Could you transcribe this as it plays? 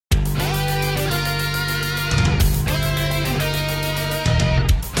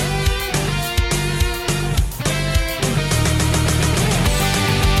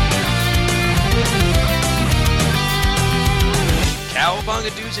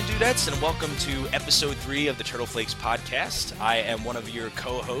and dudettes, and welcome to episode 3 of the Turtle Flakes podcast. I am one of your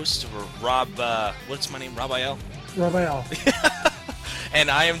co-hosts, Rob, what's my name, Rabael? Rabael. And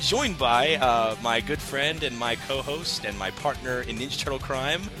I am joined by my good friend and my co-host and my partner in Ninja Turtle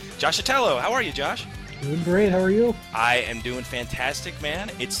crime, Josh Atello. How are you, Josh? Doing great. How are you? I am doing fantastic, man.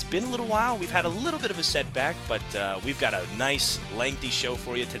 It's been a little while. We've had a little bit of a setback, but we've got a nice, lengthy show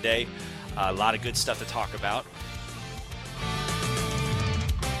for you today. A lot of good stuff to talk about.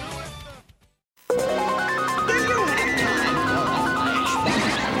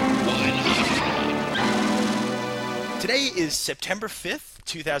 Today is September 5th,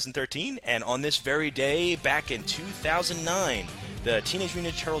 2013, and on this very day, back in 2009, the Teenage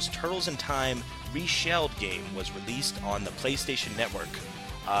Mutant Ninja Turtles Turtles in Time Reshelled game was released on the PlayStation Network.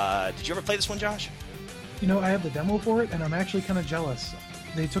 Did you ever play this one, Josh? You know, I have the demo for it, and I'm actually kind of jealous.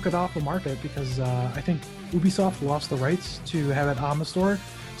 They took it off the market because I think Ubisoft lost the rights to have it on the store,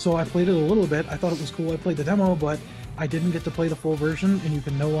 so I played it a little bit. I thought it was cool. I played the demo, but I didn't get to play the full version, and you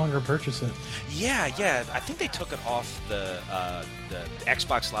can no longer purchase it. Yeah. I think they took it off the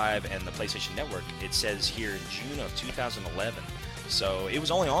Xbox Live and the PlayStation Network. It says here in June of 2011. So it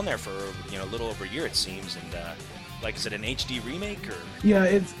was only on there for a little over a year, it seems. And like, is it an HD remake or? Yeah,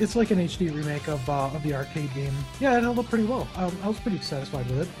 it's like an HD remake of the arcade game. Yeah, it held up pretty well. I was pretty satisfied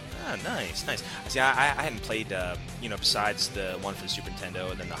with it. Ah, nice. See, I hadn't played besides the one for the Super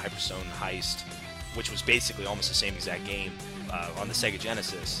Nintendo and then the Hyperzone Heist, which was basically almost the same exact game on the Sega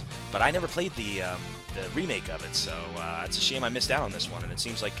Genesis. But I never played the remake of it, so it's a shame I missed out on this one, and it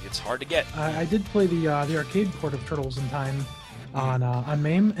seems like it's hard to get. I did play the arcade port of Turtles in Time on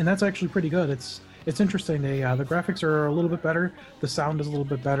MAME, and that's actually pretty good. It's interesting. The graphics are a little bit better, the sound is a little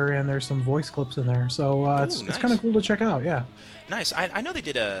bit better, and there's some voice clips in there, so it's kind of cool to check out. Yeah. Nice. I know they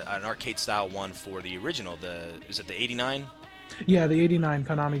did an arcade style one for the original. Is it the '89? Yeah, the '89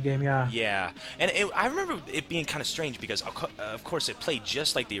 Konami game, yeah. Yeah, and I remember it being kind of strange because, of course, it played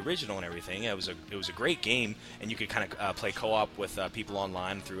just like the original and everything. It was a great game, and you could kind of play co-op with people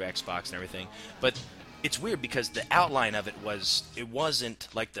online through Xbox and everything. But it's weird because the outline of it wasn't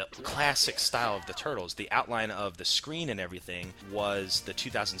like the classic style of the Turtles. The outline of the screen and everything was the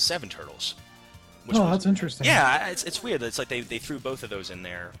 2007 Turtles. That's interesting. Yeah, it's weird. It's like they threw both of those in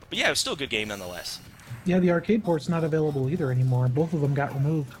there. But yeah, it was still a good game nonetheless. Yeah, the arcade port's not available either anymore. Both of them got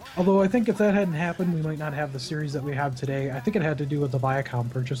removed. Although I think if that hadn't happened, we might not have the series that we have today. I think it had to do with the Viacom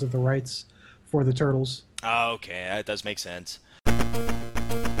purchase of the rights for the Turtles. Oh, okay. That does make sense.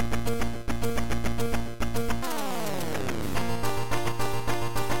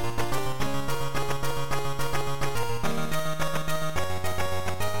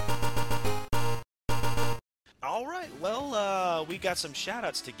 We got some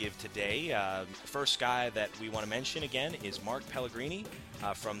shout-outs to give today. The first guy that we want to mention again is Mark Pellegrini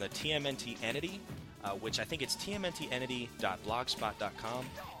from the TMNT Entity, which I think it's tmntentity.blogspot.com.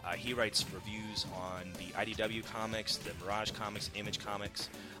 He writes reviews on the IDW comics, the Mirage comics, Image comics.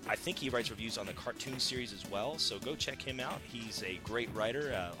 I think he writes reviews on the cartoon series as well, so go check him out. He's a great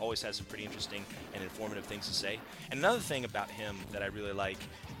writer, always has some pretty interesting and informative things to say. And another thing about him that I really like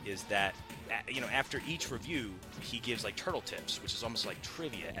is that after each review, he gives like turtle tips, which is almost like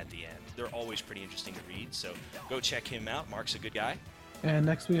trivia at the end. They're always pretty interesting to read, so go check him out. Mark's a good guy. And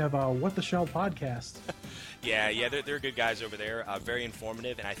next we have What the Shell podcast. Yeah, they're good guys over there. Very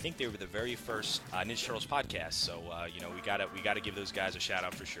informative, and I think they were the very first Ninja Turtles podcast. So we gotta give those guys a shout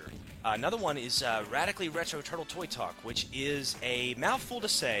out for sure. Another one is Radically Retro Turtle Toy Talk, which is a mouthful to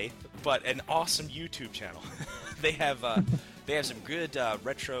say, but an awesome YouTube channel. They have some good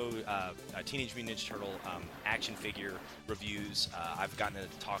retro Teenage Mutant Ninja Turtle action figure reviews. I've gotten to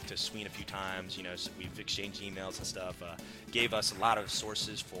talk to Sween a few times. So we've exchanged emails and stuff. Gave us a lot of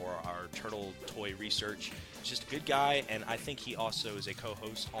sources for our turtle toy research. Just a good guy, and I think he also is a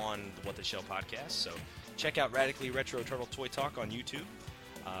co-host on the What the Shell podcast. So check out Radically Retro Turtle Toy Talk on YouTube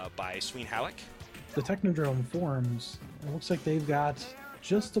by Sween Halleck. The Technodrome forums. It looks like they've got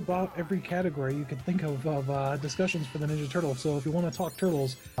just about every category you could think of discussions for the Ninja Turtles. So if you want to talk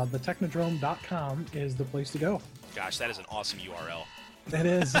turtles, thetechnodrome.com is the place to go. Gosh, that is an awesome URL. That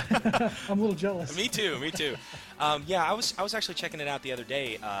is. I'm a little jealous. Me too. Yeah, I was actually checking it out the other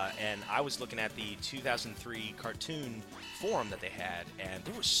day, and I was looking at the 2003 cartoon forum that they had, and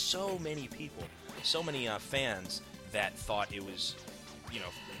there were so many people, so many fans that thought it was,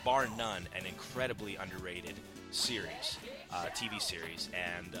 bar none, an incredibly underrated series. TV series,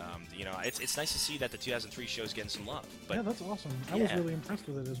 and it's nice to see that the 2003 show is getting some love. But yeah, that's awesome. I was really impressed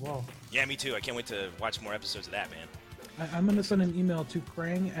with it as well. Yeah, me too. I can't wait to watch more episodes of that, man. I'm going to send an email to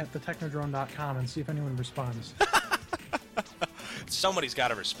krang@thetechnodrome.com and see if anyone responds. Somebody's got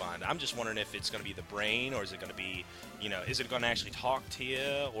to respond. I'm just wondering if it's going to be the brain, or is it going to be, is it going to actually talk to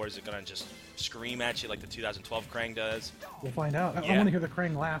you, or is it going to just scream at you like the 2012 Krang does? We'll find out. I Yeah. want to hear the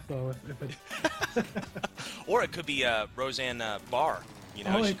Krang laugh, though. If it... Or it could be Roseanne Barr.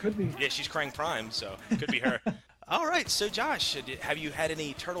 It could be. Yeah, she's Krang Prime, so it could be her. All right, so Josh, have you had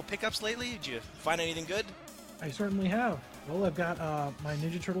any turtle pickups lately? Did you find anything good? I certainly have. Well, I've got my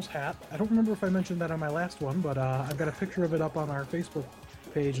Ninja Turtles hat. I don't remember if I mentioned that on my last one, but I've got a picture of it up on our Facebook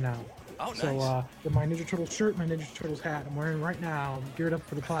page now. Oh, nice. So, with my Ninja Turtles shirt, my Ninja Turtles hat I'm wearing right now, I'm geared up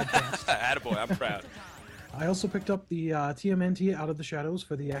for the podcast. Attaboy, I'm proud. I also picked up the TMNT Out of the Shadows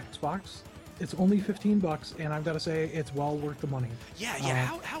for the Xbox. It's only $15, and I've got to say, it's well worth the money. Yeah.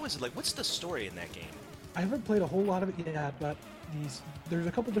 How is it? Like, what's the story in that game? I haven't played a whole lot of it yet, but there's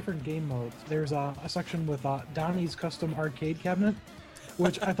a couple different game modes. There's a section with Donnie's custom arcade cabinet,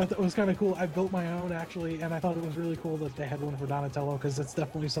 which I thought that was kind of cool. I built my own, actually, and I thought it was really cool that they had one for Donatello, because it's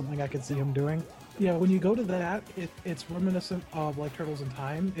definitely something I could see him doing. Yeah, when you go to that, it's reminiscent of, like, Turtles in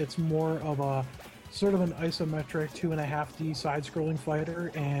Time. It's more of a sort of an isometric 2.5D side-scrolling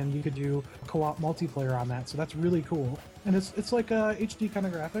fighter, and you could do co-op multiplayer on that, so that's really cool. And it's like HD kind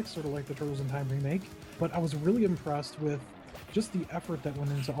of graphics, sort of like the Turtles in Time remake, but I was really impressed with just the effort that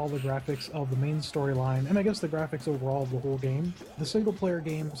went into all the graphics of the main storyline, and I guess the graphics overall of the whole game. The single-player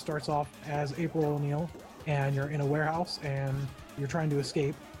game starts off as April O'Neil, and you're in a warehouse, and you're trying to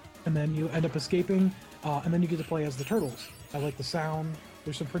escape, and then you end up escaping, and then you get to play as the Turtles. I like the sound.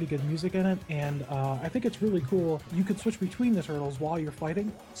 There's some pretty good music in it, and I think it's really cool. You could switch between the turtles while you're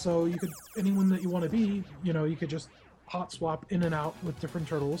fighting, so you could, anyone that you want to be, you could just hot swap in and out with different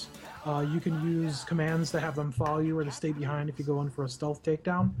turtles. You can use commands to have them follow you or to stay behind if you go in for a stealth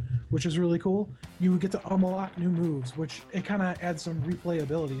takedown, which is really cool. You get to unlock new moves, which it kind of adds some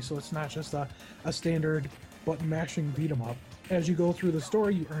replayability, so it's not just a standard button mashing beat 'em up. As you go through the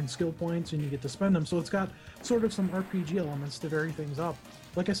story, you earn skill points and you get to spend them, so it's got sort of some RPG elements to vary things up.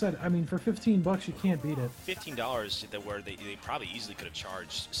 Like I said, I mean, for $15, you can't beat it. $15 that where they probably easily could have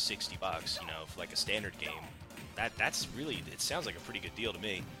charged $60, for like a standard game. That's really, it sounds like a pretty good deal to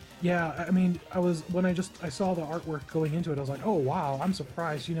me. Yeah, I mean, when I saw the artwork going into it, I was like, oh wow, I'm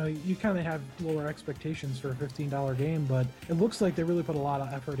surprised. You kind of have lower expectations for a $15 game, but it looks like they really put a lot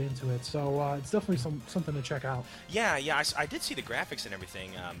of effort into it. So it's definitely something to check out. Yeah, I did see the graphics and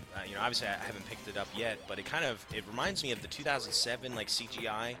everything. Obviously I haven't picked it up yet, but it reminds me of the 2007 like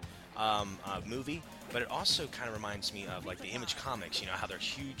CGI movie. But it also kind of reminds me of like the Image comics, how they're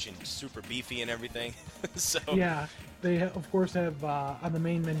huge and super beefy and everything. So yeah, they of course have on the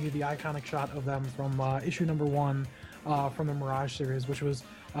main menu the iconic shot of them from issue number 1 from the Mirage series, which was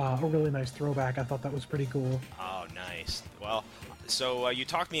a really nice throwback. I thought that was pretty cool. Oh, nice. Well, so you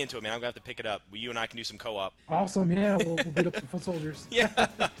talked me into it, man. I'm gonna have to pick it up. You and I can do some co-op. Awesome. Yeah, we'll beat up the foot soldiers. Yeah.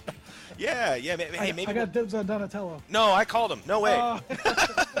 Yeah. Hey, maybe I got dibs on Donatello. No, I called him. No way.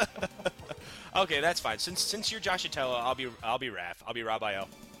 Okay, that's fine. Since you're Josh Atella, I'll be Raph. I'll be Raphael.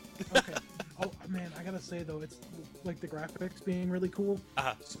 Okay. Oh man, I gotta say though, it's like the graphics being really cool.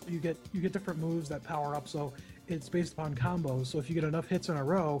 So you get different moves that power up. So it's based upon combos. So if you get enough hits in a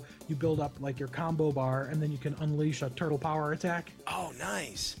row, you build up like your combo bar, and then you can unleash a turtle power attack. Oh,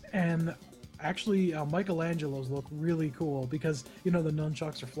 nice. And actually, Michelangelo's look really cool because the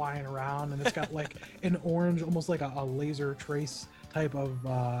nunchucks are flying around, and it's got like an orange, almost like a laser trace type of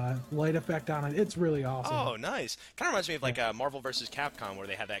light effect on it. It's really awesome. Oh, nice. Kind of reminds me of like Marvel vs. Capcom, where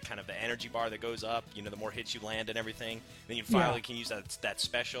they have that kind of the energy bar that goes up, the more hits you land and everything. Then you finally can use that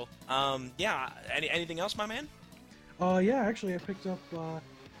special. Anything else, my man? Yeah, actually I picked up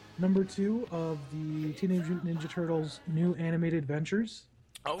number 2 of the Teenage Mutant Ninja Turtles New Animated Adventures.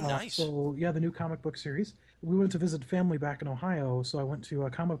 Oh, nice. So, yeah, the new comic book series. We went to visit family back in Ohio, so I went to a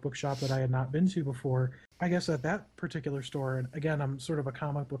comic book shop that I had not been to before. I guess at that particular store, and again, I'm sort of a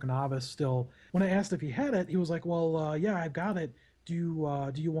comic book novice still. When I asked if he had it, he was like, well, yeah, I've got it. Do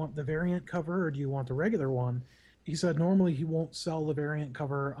you want the variant cover or do you want the regular one? He said normally he won't sell the variant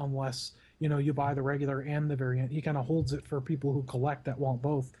cover unless, you buy the regular and the variant. He kind of holds it for people who collect that want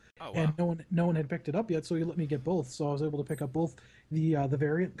both. Oh, wow. And no one had picked it up yet, so he let me get both. So I was able to pick up both the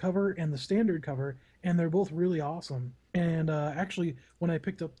variant cover and the standard cover, and they're both really awesome. And actually, when I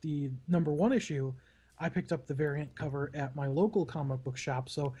picked up the number 1 issue, I picked up the variant cover at my local comic book shop,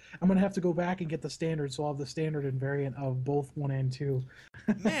 so I'm going to have to go back and get the standard, so I'll have the standard and variant of both 1 and 2.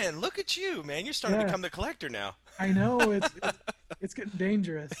 Man, look at you, man. You're starting to become the collector now. I know, it's getting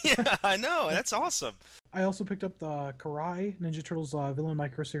dangerous. Yeah, I know. That's awesome. I also picked up the Karai Ninja Turtles Villain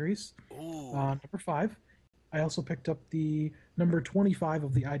Micro Series, number 5. I also picked up the number 25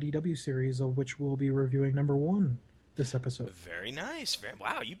 of the IDW series, of which we'll be reviewing number 1. this episode. Very nice.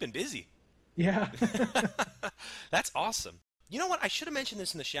 Wow, you've been busy. Yeah. That's awesome. You know what? I should have mentioned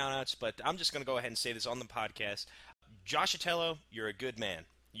this in the shout-outs, but I'm just going to go ahead and say this on the podcast. Josh Atello, you're a good man.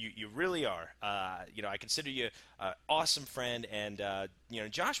 You really are. I consider you an awesome friend, and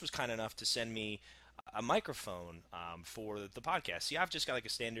Josh was kind enough to send me a microphone for the podcast. See, I've just got like a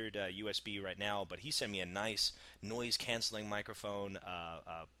standard USB right now, but he sent me a nice noise-canceling microphone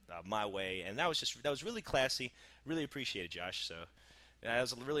my way, and that was really classy. Really appreciate it, Josh. So that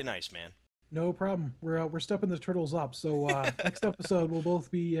was really nice, man. No problem. We're stepping the turtles up. So next episode we'll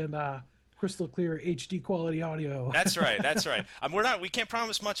both be in crystal clear HD quality audio. That's right. That's right. We can't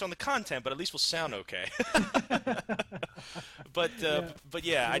promise much on the content, but at least we'll sound okay. But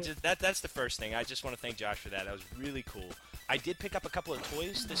yeah, that's the first thing. I just want to thank Josh for that. That was really cool. I did pick up a couple of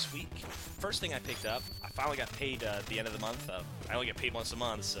toys this week. First thing I picked up, I finally got paid at the end of the month. I only get paid once a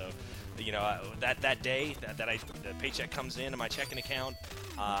month, so that day that the paycheck comes in my checking account,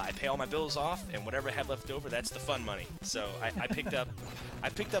 I pay all my bills off, and whatever I have left over, that's the fun money. So I picked up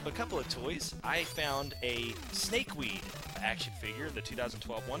a couple of toys. I found a Snakeweed action figure, the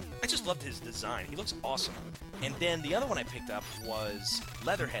 2012 one. I just loved his design. He looks awesome. And then the other one I picked up was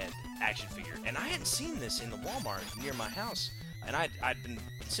Leatherhead action figure, and I hadn't seen this in the Walmart near my house. And I'd been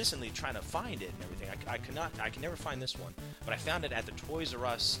consistently trying to find it and everything. I can never find this one, but I found it at the Toys R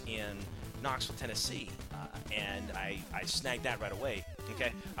Us in Knoxville, Tennessee, and I snagged that right away.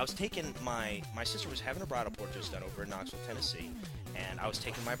 Okay, I was taking my sister was having a bridal port just done over in Knoxville, Tennessee, and I was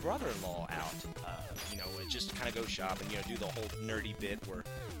taking my brother-in-law out, and just kind of go shop and do the whole nerdy bit where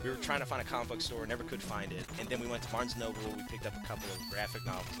we were trying to find a comic book store, never could find it, and then we went to Barnes & Noble. We picked up a couple of graphic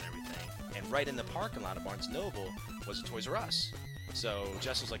novels and everything, and right in the parking lot of Barnes & Noble was a Toys R Us. So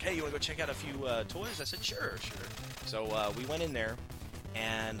Jess was like, "Hey, you want to go check out a few toys?" I said, "Sure." So we went in there,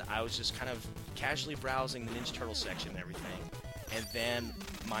 and I was just kind of casually browsing the Ninja Turtle section and everything, and then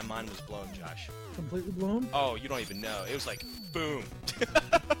my mind was blown, Josh. Completely blown? Oh, you don't even know. It was like, boom.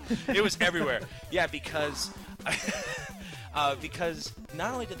 It was everywhere. Yeah, because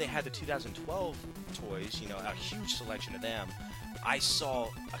not only did they have the 2012 toys, a huge selection of them, I saw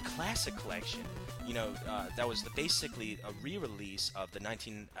a classic collection. That was basically a re-release of the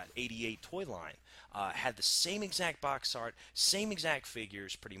 1988 toy line. Had the same exact box art, same exact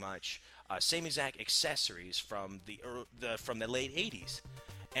figures, pretty much, same exact accessories from the late 80s.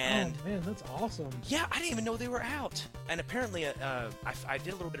 And oh man, that's awesome. Yeah, I didn't even know they were out. And apparently, I did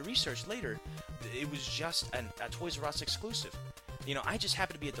a little bit of research later. It was just a Toys R Us exclusive. I just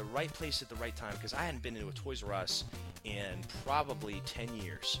happened to be at the right place at the right time because I hadn't been into a Toys R Us in probably 10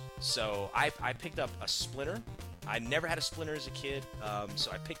 years. So I picked up a Splinter. I never had a Splinter as a kid,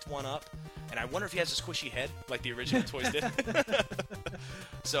 so I picked one up. And I wonder if he has a squishy head like the original toys did.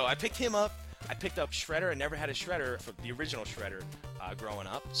 So I picked him up. I picked up Shredder. I never had a Shredder, from the original Shredder, growing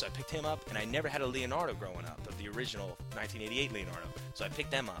up. So I picked him up, and I never had a Leonardo growing up, of the original 1988 Leonardo. So I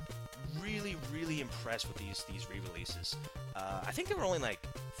picked them up. Really, really impressed with these re-releases. I think they were only like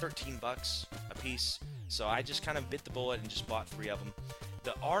 $13 a piece. So I just kind of bit the bullet and just bought 3 of them.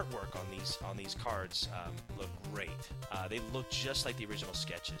 The artwork on these cards look great. They look just like the original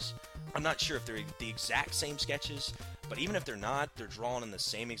sketches. I'm not sure if they're the exact same sketches, but even if they're not, they're drawn in the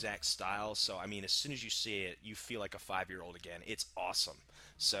same exact style. So I mean, as soon as you see it, you feel like a 5-year-old again. It's awesome.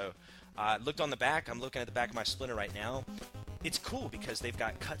 So looked on the back. I'm looking at the back of my Splinter right now. It's cool because they've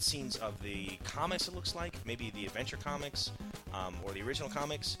got cutscenes of the comics, it looks like, maybe the Adventure comics or the original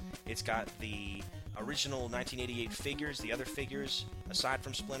comics. It's got the original 1988 figures, the other figures, aside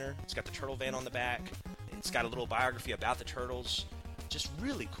from Splinter. It's got the Turtle Van on the back. It's got a little biography about the Turtles. Just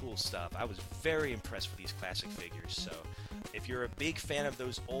really cool stuff. I was very impressed with these classic figures. So if you're a big fan of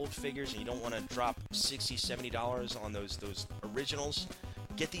those old figures and you don't want to drop $60, $70 on those originals,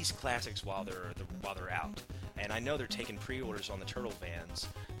 get these classics while they're out. And I know they're taking pre-orders on the Turtle Vans,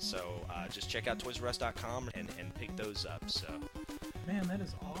 so just check out ToysRUs.com and pick those up. So, man, that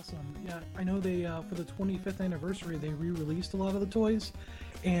is awesome. Yeah, I know they for the 25th anniversary they re-released a lot of the toys,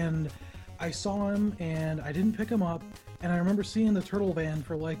 and I saw them and I didn't pick them up. And I remember seeing the Turtle Van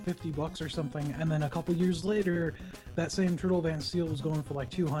for like $50 or something, and then a couple years later, that same Turtle Van seal was going for like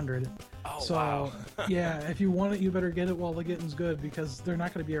 $200. Oh, so, wow. Yeah, if you want it, you better get it while the getting's good because they're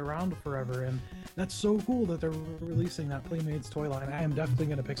not going to be around forever. And that's so cool that they're releasing that Playmates toy line. I am definitely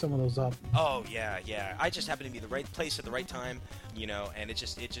going to pick some of those up. Oh yeah. I just happened to be the right place at the right time, and it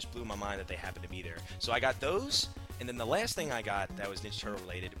just blew my mind that they happened to be there. So I got those, and then the last thing I got that was Ninja Turtle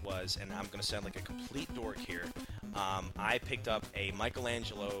related was, and I'm going to sound like a complete dork here, I picked up a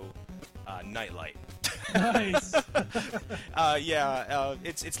Michelangelo Nightlight. Nice.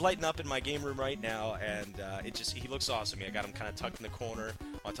 It's lighting up in my game room right now, and he looks awesome. I got him kind of tucked in the corner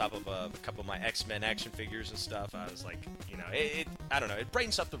on top of a couple of my X-Men action figures and stuff. I was like, I don't know, it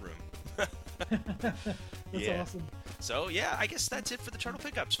brightens up the room. That's awesome. So yeah, I guess that's it for the Turtle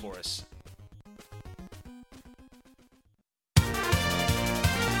pickups for us.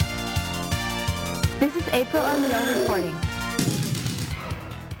 This is April O'Neil reporting.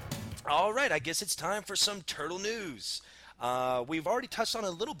 All right, I guess it's time for some Turtle news. We've already touched on it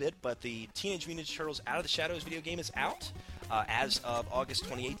a little bit, but the Teenage Mutant Ninja Turtles Out of the Shadows video game is out as of August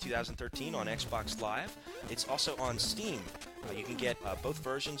 28, 2013 on Xbox Live. It's also on Steam. You can get both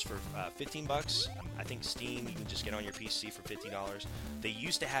versions for $15. I think Steam you can just get on your PC for $50. They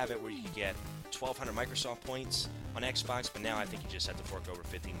used to have it where you could get 1,200 Microsoft points on Xbox, but now I think you just have to fork over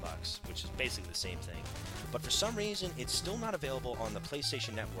 $15, which is basically the same thing. But for some reason, it's still not available on the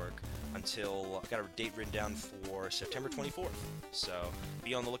PlayStation Network until I've got a date written down for September 24th. So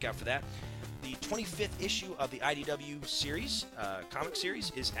be on the lookout for that. The 25th issue of the IDW series, comic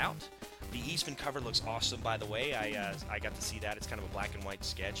series, is out. The Eastman cover looks awesome, by the way. I got to see that. It's kind of a black and white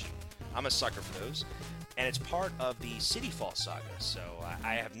sketch. I'm a sucker for those. And it's part of the City Fall saga, so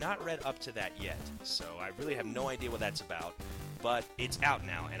I have not read up to that yet. So I really have no idea what that's about, but it's out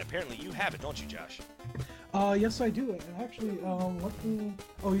now, and apparently you have it, don't you, Josh? Yes, I do. And actually, let me...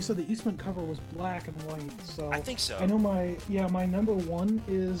 Oh, you said the Eastman cover was black and white, so... I think so. I know my number 1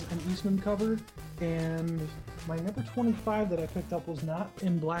 is an Eastman cover, and my number 25 that I picked up was not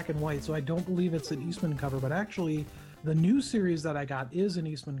in black and white, so I don't believe it's an Eastman cover, but actually, the new series that I got is an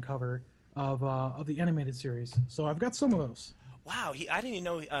Eastman cover of the animated series. So I've got some of those. Wow, I didn't even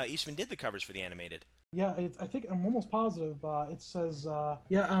know Eastman did the covers for the animated. Yeah, I think I'm almost positive. It says,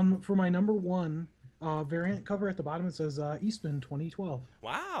 for my number 1 variant cover at the bottom, it says Eastman 2012.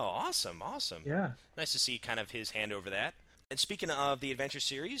 Wow, awesome. Yeah. Nice to see kind of his hand over that. And speaking of the Adventure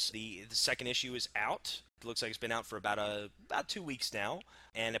series, the second issue is out. It looks like it's been out for about 2 weeks now.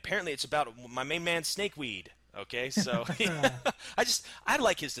 And apparently it's about my main man, Snakeweed. Okay, so I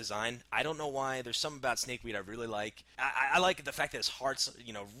like his design. I don't know why. There's something about Snakeweed I really like. I like the fact that his heart's,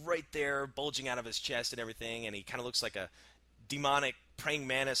 right there, bulging out of his chest and everything, and he kind of looks like a demonic praying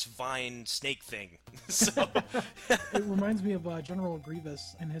mantis vine snake thing. So it reminds me of General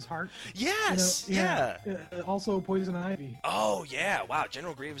Grievous and his heart. Yes, yeah. Also Poison Ivy. Oh yeah, wow,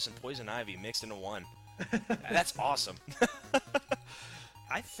 General Grievous and Poison Ivy mixed into one. That's awesome.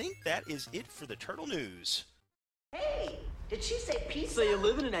 I think that is it for the Turtle news. Hey, did she say pizza? So you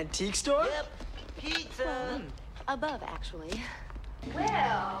live in an antique store? Yep, pizza. Above, actually.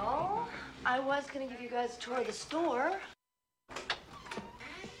 Well, I was gonna give you guys a tour of the store.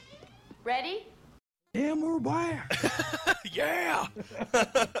 Ready? Damn, we're back. Yeah!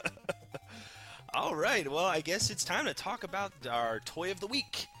 All right, well, I guess it's time to talk about our Toy of the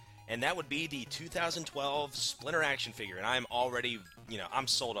Week. And that would be the 2012 Splinter action figure. And I'm already, I'm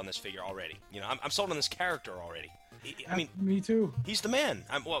sold on this figure already. I'm sold on this character already. I mean, me too. He's the man.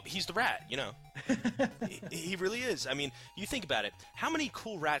 He's the rat, he really is. I mean, you think about it. How many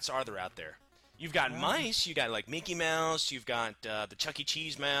cool rats are there out there? You've got mice. You got, like, Mickey Mouse. You've got the Chuck E.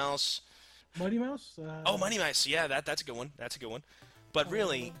 Cheese mouse. Mighty Mouse? Mighty Mouse. Yeah, that's a good one. That's a good one. But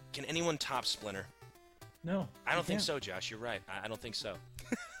really, can anyone top Splinter? No. I don't think so, Josh. You're right. I don't think so.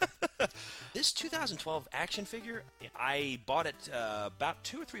 This 2012 action figure, I bought it about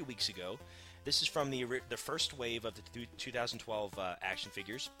 2 or 3 weeks ago. This is from the first wave of the 2012 action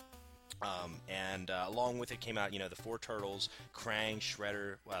figures. And along with it came out, the 4 Turtles, Krang,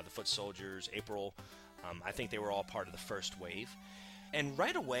 Shredder, the Foot Soldiers, April. I think they were all part of the first wave. And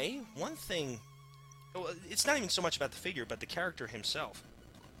right away, one thing, it's not even so much about the figure, but the character himself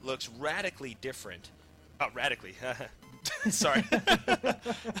looks radically different. Oh, radically. Sorry.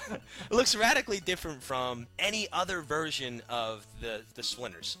 It looks radically different from any other version of the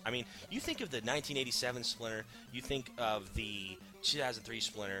Splinters. I mean, you think of the 1987 Splinter, you think of the 2003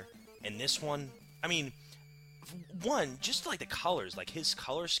 Splinter, and this one, I mean, just like the colors, like his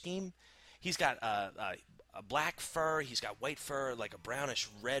color scheme, he's got a black fur, he's got white fur, like a brownish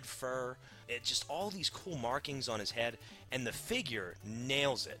red fur. It just all these cool markings on his head, and the figure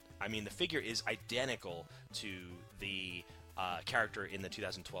nails it. I mean, the figure is identical to the character in the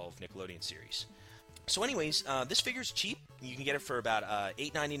 2012 Nickelodeon series. So anyways, this figure's cheap. You can get it for about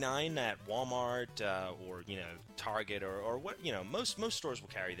 $8.99 at Walmart or Target or what most stores will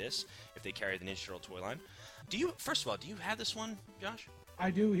carry this if they carry the Ninja Turtle toy line. First of all, do you have this one, Josh? I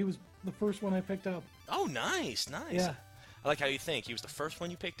do. He was the first one I picked up. Oh, nice. Yeah. I like how you think. He was the first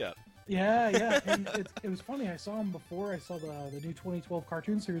one you picked up. Yeah. And it was funny. I saw him before I saw the new 2012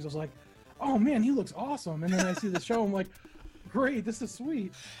 cartoon series. I was like, oh man, he looks awesome. And then I see the show, I'm like, great, this is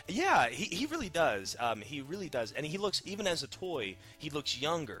sweet. Yeah, he really does. He really does, and he looks, even as a toy, he looks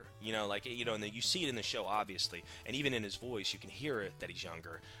younger. You know, like, you know, and you see it in the show, obviously, and even in his voice, you can hear it that he's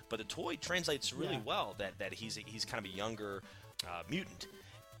younger. But the toy translates really well that he's kind of a younger mutant.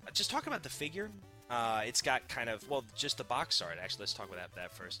 Just talk about the figure. It's got kind of, well, just the box art. Actually, let's talk about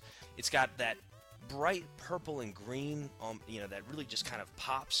that first. It's got that bright purple and green, you know, that really just kind of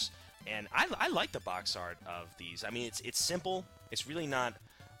pops. And I like the box art of these. I mean, it's simple. It's really not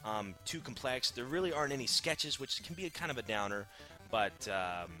too complex. There really aren't any sketches, which can be kind of a downer. But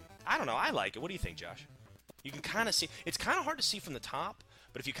I don't know. I like it. What do you think, Josh? You can kind of see. It's kind of hard to see from the top,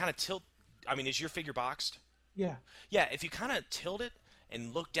 but if you kind of tilt, I mean, is your figure boxed? Yeah. Yeah. If you kind of tilt it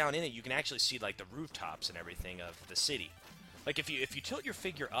and look down in it, you can actually see like the rooftops and everything of the city. Like if you tilt your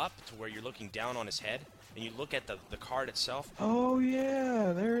figure up to where you're looking down on his head, and you look at the card itself. Oh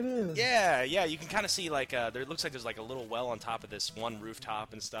yeah, there it is. Yeah, you can kind of see like there looks like there's like a little well on top of this one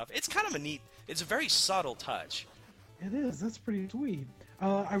rooftop and stuff. It's kind of a neat. It's a very subtle touch. It is. That's pretty sweet.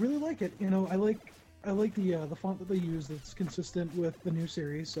 I really like it. You know, I like the font that they use. That's consistent with the new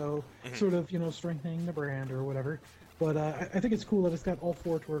series. So sort of, you know, strengthening the brand or whatever. But I think it's cool that it's got all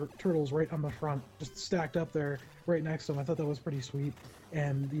four turtles right on the front, just stacked up there, right next to them. I thought that was pretty sweet.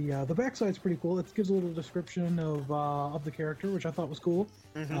 And the backside's pretty cool. It gives a little description of the character, which I thought was cool.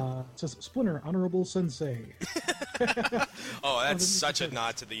 It says Splinter, Honorable Sensei. Oh, that's such a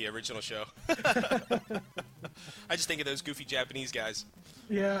nod to the original show. I just think of those goofy Japanese guys.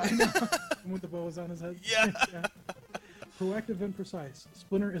 Yeah, I know. With the bows on his head. Yeah. Proactive and precise,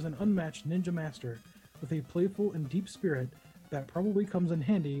 Splinter is an unmatched ninja master with a playful and deep spirit that probably comes in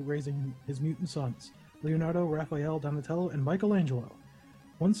handy raising his mutant sons, Leonardo, Raphael, Donatello, and Michelangelo.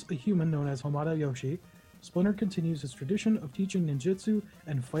 Once a human known as Hamada Yoshi, Splinter continues his tradition of teaching ninjutsu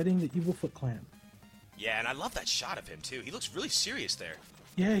and fighting the Evil Foot Clan. Yeah, and I love that shot of him, too. He looks really serious there.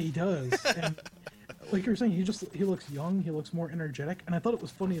 Yeah, he does. And like you were saying, he looks young, he looks more energetic, and I thought it was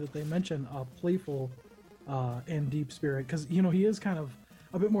funny that they mentioned playful and deep spirit, because, you know, he is kind of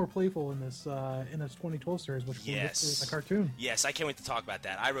a bit more playful in this 2012 series, which was the cartoon. Yes, I can't wait to talk about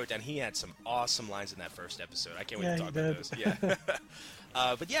that. I wrote down he had some awesome lines in that first episode. I can't wait to talk about those. Yeah.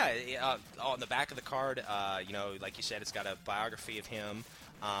 But yeah, on the back of the card, you know, like you said, it's got a biography of him.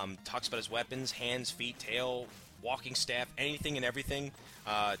 Talks about his weapons, hands, feet, tail, walking staff, anything and everything.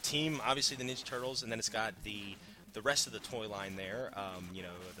 Team, obviously the Ninja Turtles, and then it's got the rest of the toy line there. You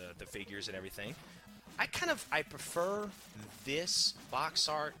know, the figures and everything. I prefer this box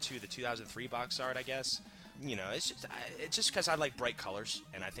art to the 2003 box art, I guess. You know, it's just because I like bright colors,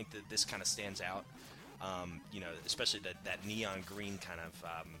 and I think that this kind of stands out. You know, especially that neon green kind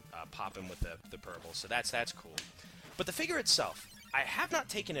of popping with the purple. So that's cool. But the figure itself, I have not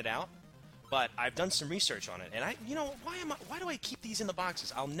taken it out, but I've done some research on it, and why do I keep these in the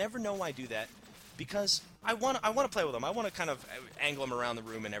boxes? I'll never know why I do that, because I want to play with them. I want to kind of angle them around the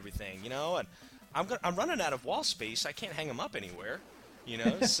room and everything, you know. And I'm running out of wall space. I can't hang them up anywhere, you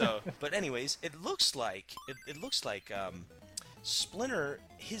know. So, but anyways, it looks like Splinter,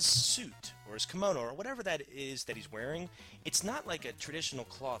 his suit or his kimono or whatever that is that he's wearing, it's not like a traditional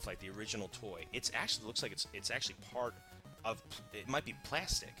cloth like the original toy. It actually looks like it's actually part of, it might be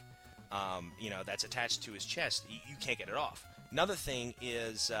plastic, you know, that's attached to his chest. You can't get it off. Another thing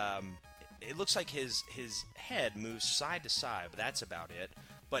is, it looks like his head moves side to side, but that's about it.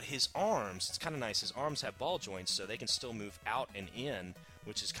 But his arms, it's kind of nice. His arms have ball joints, so they can still move out and in,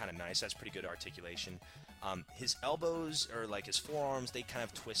 which is kind of nice. That's pretty good articulation. His elbows, or like his forearms, they kind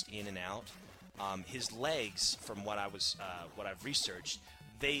of twist in and out. His legs, from what I've researched,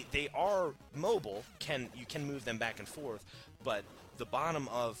 they are mobile. You can move them back and forth, but the bottom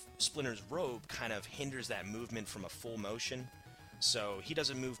of Splinter's robe kind of hinders that movement from a full motion. So he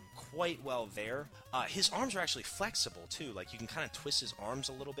doesn't move quite well there. His arms are actually flexible too. Like you can kind of twist his arms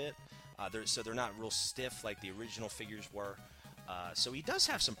a little bit, so they're not real stiff like the original figures were. So he does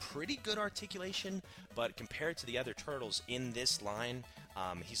have some pretty good articulation, but compared to the other turtles in this line,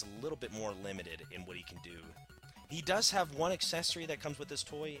 he's a little bit more limited in what he can do. He does have one accessory that comes with this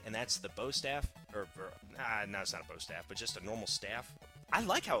toy, and that's the bow staff. No, it's not a bow staff, but just a normal staff. I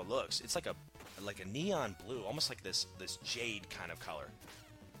like how it looks. It's like a neon blue, almost like this jade kind of color.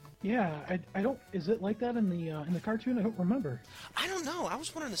 Yeah, I don't. Is it like that in the cartoon? I don't remember. I don't know. I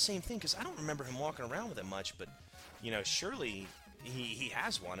was wondering the same thing because I don't remember him walking around with it much. But you know, surely he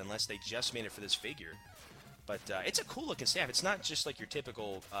has one, unless they just made it for this figure. But it's a cool looking staff. It's not just like your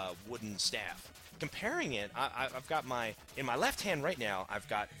typical wooden staff. Comparing it, I've got in my left hand right now, I've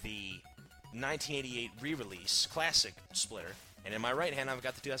got the 1988 re-release classic Splinter, and in my right hand I've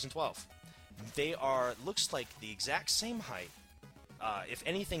got the 2012. They looks like the exact same height. If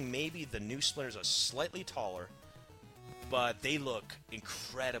anything, maybe the new Splinters are slightly taller, but they look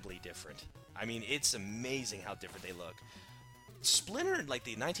incredibly different. I mean, it's amazing how different they look. Splinter, like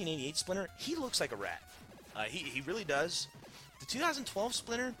the 1988 Splinter, he looks like a rat. He really does. The 2012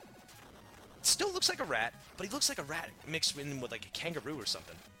 Splinter still looks like a rat, but he looks like a rat mixed in with like a kangaroo or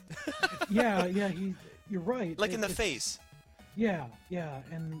something. Yeah, you're right. Like in the face. Yeah,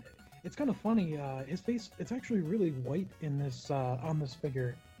 and it's kind of funny. His face, it's actually really white in this on this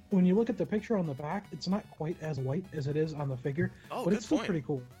figure. When you look at the picture on the back, it's not quite as white as it is on the figure, but it's still pretty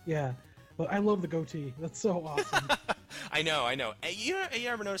cool. Yeah, but I love the goatee. That's so awesome. I know. Hey, you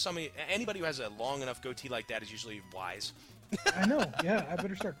ever notice anybody who has a long enough goatee like that is usually wise? I know. Yeah, I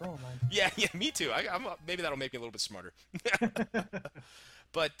better start growing mine. Yeah, me too. Maybe that'll make me a little bit smarter.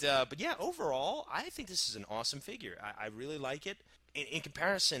 But yeah, overall, I think this is an awesome figure. I really like it. In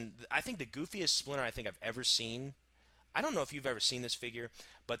comparison, I think the goofiest Splinter I think I've ever seen. I don't know if you've ever seen this figure,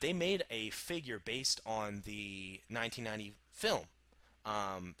 but they made a figure based on the 1990 film,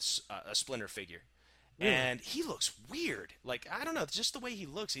 a Splinter figure. Really? And he looks weird. Like, I don't know, just the way he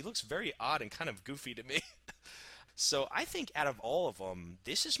looks very odd and kind of goofy to me. So I think out of all of them,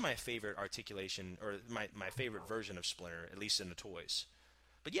 this is my favorite articulation, or my favorite version of Splinter, at least in the toys.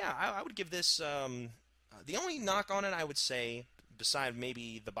 But yeah, I would give this, the only knock on it I would say, beside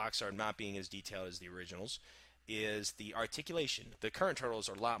maybe the box art not being as detailed as the originals, is the articulation. The current Turtles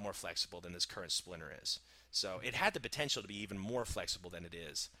are a lot more flexible than this current Splinter is. So it had the potential to be even more flexible than it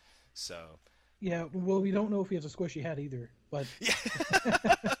is. So... Yeah, well, we don't know if he has a squishy head either, but...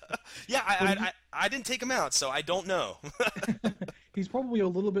 Yeah, I didn't take him out, so I don't know. He's probably a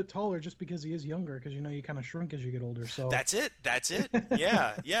little bit taller just because he is younger, because, you know, you kind of shrink as you get older, so... That's it.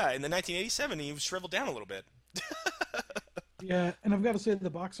 Yeah. In the 1987, he was shriveled down a little bit. Yeah, and I've got to say,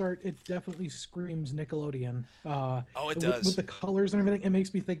 the box art, it definitely screams Nickelodeon. It does. With the colors and everything, it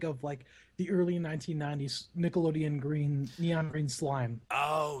makes me think of, like, the early 1990s Nickelodeon neon green slime.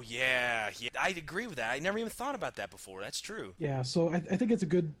 Oh, yeah. I agree with that. I never even thought about that before. That's true. Yeah, so I think it's a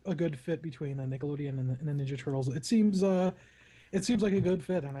good fit between the Nickelodeon and the Ninja Turtles. It seems like a good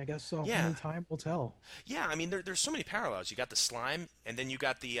fit, and I guess so. Yeah. Only time will tell. Yeah, I mean, there's so many parallels. You got the slime, and then you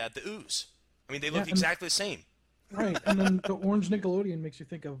got the ooze. I mean, they look exactly the same. Right, and then the orange Nickelodeon makes you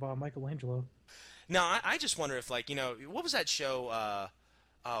think of Michelangelo. Now, I just wonder if, like, you know, what was that show,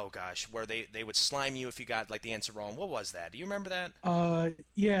 oh gosh, where they would slime you if you got, like, the answer wrong? What was that? Do you remember that?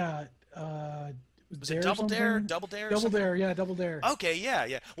 Yeah. Was it Double Dare? Double Dare? Double Dare, yeah, Double Dare. Okay,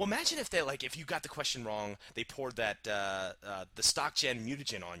 yeah. Well, imagine if they, like, if you got the question wrong, they poured that, the Stock Gen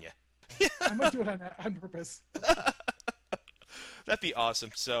Mutagen on you. I might do it on purpose. That'd be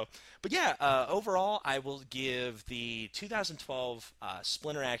awesome. So, but yeah, overall, I will give the 2012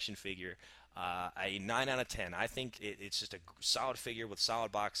 Splinter action figure a 9 out of 10. I think it's just a solid figure with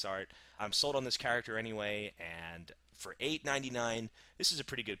solid box art. I'm sold on this character anyway, and for $8.99, this is a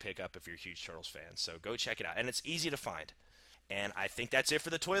pretty good pickup if you're a huge Turtles fan. So go check it out, and it's easy to find. And I think that's it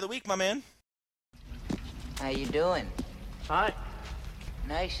for the Toy of the Week, my man. How you doing? Hi.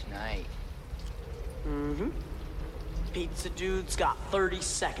 Nice night. Mm-hmm. Pizza Dude's got 30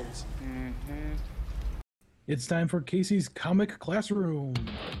 seconds. Mm-hmm. It's time for Casey's Comic Classroom.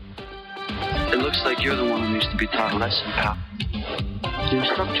 It looks like you're the one who needs to be taught a lesson, pal. The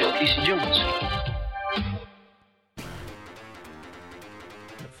instructor, Casey Jones.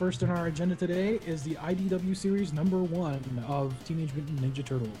 First on our agenda today is the IDW series #1 of Teenage Mutant Ninja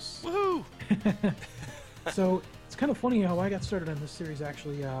Turtles. Woohoo! So it's kind of funny how I got started on this series,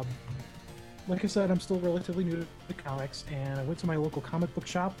 actually. Like I said, I'm still relatively new to the comics, and I went to my local comic book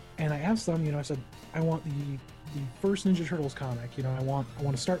shop, and I asked them, I said, I want the first Ninja Turtles comic, I want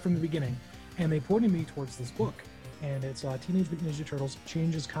to start from the beginning, and they pointed me towards this book, and it's Teenage Mutant Ninja Turtles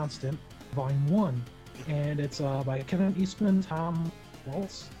Change is Constant, Volume 1, and it's by Kevin Eastman, Tom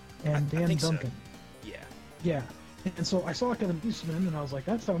Waltz, and Dan Duncan. So. Yeah. Yeah, and so I saw Kevin Eastman, and I was like,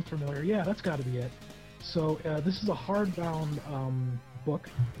 that sounds familiar, yeah, that's got to be it. So this is a hardbound book.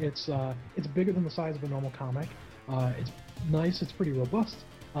 It's bigger than the size of a normal comic. It's nice. It's pretty robust.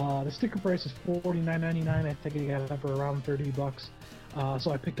 The sticker price is $49.99. I think I got it for around $30.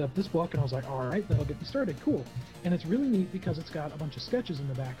 So I picked up this book and I was like, all right, that'll get me started. Cool. And it's really neat because it's got a bunch of sketches in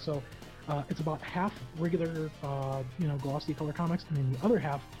the back. So it's about half regular, glossy color comics, and then the other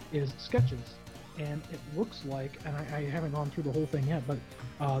half is sketches. And it looks like, and I haven't gone through the whole thing yet,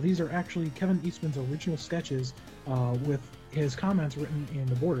 but these are actually Kevin Eastman's original sketches with his comments written in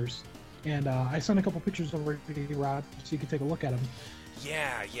the borders. And I sent a couple pictures over to you, Rod, so you can take a look at them.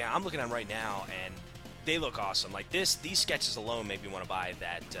 Yeah, I'm looking at them right now, and They look awesome. Like these sketches alone made me want to buy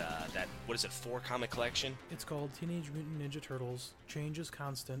that what is it, 4-comic collection? It's called Teenage Mutant Ninja Turtles Change is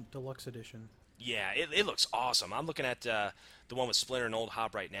Constant Deluxe Edition. Yeah, it looks awesome. I'm looking at the one with Splinter and Old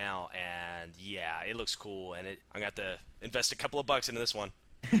Hop right now, and yeah, it looks cool. And I'm going to have to invest a couple of bucks into this one.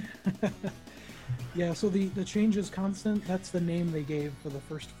 Yeah, so the Change is Constant, that's the name they gave for the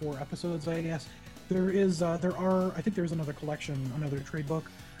first 4 episodes, I guess. I think there's another collection, another trade book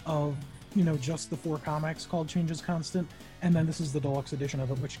of, just the 4 comics called Change is Constant, and then this is the deluxe edition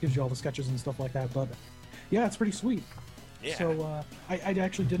of it, which gives you all the sketches and stuff like that. But yeah, it's pretty sweet. Yeah. So I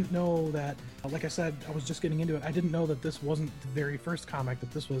actually didn't know that, like I said, I was just getting into it. I didn't know that this wasn't the very first comic,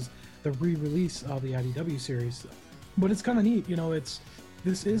 that this was the re-release of the IDW series. But it's kind of neat,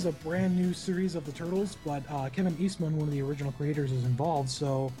 this is a brand new series of the Turtles, but Kevin Eastman, one of the original creators, is involved,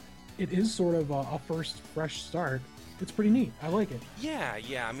 so it is sort of a first fresh start. It's pretty neat. I like it.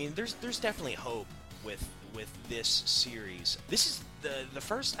 Yeah. I mean, there's definitely hope with this series. This is the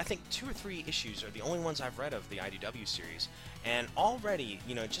first, I think, 2 or 3 issues are the only ones I've read of the IDW series, and already,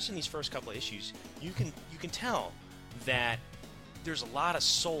 just in these first couple of issues, you can tell that there's a lot of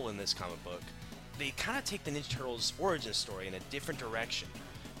soul in this comic book. They kind of take the Ninja Turtles origin story in a different direction,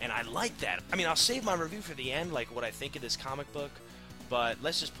 and I like that. I mean, I'll save my review for the end, like what I think of this comic book, but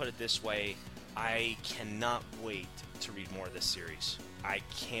let's just put it this way: I cannot wait to read more of this series. I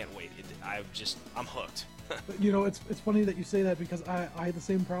can't wait. I'm hooked. It's funny that you say that, because I had the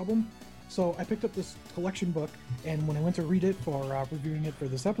same problem. So I picked up this collection book, and when I went to read it for reviewing it for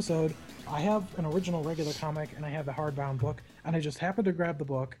this episode, I have an original regular comic and I have the hardbound book, and I just happened to grab the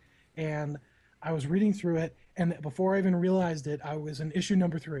book, and I was reading through it, and before I even realized it, I was in issue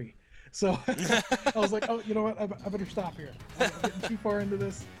number 3. So I was like, oh, you know what? I better stop here. I'm getting too far into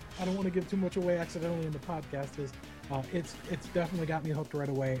this. I don't want to give too much away accidentally in the podcast. It's definitely got me hooked right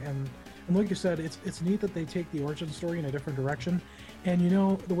away. And like you said, it's neat that they take the origin story in a different direction. And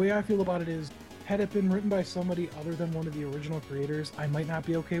the way I feel about it is, had it been written by somebody other than one of the original creators, I might not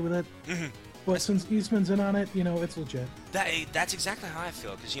be okay with it. Mm-hmm. But since Eastman's in on it, it's legit. That's exactly how I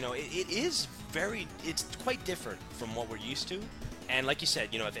feel, because it's quite different from what we're used to. And like you said,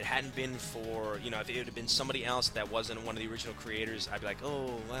 if it hadn't been for, if it had been somebody else that wasn't one of the original creators, I'd be like,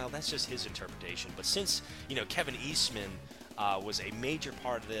 oh, well, that's just his interpretation. But since, Kevin Eastman was a major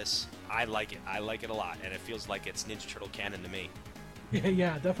part of this, I like it. I like it a lot, and it feels like it's Ninja Turtle canon to me.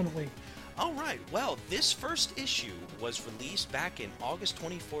 Yeah, definitely. All right, well, this first issue was released back in August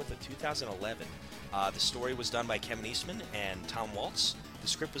 24th of 2011. The story was done by Kevin Eastman and Tom Waltz. The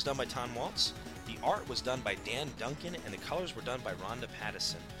script was done by Tom Waltz. The art was done by Dan Duncan, and the colors were done by Rhonda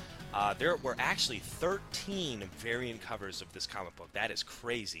Pattison. There were actually 13 variant covers of this comic book. That is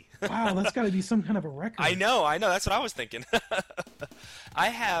crazy. Wow, that's got to be some kind of a record. I know. That's what I was thinking. I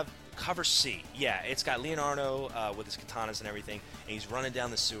have cover C. Yeah, it's got Leonardo with his katanas and everything, and he's running down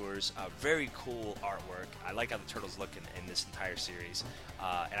the sewers. Very cool artwork. I like how the turtles look in this entire series.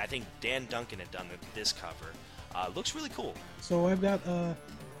 And I think Dan Duncan had done this cover. Looks really cool. So I've got,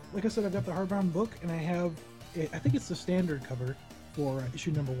 like I said, I've got the hardbound book, and I think it's the standard cover for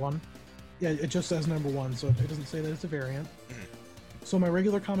issue number 1. Yeah, it just says number 1, so it doesn't say that it's a variant. Mm-hmm. So my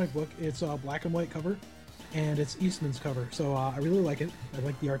regular comic book, it's a black and white cover, and it's Eastman's cover. So I really like it. I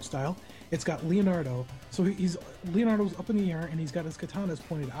like the art style. It's got Leonardo. So Leonardo's up in the air, and he's got his katanas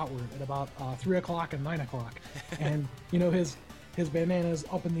pointed outward at about 3 o'clock and 9 o'clock. And, his bandana's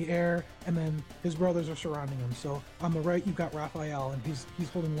up in the air, and then his brothers are surrounding him. So on the right, you've got Raphael, and he's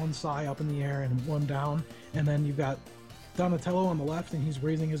holding one sai up in the air and one down. And then you've got Donatello on the left, and he's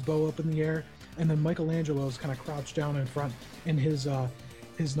raising his bow up in the air. And then Michelangelo's kind of crouched down in front, and his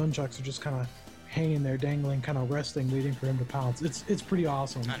nunchucks are just kind of hanging there, dangling, kind of resting, waiting for him to pounce. It's pretty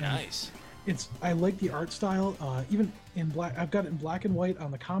awesome. Oh, nice. I like the art style. Even in black, I've got it in black and white on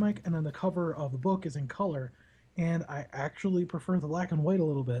the comic, and then the cover of the book is in color. And I actually prefer the black and white a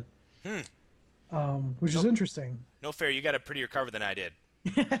little bit, which is interesting. No fair, you got a prettier cover than I did.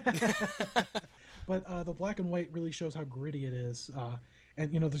 But the black and white really shows how gritty it is.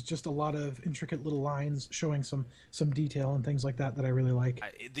 And, there's just a lot of intricate little lines showing some detail and things like that I really like.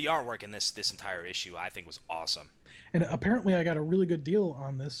 The artwork in this entire issue, I think, was awesome. And apparently I got a really good deal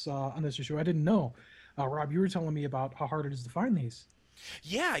on this issue. I didn't know. Rob, you were telling me about how hard it is to find these.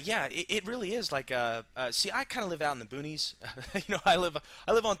 Yeah, it really is. Like, see, I kind of live out in the boonies. I live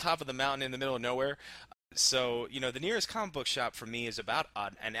on top of the mountain in the middle of nowhere. So, the nearest comic book shop for me is about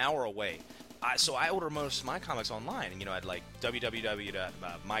an hour away. So I order most of my comics online, and I'd like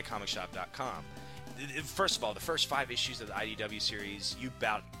www.mycomicshop.com. First of all, the first 5 issues of the IDW series, you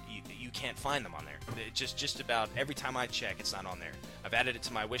you can't find them on there. Just about every time I check, it's not on there. I've added it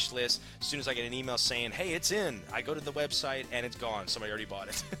to my wish list. As soon as I get an email saying, hey, it's in, I go to the website and it's gone. Somebody already bought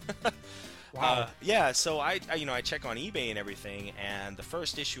it. Wow. Yeah, so I check on eBay and everything, and the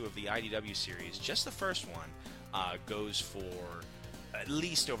first issue of the IDW series, just the first one, goes for at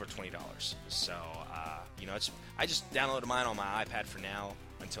least over $20. So, I just downloaded mine on my iPad for now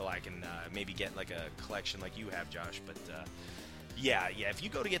until I can maybe get like a collection like you have, Josh. But yeah, if you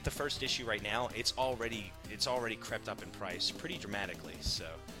go to get the first issue right now, it's already crept up in price pretty dramatically. So.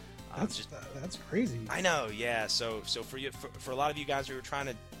 That's crazy. I know, yeah. So for a lot of you guys who are trying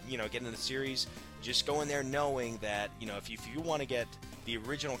to get into the series, just go in there knowing that if you want to get the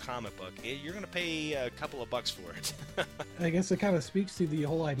original comic book, you're going to pay a couple of bucks for it. I guess it kind of speaks to the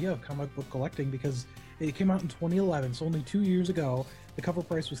whole idea of comic book collecting, because it came out in 2011, so only 2 years ago. The cover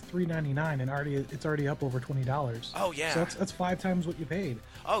price was $3.99, and it's already up over $20. Oh yeah, so that's 5 times what you paid.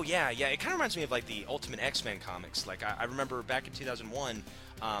 Oh yeah. It kind of reminds me of like the Ultimate X-Men comics. Like I remember back in 2001,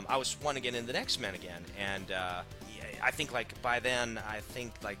 I was wanting to get into the X-Men again, and I think like by then, I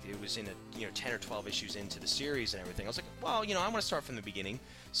think like it was in 10 or 12 issues into the series and everything. I was like, well, I want to start from the beginning.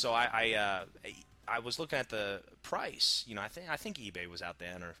 So I was looking at the price. I think eBay was out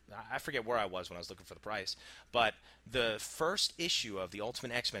then, or I forget where I was when I was looking for the price. But the first issue of the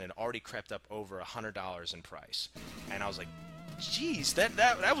Ultimate X-Men had already crept up over $100 in price, and I was like, geez,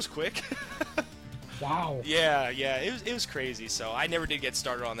 that was quick. Wow. Yeah, it was crazy. So I never did get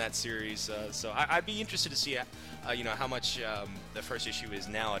started on that series. So I'd be interested to see, how much the first issue is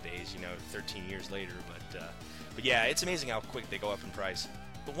nowadays. 13 years later. But yeah, it's amazing how quick they go up in price.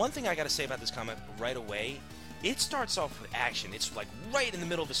 But one thing I got to say about this comic right away, it starts off with action. It's like right in the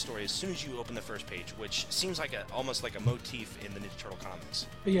middle of the story as soon as you open the first page, which seems like almost like a motif in the Ninja Turtle comics.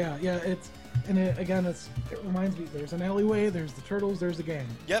 Yeah, it reminds me, there's an alleyway, there's the turtles, there's the gang.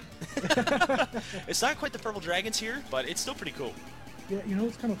 Yep. It's not quite the Purple Dragons here, but it's still pretty cool. Yeah,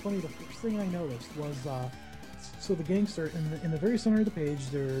 it's kind of funny. The first thing I noticed was, so the gangster in the very center of the page,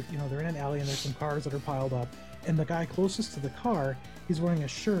 they're in an alley and there's some cars that are piled up, and the guy closest to the car, he's wearing a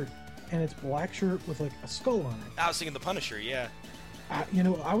shirt, and it's black shirt with like a skull on it. I was thinking the Punisher, yeah.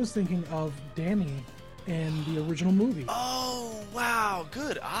 I was thinking of Danny in the original movie. Oh, wow,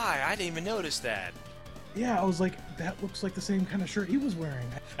 good eye. I didn't even notice that. Yeah, I was like, that looks like the same kind of shirt he was wearing.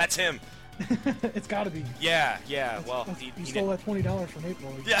 That's him. It's got to be. Yeah. Well, he stole that $20 from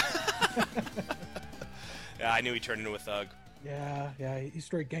April. Yeah. Yeah, I knew he turned into a thug. Yeah, he's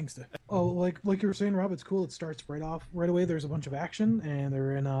straight gangsta. Oh, like you were saying, Rob, it's cool. It starts right away. There's a bunch of action, and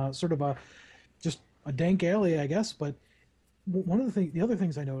they're in a sort of just a dank alley, I guess. But the other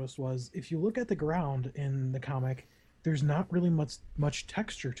things I noticed was, if you look at the ground in the comic, there's not really much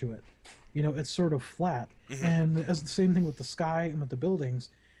texture to it. It's sort of flat. Mm-hmm. And as the same thing with the sky and with the buildings.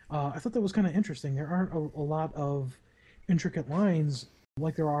 I thought that was kind of interesting. There aren't a lot of intricate lines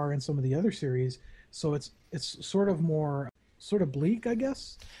like there are in some of the other series, so it's sort of more sort of bleak, I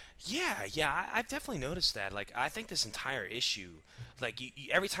guess. Yeah, I've definitely noticed that. Like, I think this entire issue, like,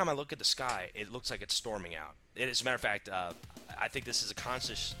 every time I look at the sky, it looks like it's storming out. As a matter of fact, I think this is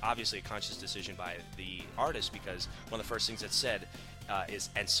obviously a conscious decision by the artist, because one of the first things it said is,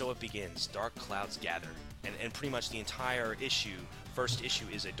 and so it begins, dark clouds gather. And pretty much the entire first issue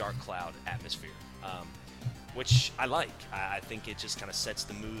is a dark cloud atmosphere, which I like. I think it just kind of sets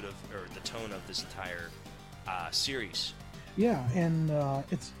the mood or the tone of this entire series. Yeah, and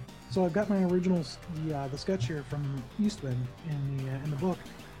so I've got my original the sketch here from Eastman in the book,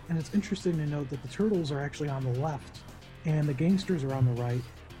 and it's interesting to note that the turtles are actually on the left, and the gangsters are on the right.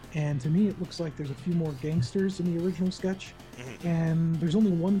 And to me, it looks like there's a few more gangsters in the original sketch, mm-hmm. and there's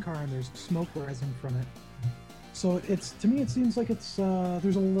only one car, and there's smoke rising from it. So to me, it seems like there's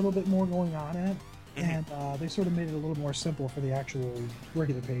a little bit more going on in it, mm-hmm. and they sort of made it a little more simple for the actual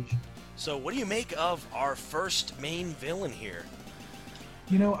regular page. So what do you make of our first main villain here?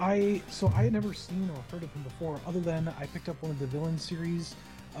 I had never seen or heard of him before, other than I picked up one of the villain series.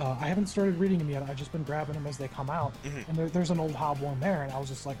 I haven't started reading them yet. I've just been grabbing them as they come out. Mm-hmm. And there's an old Hob one there, and I was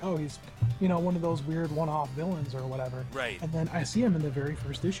just like, oh, he's, one of those weird one-off villains or whatever. Right. And then I see him in the very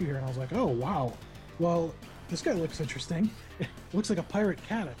first issue here, and I was like, oh, wow. Well, this guy looks interesting. It looks like a pirate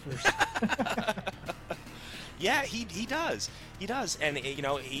cat at first. Yeah, he does. He does. And,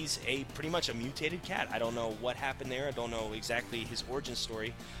 he's pretty much a mutated cat. I don't know what happened there. I don't know exactly his origin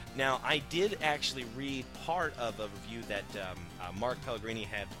story. Now, I did actually read part of a review that Mark Pellegrini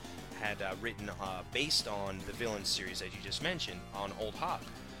had written based on the villain series that you just mentioned on Old Hob.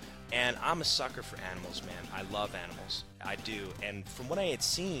 And I'm a sucker for animals, man. I love animals. I do. And from what I had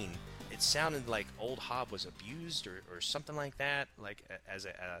seen, it sounded like old Hob was abused or something like that, like as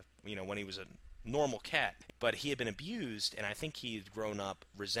a when he was a normal cat. But he had been abused, and I think he had grown up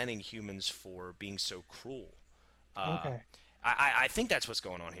resenting humans for being so cruel. Okay. I think that's what's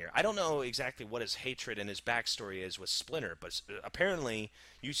going on here. I don't know exactly what his hatred and his backstory is with Splinter, but apparently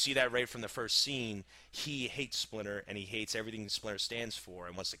you see that right from the first scene. He hates Splinter, and he hates everything Splinter stands for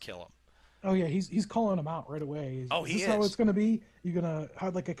and wants to kill him. Oh yeah, he's calling him out right away. He is this how it's gonna be? You're gonna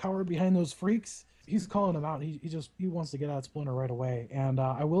hide like a coward behind those freaks? He's calling him out. He wants to get at Splinter right away. And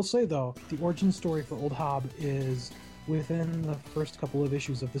I will say though, the origin story for Old Hob is within the first couple of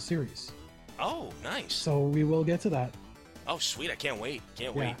issues of the series. Oh, nice. So we will get to that. Oh, sweet. I can't wait.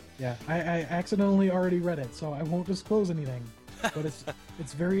 Can't wait. Yeah. I accidentally already read it, so I won't disclose anything. But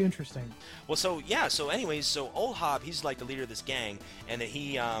it's very interesting. Well, so anyways, so Old Hob, he's like the leader of this gang, and that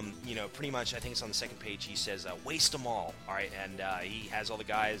he, pretty much, I think it's on the second page, he says, waste them all right? And he has all the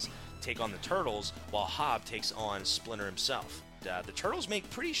guys take on the Turtles, while Hob takes on Splinter himself. The Turtles make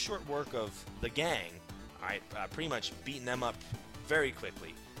pretty short work of the gang, all right? Pretty much beating them up very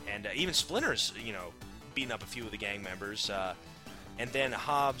quickly. And even Splinter's, beating up a few of the gang members, and then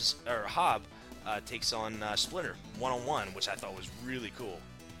Hob takes on Splinter one-on-one, which I thought was really cool.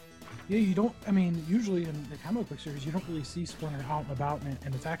 Yeah, usually in the comic book series, you don't really see Splinter out and about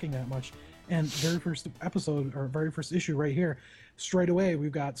and attacking that much. And very first episode, or very first issue right here, straight away,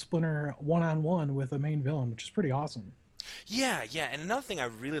 we've got Splinter one-on-one with a main villain, which is pretty awesome. Yeah, and another thing I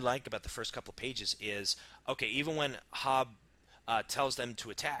really liked about the first couple of pages is, even when Hob tells them to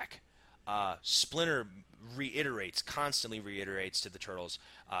attack, Splinter constantly reiterates to the Turtles,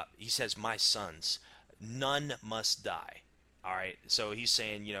 he says, "My sons, none must die." All right, so he's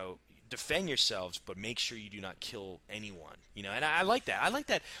saying, defend yourselves, but make sure you do not kill anyone. And I like that. I like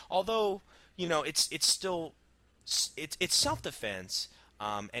that. Although, it's still it's self-defense,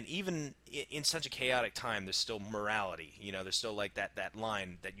 and even in such a chaotic time, there's still morality. There's still like that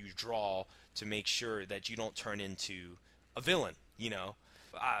line that you draw to make sure that you don't turn into a villain.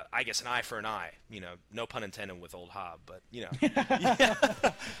 I guess an eye for an eye, no pun intended with Old Hob, but yeah.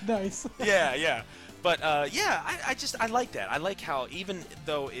 Nice. Yeah. But I like that. I like how even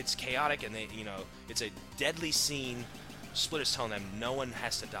though it's chaotic and it's a deadly scene, Splinter's telling them no one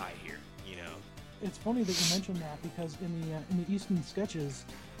has to die here. It's funny that you mentioned that because in the Eastman sketches,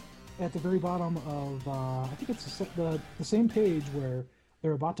 at the very bottom of I think it's the same page where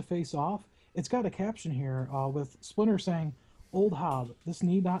they're about to face off, it's got a caption here with Splinter saying, "Old Hob, this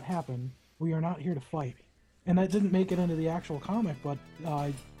need not happen. We are not here to fight." And that didn't make it into the actual comic, but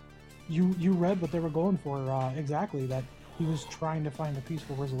you read what they were going for exactly, that he was trying to find a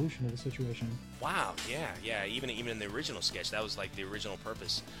peaceful resolution to the situation. Wow, yeah. Even in the original sketch, that was like the original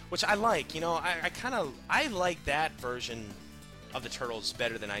purpose, which I like. I like that version of the Turtles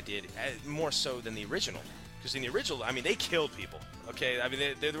better than I did, more so than the original. Because in the original, they killed people. Okay,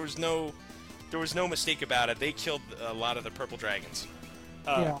 there was no mistake about it. They killed a lot of the purple dragons.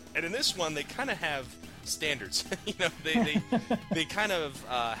 And in this one, they kind of have standards. They kind of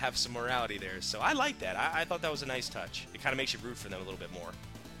have some morality there. So I like that. I thought that was a nice touch. It kind of makes you root for them a little bit more.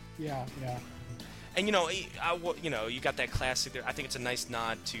 Yeah. And you got that classic there. I think it's a nice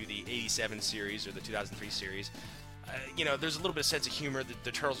nod to the '87 series or the 2003 series. There's a little bit of sense of humor.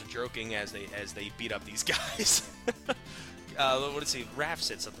 The Turtles are joking as they beat up these guys. What did he say? Raph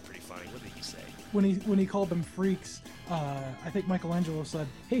said something pretty funny. What did he say? When he called them freaks, I think Michelangelo said,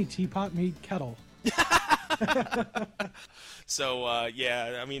 "Hey, teapot, meet kettle." So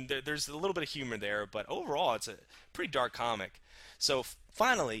there's a little bit of humor there, but overall it's a pretty dark comic. So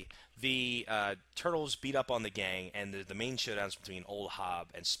finally, the Turtles beat up on the gang, and the main showdowns between Old Hob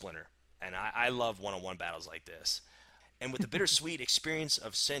and Splinter. And I love one-on-one battles like this. And with the bittersweet experience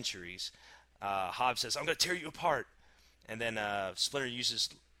of centuries, Hob says, "I'm going to tear you apart." And then Splinter uses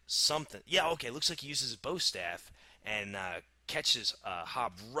something. Yeah, okay, looks like he uses his bow staff and catches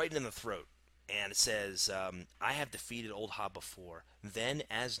Hob right in the throat. And it says, "I have defeated Old Hob before. Then,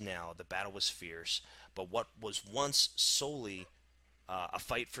 as now, the battle was fierce. But what was once solely a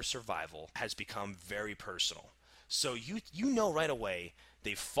fight for survival has become very personal." So you know right away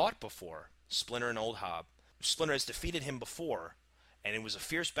they've fought before, Splinter and Old Hob. Splinter has defeated him before, and it was a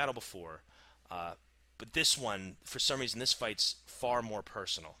fierce battle before. But this one, for some reason, this fight's far more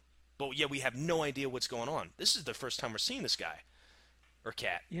personal. But yeah, we have no idea what's going on. This is the first time we're seeing this guy. Or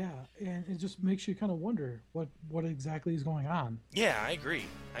cat. Yeah, and it just makes you kind of wonder what exactly is going on. Yeah, I agree.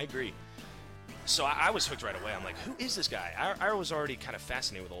 So I was hooked right away. I'm like, who is this guy? I was already kind of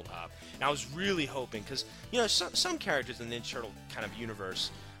fascinated with Old Hob. And I was really hoping, because, some characters in the Ninja Turtle kind of universe,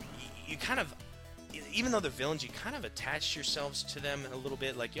 you kind of even though they're villains, you kind of attach yourselves to them a little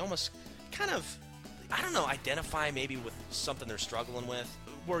bit. Like, you almost kind of, I don't know, identify maybe with something they're struggling with,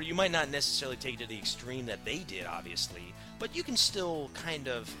 where you might not necessarily take it to the extreme that they did, obviously, but you can still kind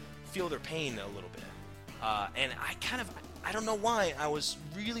of feel their pain a little bit. And I don't know why, I was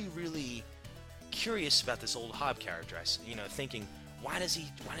really, really curious about this old Hob character. Thinking, why does he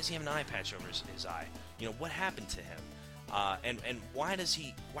have an eye patch over his eye? What happened to him? And why does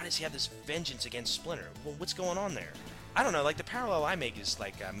he have this vengeance against Splinter? Well, what's going on there? I don't know. Like, the parallel I make is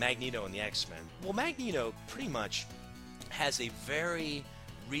like Magneto and the X-Men. Well, Magneto pretty much has a very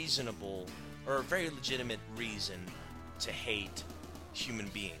reasonable or a very legitimate reason to hate human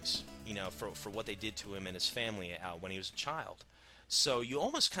beings. For what they did to him and his family when he was a child. So you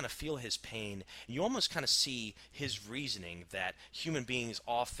almost kind of feel his pain, and you almost kind of see his reasoning that human beings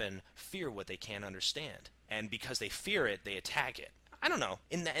often fear what they can't understand. And because they fear it, they attack it. I don't know.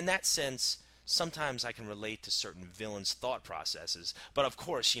 In that sense, sometimes I can relate to certain villains' thought processes. But of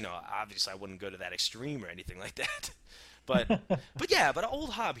course, obviously I wouldn't go to that extreme or anything like that. But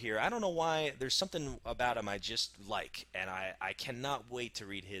old Hob here, I don't know why, there's something about him I just like, and I cannot wait to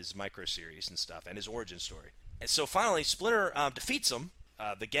read his micro-series and stuff, and his origin story. And so finally, Splinter defeats him,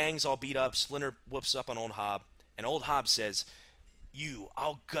 the gang's all beat up, Splinter whoops up on old Hob, and old Hob says,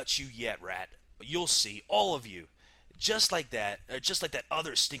 I'll gut you yet, rat. You'll see, all of you. Just like that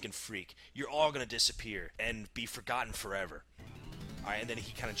other stinking freak, you're all gonna disappear and be forgotten forever. Alright, and then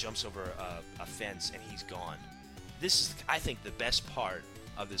he kind of jumps over a fence, and he's gone. This is, I think, the best part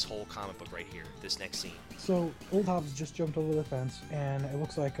of this whole comic book right here, this next scene. So, old Hobbs just jumped over the fence, and it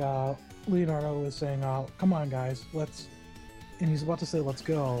looks like Leonardo is saying, come on, guys, and he's about to say, let's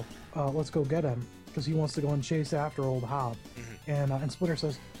go get him, because he wants to go and chase after old Hob. Mm-hmm. And Splinter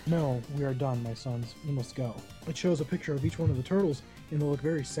says, no, we are done, my sons, you must go. It shows a picture of each one of the turtles, and they look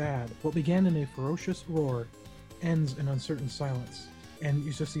very sad. What began in a ferocious roar ends in uncertain silence. And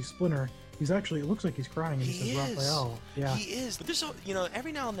you just see Splinter. It looks like he's crying, and he says, Raphael. Yeah. He is. But there's,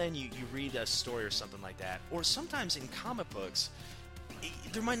 every now and then you read a story or something like that, or sometimes in comic books,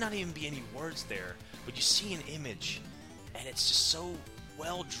 there might not even be any words there, but you see an image, and it's just so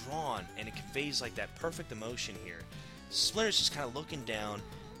well drawn, and it conveys like that perfect emotion here. Splinter's just kind of looking down,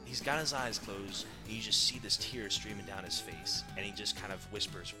 he's got his eyes closed, and you just see this tear streaming down his face, and he just kind of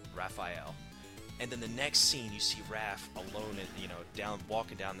whispers, Raphael. And then the next scene, you see Raph alone,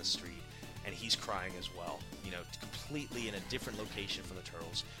 walking down the street, and he's crying as well, completely in a different location from the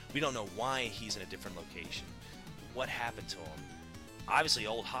Turtles. We don't know why he's in a different location. What happened to him? Obviously,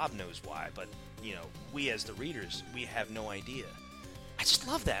 old Hob knows why, but, we as the readers, we have no idea. I just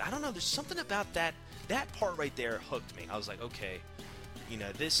love that. I don't know, there's something about that part right there hooked me. I was like, okay,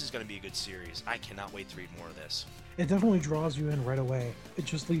 this is going to be a good series. I cannot wait to read more of this. It definitely draws you in right away. It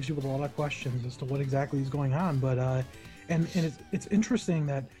just leaves you with a lot of questions as to what exactly is going on, but, and it's interesting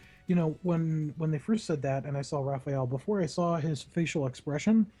that, when they first said that and I saw Raphael, before I saw his facial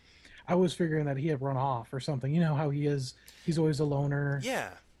expression, I was figuring that he had run off or something. You know how he is, he's always a loner.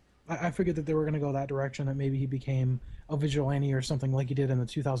 Yeah. I figured that they were going to go that direction, that maybe he became a vigilante or something like he did in the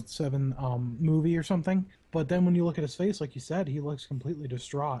 2007 movie or something. But then when you look at his face, like you said, he looks completely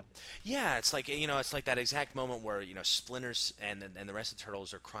distraught. Yeah, it's like, it's like that exact moment where, Splinters and the rest of the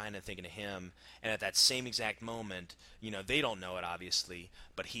Turtles are crying and thinking of him, and at that same exact moment, they don't know it, obviously,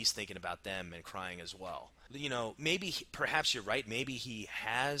 but he's thinking about them and crying as well. Perhaps you're right, maybe he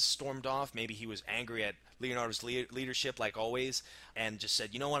has stormed off, maybe he was angry at Leonardo's leadership, like always, and just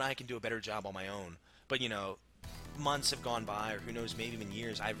said, you know what, I can do a better job on my own. But, months have gone by, or who knows, maybe even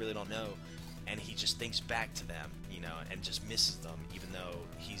years, I really don't know. And he just thinks back to them, and just misses them, even though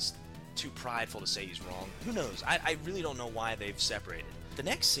he's too prideful to say he's wrong. Who knows? I really don't know why they've separated. The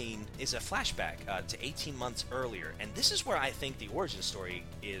next scene is a flashback to 18 months earlier, and this is where I think the origin story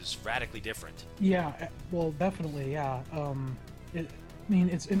is radically different. Yeah, well, definitely, yeah.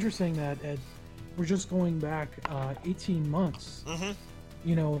 It's interesting that we're just going back 18 months. Mm-hmm.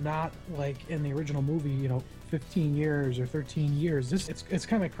 Not like in the original movie, 15 years or 13 years. It's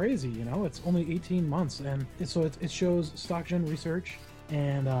kind of crazy, it's only 18 months, and it shows StockGen research,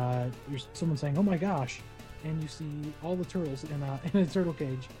 and there's someone saying, oh my gosh, and you see all the turtles in a turtle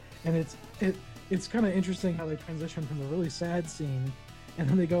cage, and it's kind of interesting how they transition from a really sad scene, and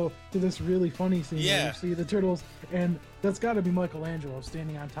then they go to this really funny scene where you see the turtles, and that's got to be Michelangelo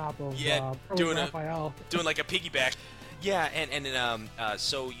standing on top of doing Raphael. Doing like a piggyback. Yeah, and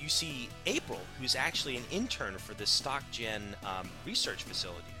so you see April, who's actually an intern for this StockGen research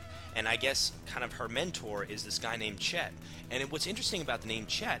facility. And I guess kind of her mentor is this guy named Chet. And what's interesting about the name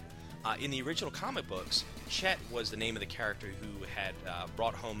Chet, In the original comic books, Chet was the name of the character who had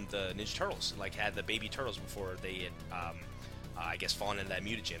brought home the Ninja Turtles, like had the baby turtles before they had, I guess, fallen into that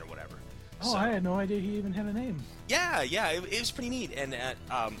mutagen or whatever. Oh, So- I had no idea he even had a name. Yeah, it was pretty neat, and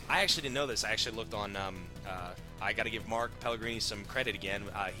I actually didn't know this. I actually looked on. I got to give Mark Pellegrini some credit again.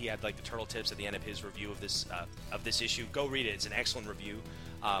 He had like the turtle tips at the end of his review of this issue. Go read it; it's an excellent review.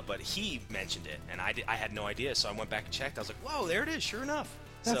 But he mentioned it, and I had no idea, so I went back and checked. I was like, "Whoa, there it is! Sure enough."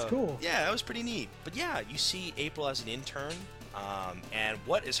 That's So, cool. Yeah, that was pretty neat. But yeah, you see April as an intern, and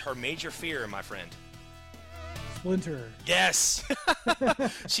what is her major fear, my friend? Splinter. Yes.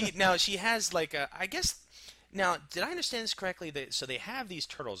 she has like a, I guess. Now, did I understand this correctly? So they have these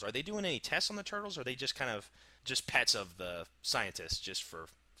turtles. Are they doing any tests on the turtles, or are they just kind of just pets of the scientists, just for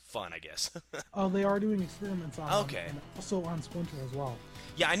fun, I guess? They are doing experiments on him, Okay. and also on Splinter as well.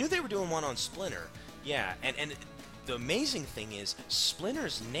 Yeah, I knew they were doing one on Splinter. Yeah, and the amazing thing is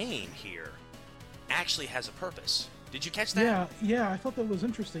Splinter's name here actually has a purpose. Did you catch that? Yeah, I thought that was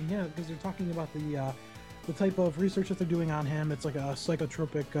interesting. Yeah, because they're talking about the type of research that they're doing on him. It's like a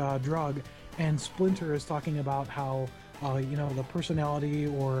psychotropic drug, and Splinter is talking about how the personality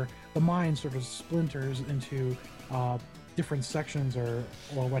or the mind sort of splinters into different sections or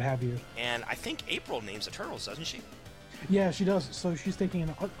what have you. And I think April names the turtles, doesn't she? Yeah, she does. So she's taking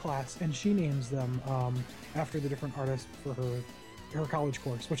an art class, and she names them after the different artists for her college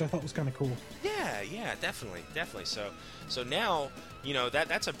course, which I thought was kind of cool. Yeah, definitely. So now,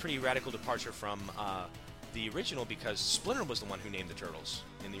 that's a pretty radical departure from the original, because Splinter was the one who named the turtles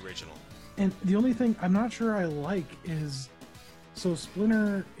in the original. And the only thing I'm not sure I like is, so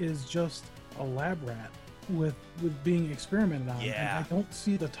Splinter is just a lab rat with being experimented on. Yeah. And I don't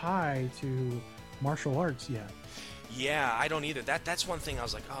see the tie to martial arts yet. Yeah, I don't either. That's one thing I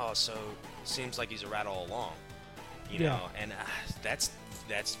was like, oh, so it seems like he's a rat all along, Yeah. and that's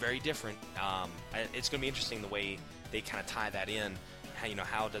very different. It's going to be interesting the way they kind of tie that in.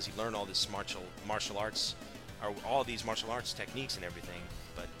 How does he learn all this martial arts, or all these martial arts techniques and everything?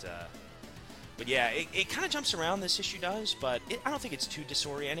 But yeah, it kind of jumps around, this issue does, but I don't think it's too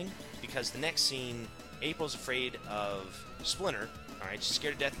disorienting, because the next scene, April's afraid of Splinter. All right, she's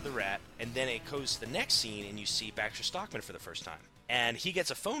scared to death of the rat, and then it goes to the next scene, and you see Baxter Stockman for the first time, and he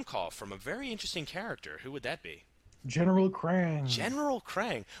gets a phone call from a very interesting character. Who would that be? General Krang. General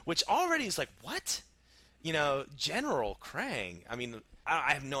Krang, which already is like, what? General Krang. I mean,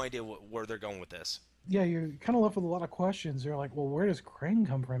 I have no idea where they're going with this. Yeah, you're kind of left with a lot of questions. You're like, well, where does Krang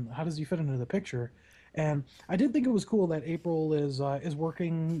come from? How does he fit into the picture? And I did think it was cool that April is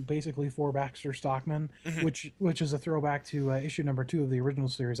working basically for Baxter Stockman, which is a throwback to issue number 2 of the original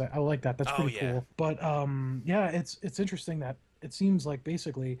series. I like that. That's pretty cool. But it's interesting that it seems like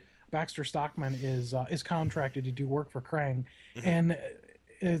basically Baxter Stockman is contracted to do work for Krang, and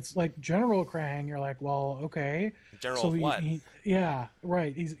it's like General Krang. You're like, well, okay. General so of what? Yeah,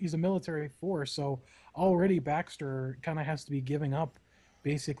 right. He's a military force, so already Baxter kind of has to be giving up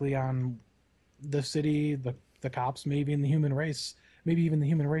basically on the city, the cops, maybe in the human race, maybe even the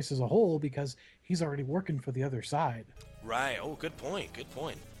human race as a whole, because he's already working for the other side. Right. Oh, good point.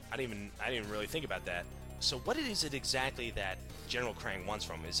 I didn't even really think about that. So what is it exactly that General Krang wants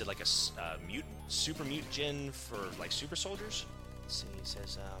from him? Is it like a super mutagen for like super soldiers? Let's see. It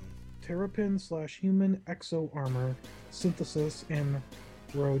says Terrapin / human exo armor synthesis and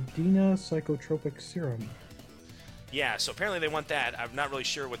Rodina psychotropic serum. Yeah, so apparently they want that. I'm not really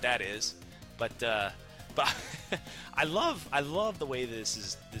sure what that is, but I love the way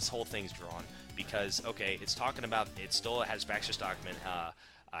this whole thing's drawn, because it's talking about, it still has Baxter Stockman.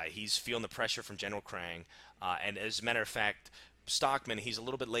 He's feeling the pressure from General Krang, and as a matter of fact, Stockman, he's a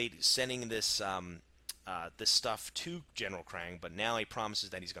little bit late sending this this stuff to General Krang, but now he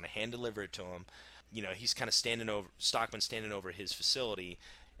promises that he's going to hand deliver it to him. He's kind of Stockman standing over his facility,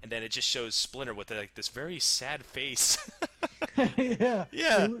 and then it just shows Splinter with like this very sad face.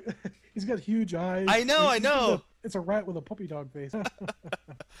 Yeah. He's got huge eyes. I know. It's a rat with a puppy dog face.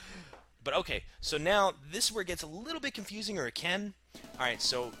 But okay, so now this is where it gets a little bit confusing, or it can. All right,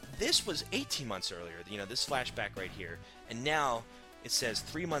 so this was 18 months earlier, this flashback right here, and now it says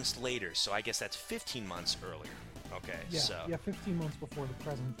 3 months later, so I guess that's 15 months earlier. Okay, yeah, 15 months before the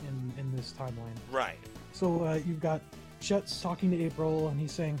present in this timeline. Right. So you've got Chet talking to April, and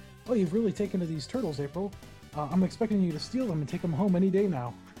he's saying, "Oh, you've really taken to these turtles, April. I'm expecting you to steal them and take them home any day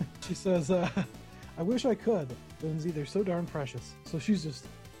now." She says, "I wish I could, Lindsay. They're so darn precious." So she's just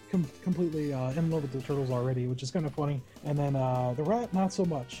completely in love with the turtles already, which is kind of funny. And then the rat, not so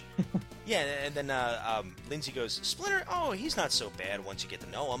much. Yeah, and then Lindsay goes, "Splinter? Oh, he's not so bad once you get to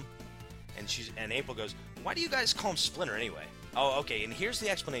know him." And April goes, "Why do you guys call him Splinter anyway?" Oh, okay, and here's the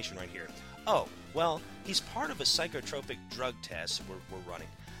explanation right here. Oh, well, he's part of a psychotropic drug test we're running.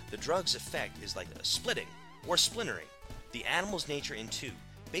 The drug's effect is like a splitting or splintering the animal's nature in two,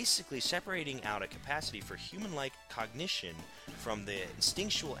 basically separating out a capacity for human-like cognition from the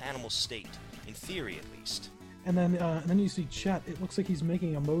instinctual animal state, in theory at least. And then you see Chet. It looks like he's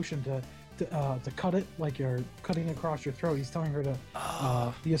making a motion to cut it, like you're cutting across your throat. He's telling her to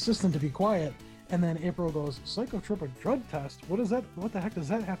the assistant to be quiet. And then April goes, psychotropic drug test? What the heck does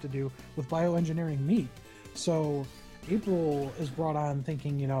that have to do with bioengineering meat? So April is brought on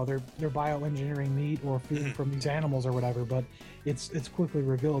thinking, they're bioengineering meat or food from these animals or whatever, but it's quickly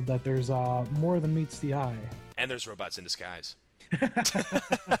revealed that there's more than meets the eye. And there's robots in disguise.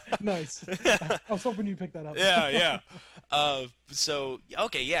 Nice. I was hoping you picked that up. Yeah. So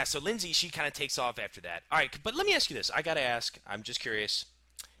Lindsay, she kind of takes off after that. All right, but let me ask you this. I got to ask, I'm just curious.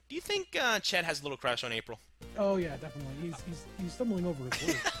 Do you think Chet has a little crush on April? Oh, yeah, definitely. He's stumbling over his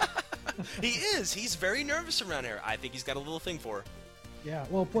words. He is. He's very nervous around her. I think he's got a little thing for her. Yeah,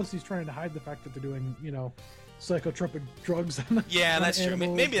 well, plus he's trying to hide the fact that they're doing, psychotropic drugs. Yeah, that's true.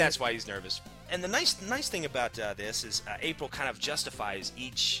 animals. Maybe that's why he's nervous. And the nice thing about this is April kind of justifies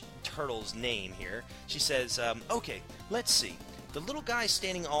each turtle's name here. She says, okay, let's see. The little guy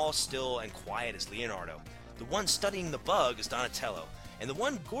standing all still and quiet is Leonardo. The one studying the bug is Donatello. And the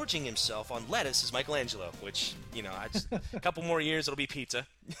one gorging himself on lettuce is Michelangelo, which, a couple more years, it'll be pizza.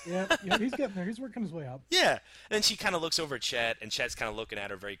 Yeah, he's getting there. He's working his way up. Yeah. And then she kind of looks over at Chet, and Chet's kind of looking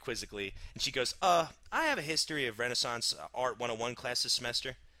at her very quizzically. And she goes, I have a history of Renaissance Art 101 class this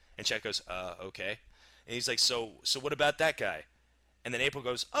semester. And Chet goes, okay. And he's like, so what about that guy? And then April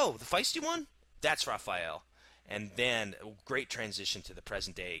goes, oh, the feisty one? That's Raphael. And then, a great transition to the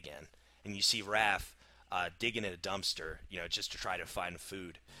present day again. And you see Raph digging in a dumpster, just to try to find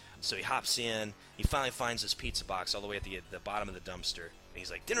food. So he hops in, he finally finds this pizza box all the way at the bottom of the dumpster, and he's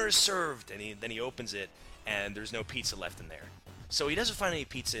like, dinner is served, and then he opens it, and there's no pizza left in there. So he doesn't find any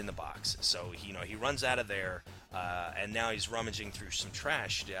pizza in the box, so he runs out of there, and now he's rummaging through some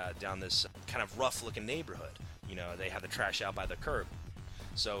trash down this kind of rough-looking neighborhood. They have the trash out by the curb.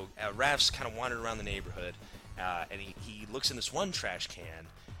 So Raph's kind of wandering around the neighborhood, and he looks in this one trash can,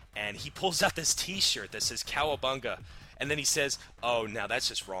 and he pulls out this T-shirt that says Cowabunga, and then he says, "Oh, now that's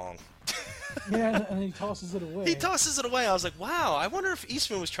just wrong." Yeah, and he tosses it away. He tosses it away. I was like, "Wow, I wonder if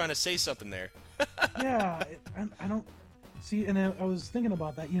Eastman was trying to say something there." Yeah, I don't see. And I was thinking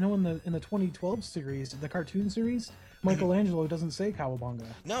about that. In the 2012 series, the cartoon series, Michelangelo doesn't say Cowabunga.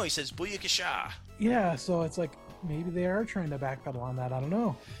 No, he says Booyakasha. Yeah, so it's like maybe they are trying to backpedal on that. I don't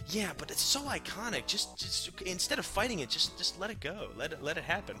know. Yeah, but it's so iconic. Just instead of fighting it, just let it go. Let it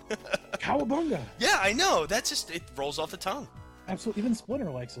happen. Cowabunga. Yeah, I know. That's just, it rolls off the tongue. Absolutely. Even Splinter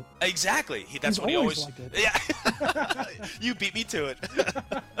likes it. Exactly. That's what he always liked it. Yeah. You beat me to it.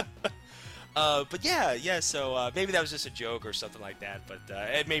 But yeah. So maybe that was just a joke or something like that. But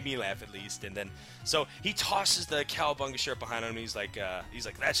it made me laugh at least. And then so he tosses the Cowabunga shirt behind him. And he's like,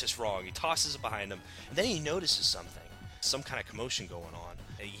 that's just wrong. He tosses it behind him, and then he notices something, some kind of commotion going on.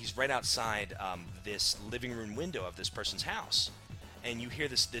 And he's right outside this living room window of this person's house, and you hear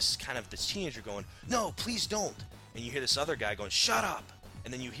this teenager going, "No, please don't." And you hear this other guy going, "Shut up!"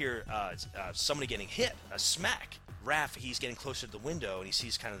 And then you hear somebody getting hit, a smack. Raph, he's getting closer to the window, and he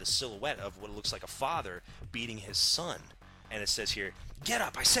sees kind of the silhouette of what looks like a father beating his son. And it says here, "Get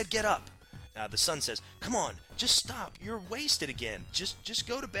up! I said get up!" The son says, "Come on, just stop. You're wasted again. Just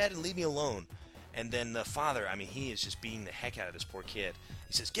go to bed and leave me alone." And then the father, he is just beating the heck out of this poor kid.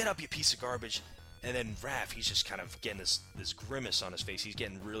 He says, "Get up, you piece of garbage." And then Raph, he's just kind of getting this grimace on his face. He's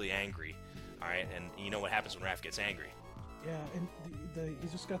getting really angry. All right, and you know what happens when Raph gets angry? Yeah, and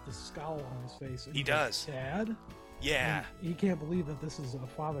he's just got this scowl on his face. And he does. Dad? Yeah. And he can't believe that this is a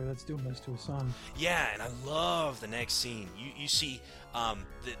father that's doing this to his son. Yeah, and I love the next scene. You see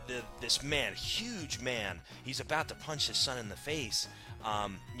this man, huge man, he's about to punch his son in the face.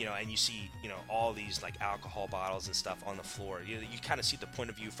 And you see, all these like alcohol bottles and stuff on the floor. You kind of see the point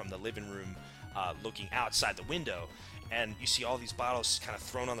of view from the living room looking outside the window, and you see all these bottles kind of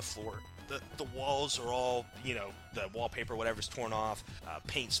thrown on the floor. The walls are all, the wallpaper, whatever's torn off,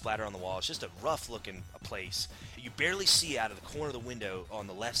 paint splatter on the wall. It's just a rough-looking place. You barely see out of the corner of the window on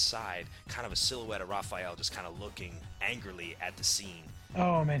the left side kind of a silhouette of Raphael just kind of looking angrily at the scene.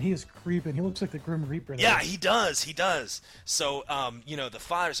 Oh, man, he is creeping. He looks like the Grim Reaper there. Yeah, he does. So, the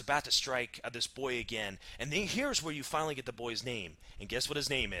father's about to strike this boy again, and then here's where you finally get the boy's name. And guess what his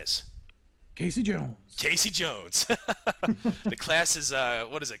name is? Casey Jones. Casey Jones. The class is,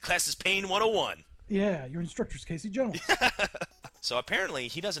 Class is Pain 101. Yeah, your instructor's Casey Jones. So apparently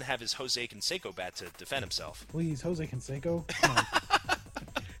he doesn't have his Jose Canseco bat to defend himself. Please, Jose Canseco. Come on.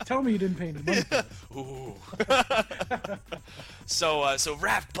 Tell me you didn't pay any money for it. Ooh. So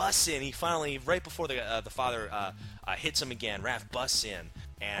Raph busts in. He finally, right before the father hits him again, Raph busts in.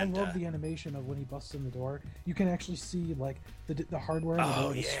 And, I love the animation of when he busts in the door. You can actually see like the hardware, and the,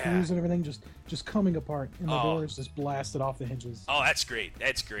 door, the yeah. screws and everything just coming apart, and the door is just blasted off the hinges. Oh, that's great.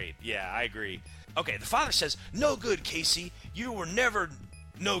 That's great. Yeah, I agree. Okay, the father says, "No good, Casey. You were never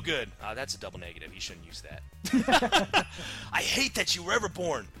no good." That's a double negative. You shouldn't use that. I hate that you were ever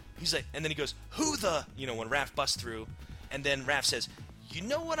born. He's like, and then he goes, "Who the?" You know, when Raph busts through, and then Raph says, "You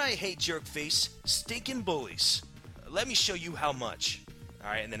know what I hate, jerk face? Stinking bullies. Let me show you how much." All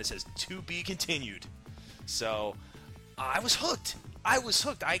right, and then it says, "To be continued." So, I was hooked. I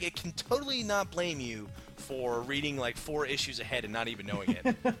can totally not blame you for reading like 4 issues ahead and not even knowing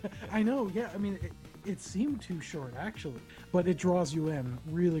it. I know, yeah. I mean, it seemed too short, actually. But it draws you in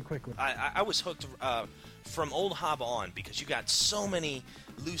really quickly. I was hooked from Old Hob on because you got so many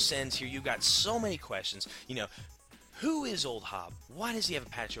loose ends here. You got so many questions. You know, who is Old Hob? Why does he have a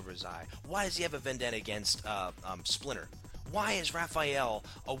patch over his eye? Why does he have a vendetta against Splinter? Why is Raphael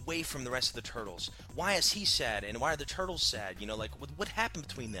away from the rest of the Turtles? Why is he sad, and why are the Turtles sad? You know, like, what happened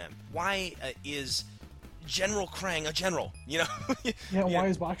between them? Why is General Krang a general? You know? Yeah, why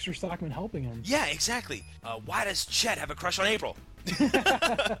is Baxter Stockman helping him? Yeah, exactly. Why does Chet have a crush on April?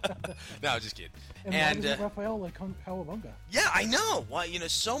 No, just kidding. And why does Raphael like Cowabunga? Yeah, I know. Why, you know,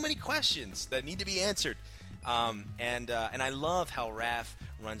 so many questions that need to be answered. And I love how Raph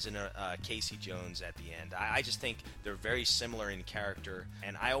runs into Casey Jones at the end. I just think they're very similar in character,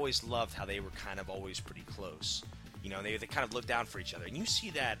 and I always loved how they were kind of always pretty close. You know, they kind of look down for each other, and you see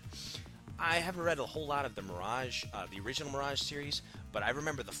that. I haven't read a whole lot of the Mirage, the original Mirage series, but I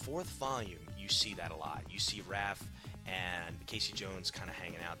remember the 4th volume. You see that a lot. You see Raph and Casey Jones kind of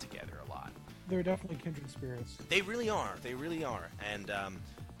hanging out together a lot. They're definitely kindred spirits. They really are. They really are. And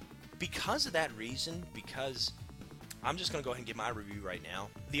because of that reason, because I'm just going to go ahead and give my review right now.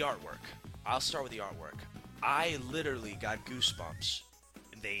 The artwork. I'll start with the artwork. I literally got goosebumps.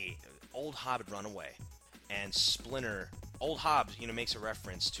 Old Hob had run away, and Splinter, Old Hob, you know, makes a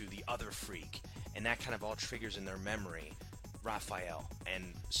reference to the other freak, and that kind of all triggers in their memory Raphael,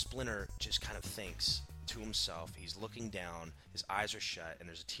 and Splinter just kind of thinks to himself. He's looking down, his eyes are shut, and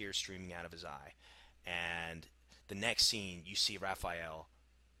there's a tear streaming out of his eye. And the next scene, you see Raphael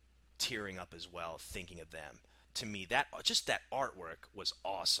tearing up as well, thinking of them. To me, that artwork was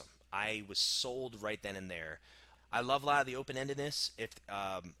awesome. I was sold right then and there. I love a lot of the open-endedness.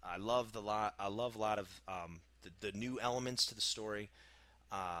 I love a lot of the new elements to the story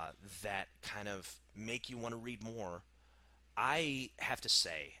that kind of make you want to read more. I have to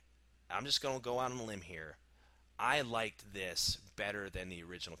say, I'm just going to go out on a limb here. I liked this better than the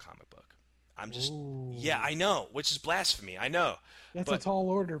original comic book. Ooh. Yeah, I know, which is blasphemy. I know. That's a tall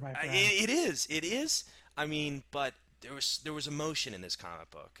order, my friend. It is. I mean, but there was emotion in this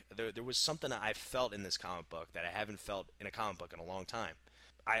comic book. There was something that I felt in this comic book that I haven't felt in a comic book in a long time.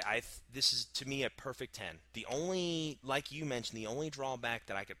 This is, to me, a perfect 10. The only, like you mentioned, the only drawback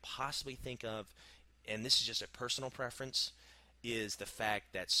that I could possibly think of, and this is just a personal preference, is the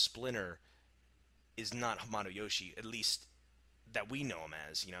fact that Splinter is not Hamato Yoshi, at least that we know him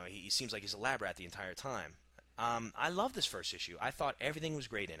as. You know, he seems like he's a lab rat the entire time. I love this first issue. I thought everything was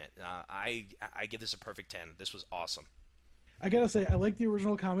great in it. I give this a perfect 10. This was awesome. I gotta say, I like the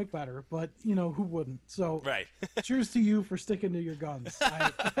original comic better, but, you know, who wouldn't? So, right. Cheers to you for sticking to your guns.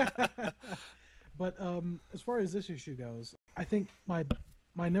 But as far as this issue goes, I think my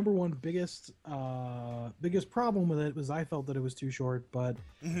number one biggest problem with it was I felt that it was too short, but,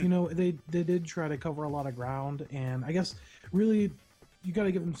 you know, they did try to cover a lot of ground, and I guess really you got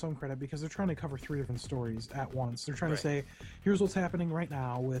to give them some credit because they're trying to cover 3 different stories at once. They're trying to say, here's what's happening right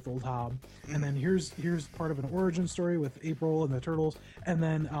now with Old Hob, and then here's part of an origin story with April and the Turtles, and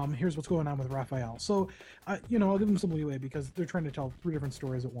then here's what's going on with Raphael. So, you know, I'll give them some leeway because they're trying to tell 3 different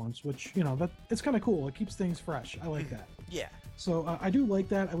stories at once, which, you know, it's kind of cool. It keeps things fresh. I like that. Yeah. So I do like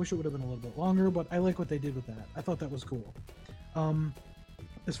that. I wish it would have been a little bit longer, but I like what they did with that. I thought that was cool.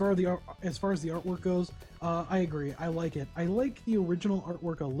 As far as the artwork goes, I agree. I like it. I like the original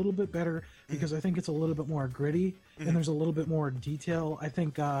artwork a little bit better because I think it's a little bit more gritty and there's a little bit more detail. I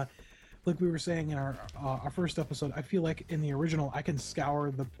think, like we were saying in our first episode, I feel like in the original I can scour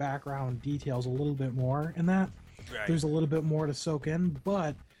the background details a little bit more in that. Right. There's a little bit more to soak in,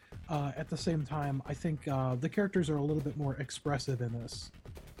 but at the same time, I think the characters are a little bit more expressive in this.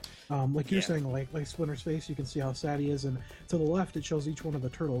 Like you're saying, like Splinter's face, you can see how sad he is, and to the left it shows each one of the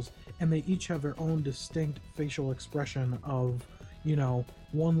turtles, and they each have their own distinct facial expression of,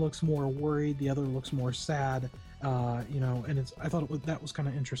 one looks more worried, the other looks more sad. And I thought that was kind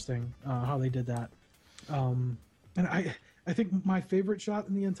of interesting how they did that. And I think my favorite shot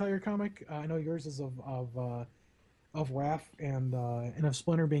in the entire comic, I know yours is of Raph and of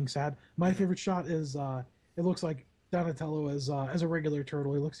Splinter being sad. My favorite shot is it looks like Donatello as a regular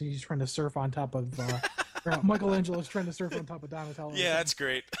turtle. He looks like he's trying to surf on top of Michelangelo's trying to surf on top of Donatello. Yeah, that's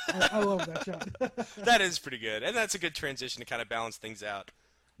great. I love that shot. That is pretty good, and that's a good transition to kind of balance things out.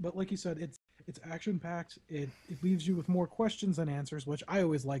 But like you said, it's action packed. It leaves you with more questions than answers, which I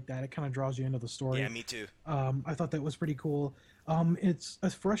always like that. It kind of draws you into the story. Yeah, me too. I thought that was pretty cool. It's a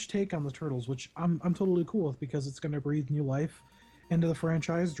fresh take on the Turtles, which I'm totally cool with because it's going to breathe new life into the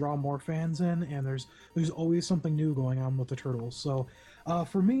franchise, draw more fans in, and there's always something new going on with the Turtles. So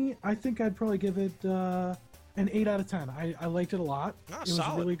for me, I think I'd probably give it an 8 out of 10. I liked it a lot. Oh, it was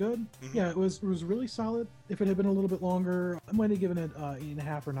solid. really good. Mm-hmm. Yeah, it was really solid. If it had been a little bit longer, I might have given it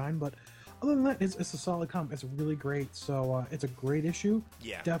 8.5 or 9, but other than that, it's a solid comic. It's really great. So it's a great issue.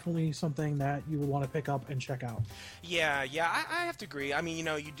 Yeah. Definitely something that you would want to pick up and check out. Yeah, I have to agree. I mean,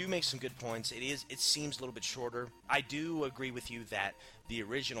 you do make some good points. It seems a little bit shorter. I do agree with you that the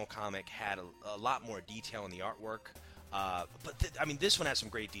original comic had a lot more detail in the artwork. But this one has some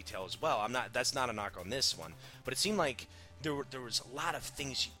great detail as well. That's not a knock on this one, but it seemed like there was a lot of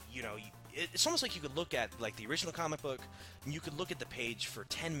things. It's almost like you could look at like the original comic book, and you could look at the page for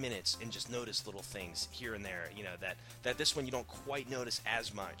 10 minutes and just notice little things here and there. That this one you don't quite notice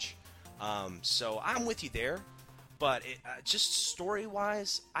as much. So I'm with you there. But just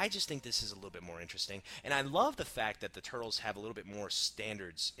story-wise, I just think this is a little bit more interesting. And I love the fact that the Turtles have a little bit more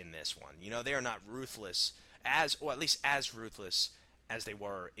standards in this one. They are not ruthless, at least as ruthless as they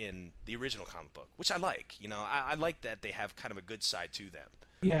were in the original comic book, which I like. I like that they have kind of a good side to them.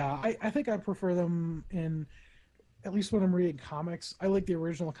 Yeah, I think I prefer them in, at least when I'm reading comics. I like the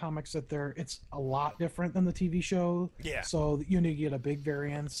original comics that it's a lot different than the TV show. Yeah. So you get a big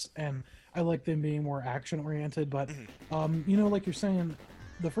variance, and I like them being more action oriented. But like you're saying,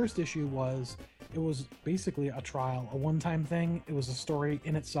 the first issue was basically a trial, a one-time thing. It was a story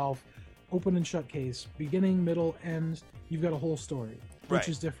in itself, open and shut case, beginning, middle, end. You've got a whole story, which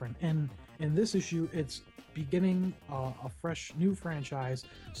is different. And in this issue, it's beginning a fresh new franchise,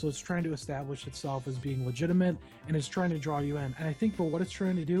 so it's trying to establish itself as being legitimate, and it's trying to draw you in. And I think for what it's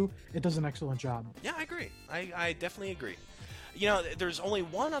trying to do, it does an excellent job. Yeah, I agree. I definitely agree. There's only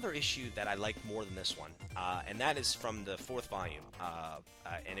one other issue that I like more than this one, and that is from the 4th volume.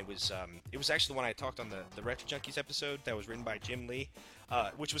 And it was actually the one I talked on the Retro Junkies episode that was written by Jim Lee,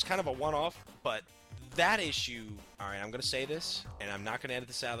 which was kind of a one-off, but that issue, all right, I'm going to say this, and I'm not going to edit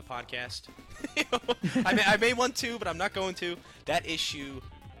this out of the podcast. I may want to, but I'm not going to. That issue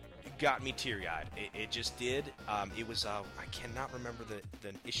got me teary-eyed. It just did. It was, I cannot remember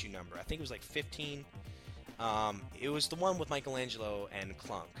the issue number. I think it was like 15. It was the one with Michelangelo and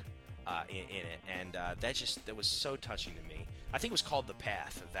Clunk in it, and that was so touching to me. I think it was called The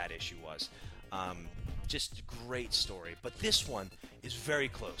Path, that issue was. Just great story. But this one is very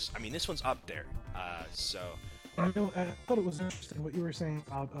close. I mean, this one's up there. I thought it was interesting what you were saying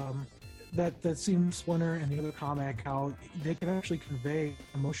about that scene Splinter and the other comic, how they can actually convey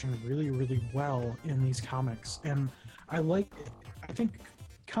emotion really, really well in these comics. And I think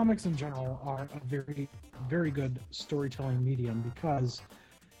comics in general are a very, very good storytelling medium, because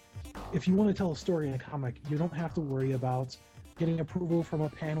if you want to tell a story in a comic, you don't have to worry about getting approval from a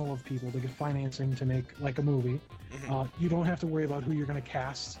panel of people to get financing to make like a movie. You don't have to worry about who you're going to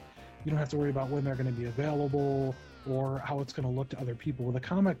cast. You don't have to worry about when they're going to be available or how it's going to look to other people. With a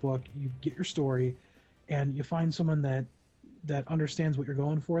comic book, you get your story and you find someone that understands what you're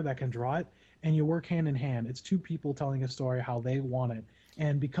going for, that can draw it, and you work hand in hand. It's two people telling a story how they want it.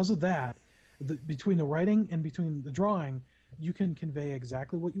 And because of that, between the writing and between the drawing, you can convey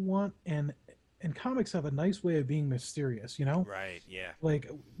exactly what you want. And comics have a nice way of being mysterious, Right, yeah.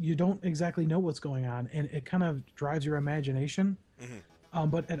 Like, you don't exactly know what's going on, and it kind of drives your imagination.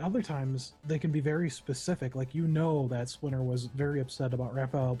 But at other times, they can be very specific. Like, that Splinter was very upset about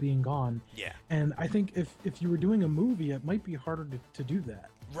Raphael being gone. Yeah. And I think if you were doing a movie, it might be harder to do that.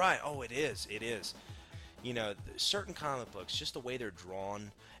 Right. Oh, it is. It is. Certain comic books, just the way they're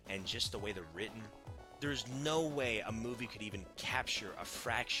drawn and just the way they're written, there's no way a movie could even capture a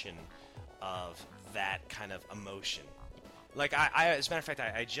fraction of that kind of emotion. Like, as a matter of fact,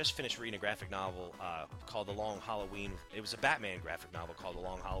 I just finished reading a graphic novel called The Long Halloween. It was a Batman graphic novel called The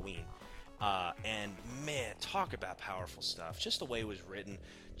Long Halloween. And man, talk about powerful stuff. Just the way it was written,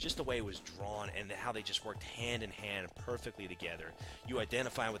 just the way it was drawn, and how they just worked hand in hand perfectly together. You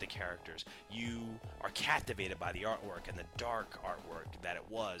identify with the characters. You are captivated by the artwork and the dark artwork that it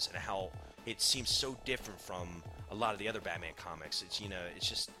was, and how it seems so different from a lot of the other Batman comics. It's, you know, it's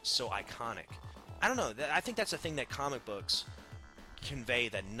just so iconic. I don't know. I think that's the thing that comic books convey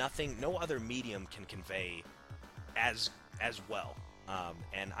that no other medium can convey as well.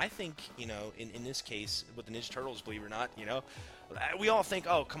 And I think, you know, in this case, with the Ninja Turtles, believe it or not, you know, we all think,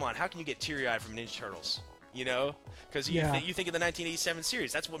 oh, come on, how can you get teary-eyed from Ninja Turtles? You know? Because you think of the 1987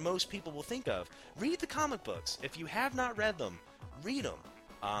 series. That's what most people will think of. Read the comic books. If you have not read them, read them.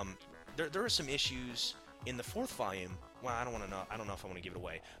 There are some issues in the 4th volume. Well, I don't know if I want to give it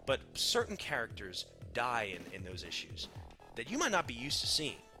away. But certain characters die in those issues that you might not be used to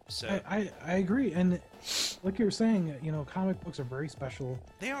seeing. So I agree, and like you were saying, you know, comic books are very special.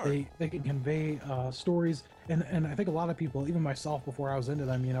 They are. They can convey stories, and I think a lot of people, even myself, before I was into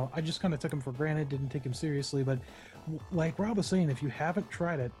them, you know, I just kind of took them for granted, didn't take them seriously. But like Rob was saying, if you haven't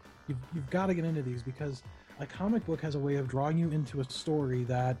tried it, you've got to get into these, because a comic book has a way of drawing you into a story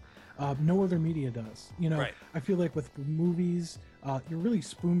that no other media does. You know, right. I feel like with movies, you're really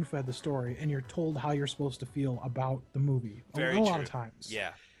spoon-fed the story, and you're told how you're supposed to feel about the movie. Very a true. lot of times. Yeah.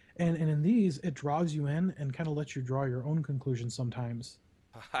 And in these, it draws you in and kind of lets you draw your own conclusions sometimes.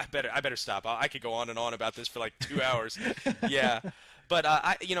 I better stop. I could go on and on about this for like 2 hours. Yeah, but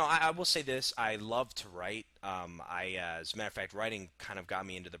I will say this: I love to write. As a matter of fact, writing kind of got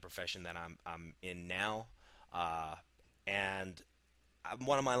me into the profession that I'm in now, and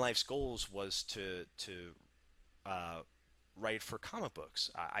one of my life's goals was to write for comic books.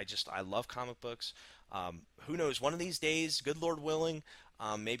 I love comic books. Who knows? One of these days, good Lord willing,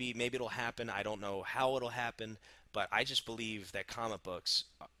 maybe it'll happen. I don't know how it'll happen, but I just believe that comic books,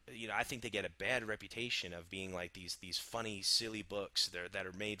 you know, I think they get a bad reputation of being like these funny, silly books that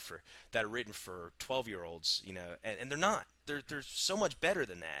are written for 12-year-olds, you know, and they're not. They're so much better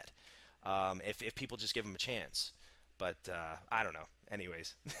than that. If people just give them a chance. But I don't know.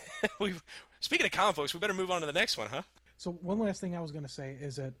 Anyways, speaking of comic books, we better move on to the next one, huh? So one last thing I was going to say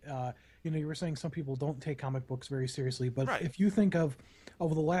is that, you know, you were saying some people don't take comic books very seriously, but right. If you think of,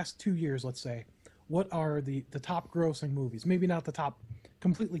 over the last 2 years, let's say, what are the top grossing movies? Maybe not the top,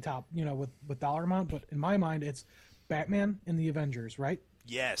 completely top, you know, with dollar amount, but in my mind, it's Batman and the Avengers, right?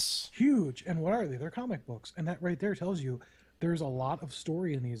 Yes. Huge. And what are they? They're comic books. And that right there tells you there's a lot of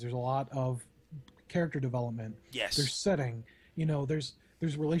story in these. There's a lot of character development. Yes. There's setting. You know, there's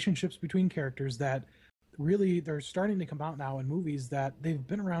relationships between characters that really they're starting to come out now in movies that they've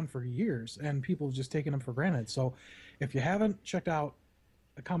been around for years and people have just taken them for granted. So if you haven't checked out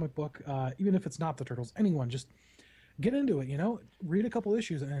a comic book, even if it's not the Turtles, anyone, just get into it, you know, read a couple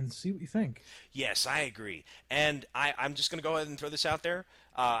issues and see what you think. Yes, I agree. And I'm just going to go ahead and throw this out there.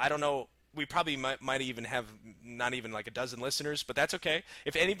 I don't know. We probably might even have not even like a dozen listeners, but that's okay.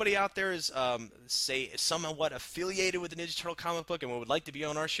 If anybody out there is, say, somewhat affiliated with the Ninja Turtle comic book and would like to be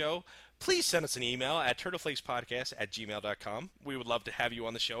on our show, please send us an email at turtleflakespodcast@gmail.com. We would love to have you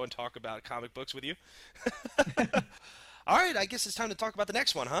on the show and talk about comic books with you. All right, I guess it's time to talk about the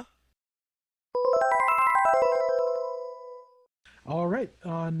next one, huh? All right,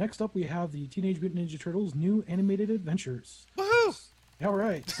 next up we have the Teenage Mutant Ninja Turtles New Animated Adventures. Woohoo! All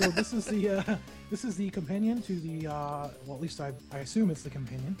right, so this is the companion to the well, at least I assume it's the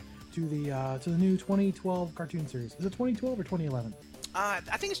companion to the new 2012 cartoon series. Is it 2012 or 2011? I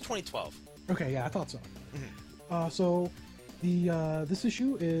think it's 2012. Okay, yeah, I thought so. Mm-hmm. So this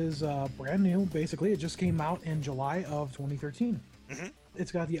issue is brand new. Basically, it just came out in July of 2013. Mm-hmm.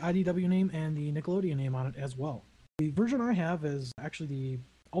 It's got the IDW name and the Nickelodeon name on it as well. The version I have is actually the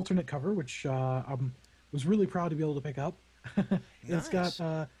alternate cover, which I was really proud to be able to pick up. It's Nice.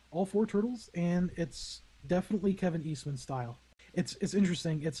 got all 4 turtles, and it's definitely Kevin Eastman style. It's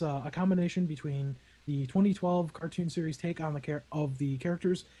interesting. It's a combination between the 2012 cartoon series take on the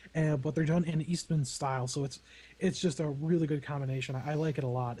characters, but they're done in Eastman style. So it's just a really good combination. I like it a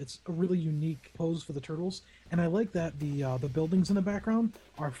lot. It's a really unique pose for the turtles, and I like that the buildings in the background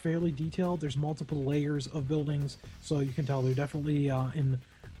are fairly detailed. There's multiple layers of buildings, so you can tell they're definitely in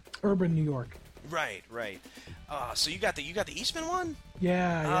urban New York. Right. So you got the Eastman one?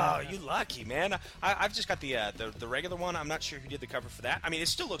 Yeah. Oh, you lucky, man. I've just got the regular one. I'm not sure who did the cover for that. I mean, it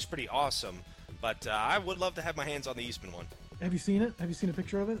still looks pretty awesome, but I would love to have my hands on the Eastman one. Have you seen it? Have you seen a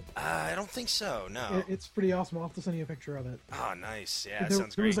picture of it? I don't think so. No. It's pretty awesome. I'll have to send you a picture of it. Oh, nice. Yeah, that There,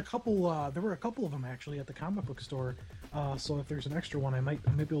 sounds there great. was a couple. There were a couple of them actually at the comic book store. So if there's an extra one, I might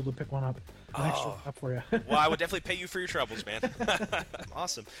be able to pick one up. An extra one up for you. Well, I would definitely pay you for your troubles, man.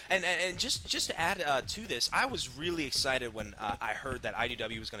 Awesome. And just to add to this, I was really excited when I heard that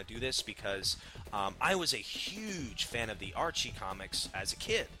IDW was going to do this because I was a huge fan of the Archie comics as a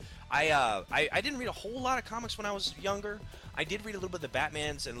kid. I didn't read a whole lot of comics when I was younger. I did read a little bit of the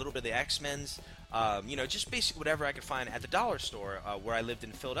Batmans and a little bit of the X-Men's. Just basically whatever I could find at the dollar store where I lived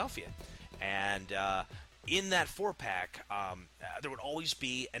in Philadelphia. And in that 4-pack, there would always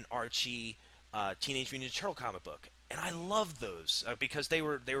be an Archie Teenage Mutant Ninja Turtle comic book, and I loved those because they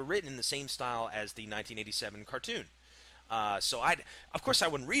were written in the same style as the 1987 cartoon. So of course, I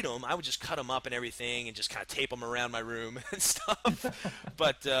wouldn't read them. I would just cut them up and everything, and just kind of tape them around my room and stuff.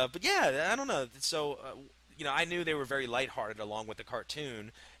 but yeah, I don't know. So I knew they were very lighthearted along with the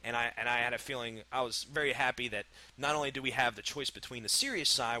cartoon, and I had a feeling I was very happy that not only do we have the choice between the serious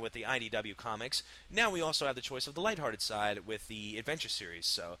side with the IDW comics, now we also have the choice of the lighthearted side with the Adventure series.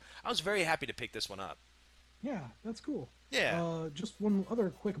 So I was very happy to pick this one up. Yeah, that's cool. Yeah. Just one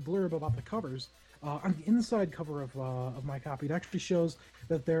other quick blurb about the covers. On the inside cover of my copy, it actually shows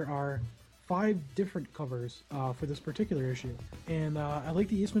that there are 5 different covers for this particular issue. And I like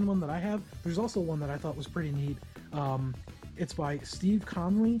the Eastman one that I have. There's also one that I thought was pretty neat. It's by Steve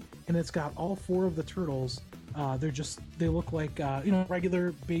Conley, and it's got all 4 of the turtles. They look like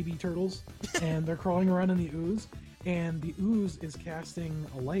regular baby turtles, and they're crawling around in the ooze. And the ooze is casting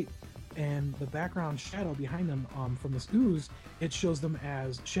a light, and the background shadow behind them from this ooze, it shows them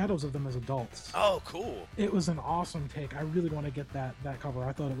as shadows of them as adults. Oh, cool. It was an awesome take. I really want to get that cover.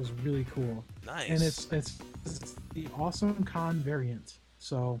 I thought it was really cool. Nice. And it's the Awesome Con variant.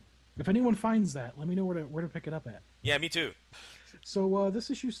 So if anyone finds that, let me know where to pick it up at. Yeah, me too. So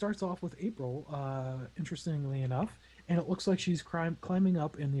this issue starts off with April, interestingly enough, and it looks like she's climbing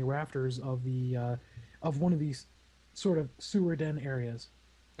up in the rafters of one of these sort of sewer den areas.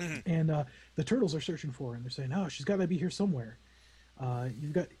 Mm-hmm. And the turtles are searching for her, and they're saying, "Oh, she's got to be here somewhere.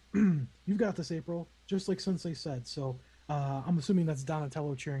 You've got this, April," just like Sensei said. So I'm assuming that's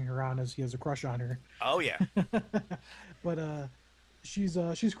Donatello cheering her on as he has a crush on her. Oh yeah. But she's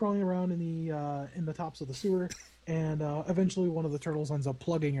crawling around in the tops of the sewer, and eventually one of the turtles ends up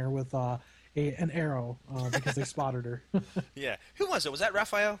plugging her with an arrow because they spotted her. Yeah. Who was it? Was that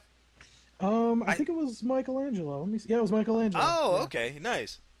Raphael? I think it was Michelangelo. Let me see. Yeah, it was Michelangelo. Oh, yeah. Okay,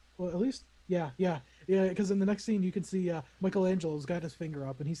 nice. Well, at least, yeah. Because in the next scene, you can see Michelangelo's got his finger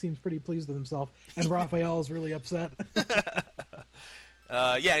up, and he seems pretty pleased with himself, and Raphael is really upset.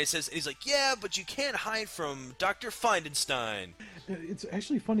 Yeah, he's like, yeah, but you can't hide from Dr. Feindenstein. It's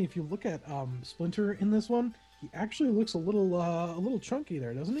actually funny if you look at Splinter in this one. He actually looks a little chunky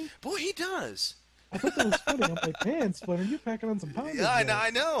there, doesn't he? Boy, he does. I thought that was funny. I'm like, man, Splinter, you're packing on some poundage. Yeah, I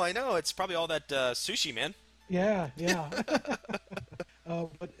know. It's probably all that sushi, man. Yeah.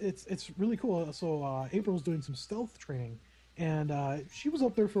 But it's really cool. So April's doing some stealth training, and she was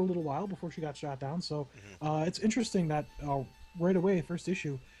up there for a little while before she got shot down. So it's interesting that right away, first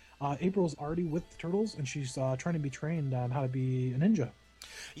issue, April's already with the turtles, and she's trying to be trained on how to be a ninja.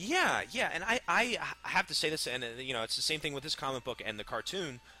 Yeah, and I have to say this, and it's the same thing with this comic book and the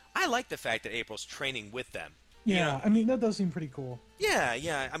cartoon. I like the fact that April's training with them. Yeah, I mean, that does seem pretty cool.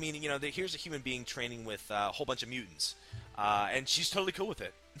 Yeah. I mean, here's a human being training with a whole bunch of mutants, and she's totally cool with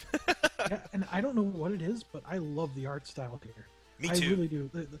it. Yeah, and I don't know what it is, but I love the art style here. Me too. I really do.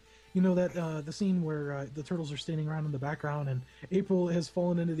 The scene where the turtles are standing around in the background, and April has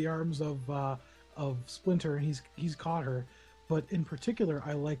fallen into the arms of Splinter, and he's caught her. But in particular,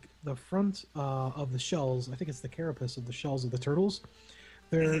 I like the front of the shells. I think it's the carapace of the shells of the turtles.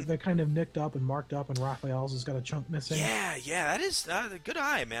 They're kind of nicked up and marked up, and Raphael's has got a chunk missing. Yeah, that is a good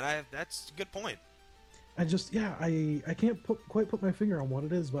eye, man. That's a good point. I can't quite put my finger on what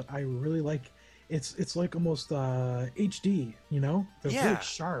it is, but I really like. It's like almost HD, They're very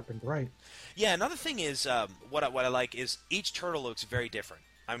sharp and bright. Yeah, another thing is what I like is each turtle looks very different.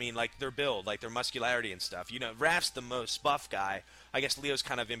 I mean, like their build, like their muscularity and stuff. Raph's the most buff guy. I guess Leo's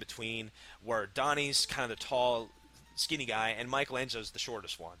kind of in between, where Donnie's kind of the tall, skinny guy, and Michelangelo's the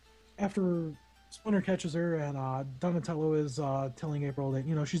shortest one. After Splinter catches her, and Donatello is telling April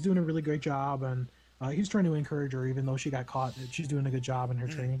that she's doing a really great job, and he's trying to encourage her, even though she got caught. That she's doing a good job in her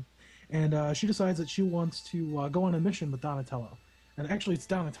training, and she decides that she wants to go on a mission with Donatello. And actually, it's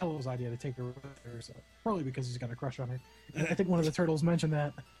Donatello's idea to take her with her, so probably because he's got a crush on her. And I think one of the turtles mentioned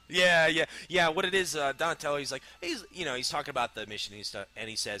that. Yeah. What it is, Donatello, he's like, he's talking about the mission and stuff, and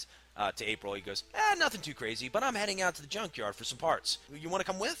he says to April, he goes, nothing too crazy, but I'm heading out to the junkyard for some parts. You want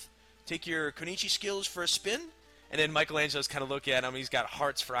to come with? Take your Konichi skills for a spin? And then Michelangelo's kind of looking at him. He's got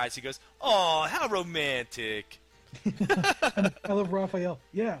hearts for eyes. He goes, "Oh, how romantic!" I love Raphael.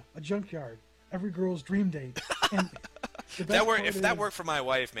 Yeah, a junkyard. Every girl's dream date. And the best part if that worked for my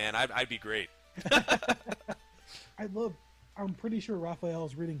wife, man, I'd be great. I'm pretty sure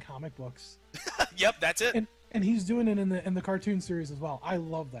Raphael's reading comic books. Yep, that's it. And he's doing it in the cartoon series as well. I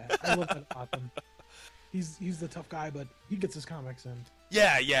love that. I love that about him. He's the tough guy, but he gets his comics in.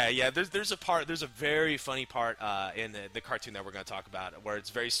 Yeah. There's a very funny part in the cartoon that we're going to talk about where it's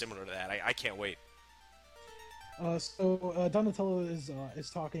very similar to that. I can't wait. So Donatello is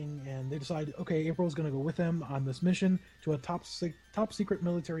talking, and they decide, okay, April's going to go with them on this mission to a top secret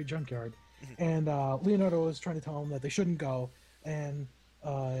military junkyard. And Leonardo is trying to tell him that they shouldn't go, and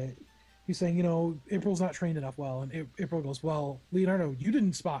he's saying, April's not trained enough well. And April goes, well, Leonardo, you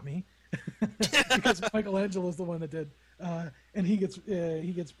didn't spot me. Because Michelangelo's the one that did. And he gets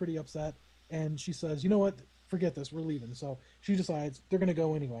pretty upset, and she says, you know what, forget this, we're leaving. So she decides they're going to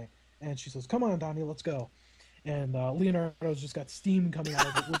go anyway, and she says, come on, Donnie, let's go. And Leonardo's just got steam coming out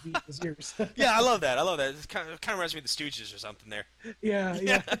of his ears. Yeah, I love that. It kind of reminds me of the Stooges or something there.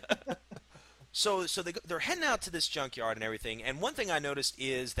 Yeah. So they're heading out to this junkyard and everything, and one thing I noticed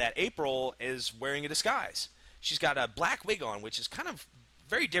is that April is wearing a disguise. She's got a black wig on, which is kind of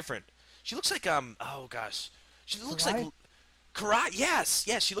very different. She looks like she looks Karai? like Karai. Yes,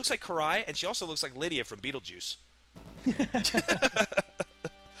 she looks like Karai, and she also looks like Lydia from Beetlejuice. I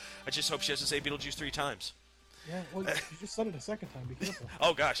just hope she doesn't say Beetlejuice 3 times. Yeah, well, you just said it a second time. Be careful.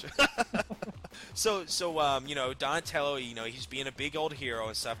 Oh gosh. So Donatello, he's being a big old hero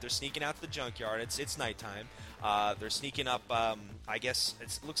and stuff. They're sneaking out to the junkyard. It's nighttime. They're sneaking up. I guess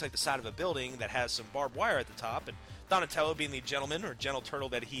it looks like the side of a building that has some barbed wire at the top. And Donatello, being the gentleman or gentle turtle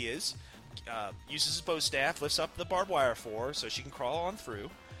that he is, uses his bow staff, lifts up the barbed wire for her so she can crawl on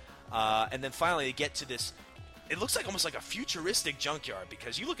through. And then finally they get to this. It looks like almost like a futuristic junkyard,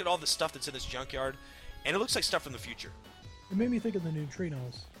 because you look at all the stuff that's in this junkyard, and it looks like stuff from the future. It made me think of the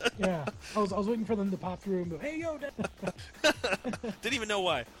neutrinos. Yeah, I was waiting for them to pop through and go, "Hey, yo!" Didn't even know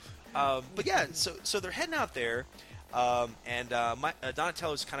why. But yeah, so they're heading out there, and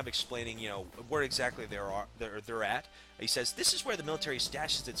Donatello's kind of explaining, where exactly they're at. He says, "This is where the military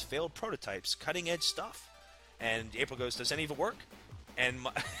stashes its failed prototypes, cutting-edge stuff." And April goes, "Does any of it work?" And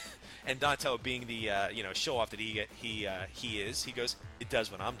and Donatello, being the show-off that he is, he goes, "It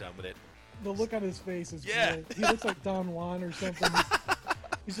does when I'm done with it." The look on his face is Yeah. great. He looks like Don Juan or something.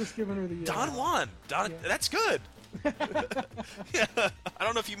 He's just giving her the Don Juan. Yeah. That's good. Yeah, I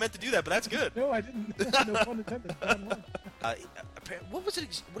don't know if you meant to do that, but that's good. No, I didn't. No pun intended. Don Juan. What was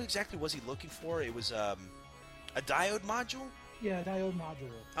it? What exactly was he looking for? It was a diode module. Yeah, diode module.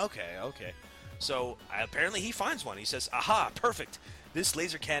 Okay. So apparently he finds one. He says, "Aha, perfect! This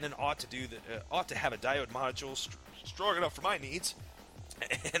laser cannon ought to have a diode module strong enough for my needs."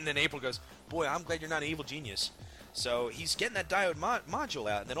 And then April goes, "Boy, I'm glad you're not an evil genius." So he's getting that diode module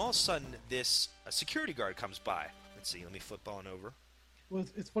out, and then all of a sudden, this security guard comes by. Let's see. Let me flip on over. Well,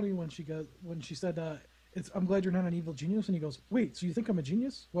 it's funny when she said, "I'm glad you're not an evil genius," and he goes, "Wait, so you think I'm a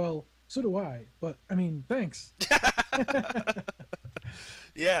genius? Well, so do I. But I mean, thanks."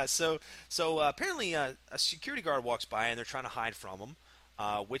 Yeah. So apparently, a security guard walks by, and they're trying to hide from him.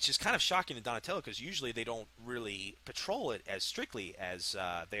 Which is kind of shocking to Donatello, because usually they don't really patrol it as strictly as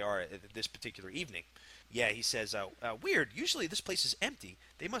they are this particular evening. Yeah, he says, "Weird. Usually this place is empty.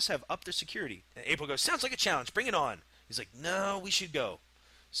 They must have upped their security." And April goes, "Sounds like a challenge. Bring it on." He's like, "No, we should go."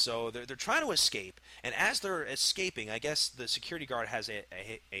 So they're trying to escape, and as they're escaping, I guess the security guard has a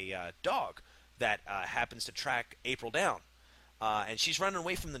dog that happens to track April down, and she's running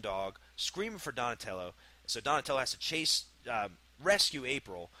away from the dog, screaming for Donatello. So Donatello has to rescue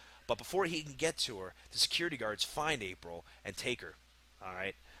April, but before he can get to her, the security guards find April and take her. All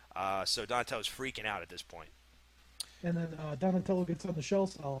right, so Donatello's freaking out at this point. And then Donatello gets on the shell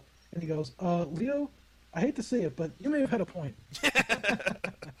cell, and he goes, "Leo, I hate to say it, but you may have had a point."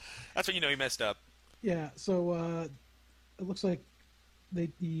 That's when you know he messed up. Yeah, so it looks like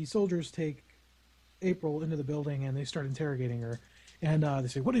the soldiers take April into the building, and they start interrogating her. And they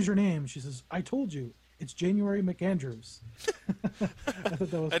say, "What is your name?" She says, "I told you. It's January McAndrews." I thought that was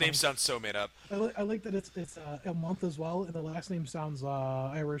That name funny. sounds so made up. I like that it's a month as well, and the last name sounds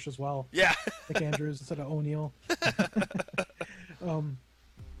Irish as well. Yeah. McAndrews instead of O'Neill.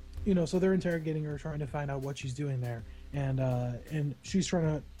 So they're interrogating her, trying to find out what she's doing there. and she's trying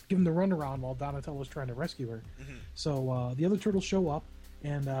to give him the runaround while Donatello's trying to rescue her. So the other turtles show up,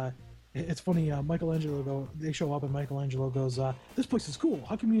 and it's funny. They show up, and Michelangelo goes, "This place is cool.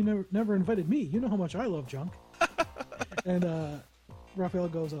 How come you never invited me? You know how much I love junk." And Raphael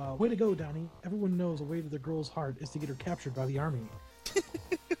goes, "Way to go, Donnie. Everyone knows the way to the girl's heart is to get her captured by the army."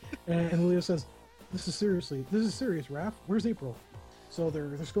 and Leo says, "This is serious, Raph. Where's April?" So they're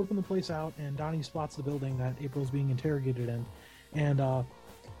scoping the place out, and Donnie spots the building that April's being interrogated in, and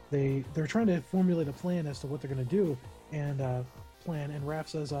they're trying to formulate a plan as to what they're going to do, and Raph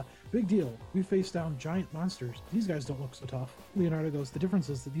says, "Big deal. We faced down giant monsters. These guys don't look so tough." Leonardo goes, "The difference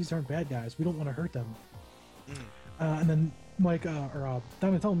is that these aren't bad guys. We don't want to hurt them." And then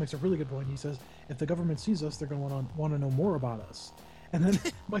Donatello makes a really good point. He says, "If the government sees us, they're going to want to know more about us." And then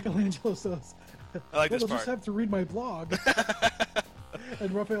Michelangelo says, I like this "They'll part. just have to read my blog."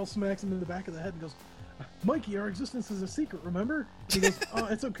 And Raphael smacks him in the back of the head and goes, "Mikey, our existence is a secret, remember?" And he goes, "Oh,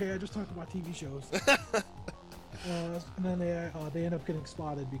 it's okay. I just talked about TV shows." And then they end up getting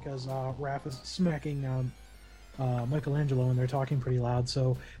spotted because Raph is smacking Michelangelo, and they're talking pretty loud.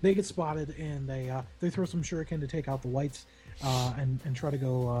 So they get spotted, and they throw some shuriken to take out the whites and try to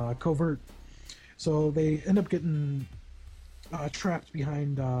go covert. So they end up getting trapped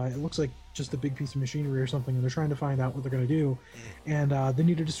behind, it looks like just a big piece of machinery or something, and they're trying to find out what they're going to do, and they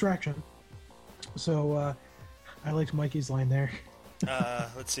need a distraction. So I liked Mikey's line there.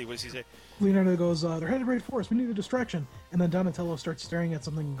 Let's see, what does he say? Leonardo goes, "They're headed right for us. We need a distraction." And then Donatello starts staring at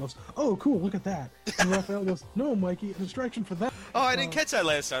something and goes, "Oh, cool, look at that." And Raphael goes, "No, Mikey, a distraction for that." Oh, I didn't catch that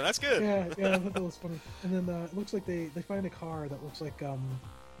last time. That's good. Yeah, I thought that was funny. And then it looks like they find a car that looks like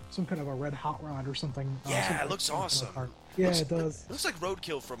some kind of a red hot rod or something. Yeah, it looks awesome. Yeah, it does. It looks like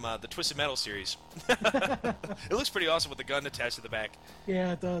Roadkill from the Twisted Metal series. It looks pretty awesome with the gun attached to the back.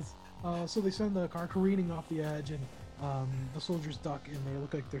 Yeah, it does. So they send the car careening off the edge, and the soldiers duck, and they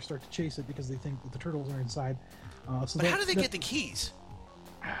look like they start to chase it because they think that the turtles are inside. But how do they get the keys?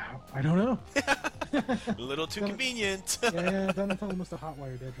 I don't know. A little too convenient. Yeah, Donatello must have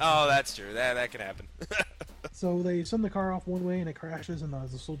hotwired it. Oh, that's true. That can happen. So they send the car off one way, and it crashes, and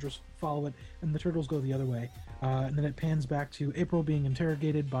the soldiers follow it, and the turtles go the other way. And then it pans back to April being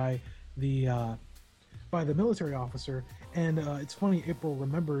interrogated by the military officer. And it's funny, April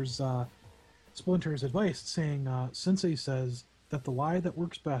remembers Splinter's advice, saying, "Sensei says that the lie that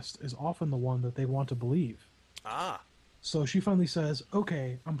works best is often the one that they want to believe." Ah. So she finally says,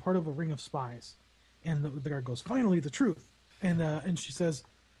 "Okay, I'm part of a ring of spies." And the guard goes, "Finally, the truth." And she says,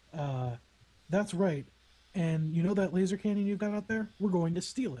 "That's right. And you know that laser cannon you've got out there? We're going to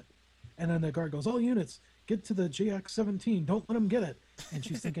steal it." And then the guard goes, "All units, get to the JX-17. Don't let them get it." And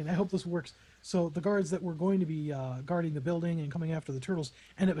she's thinking, I hope this works. So the guards that were going to be guarding the building and coming after the turtles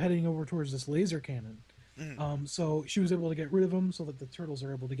end up heading over towards this laser cannon. So she was able to get rid of them so that the turtles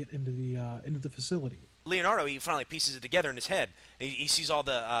are able to get into the facility. Leonardo, he finally pieces it together in his head. He sees all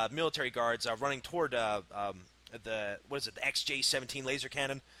the military guards running toward the XJ-17 laser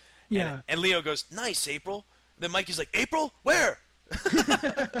cannon. Yeah. And Leo goes, "Nice, April." And then Mikey's like, "April? Where?"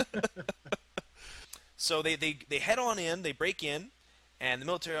 So they head on in, they break in, and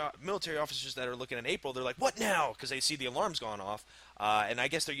the military officers that are looking at April, they're like, "What now?" Because they see the alarm's gone off. And I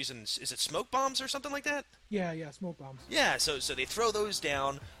guess they're using, is it smoke bombs or something like that? Yeah, smoke bombs. Yeah, so they throw those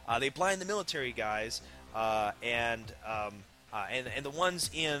down. They blind the military guys, and the ones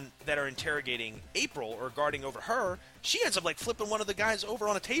that are interrogating April or guarding over her, she ends up like flipping one of the guys over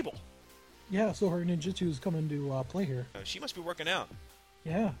on a table. Yeah, so her ninjutsu is coming to play here. She must be working out.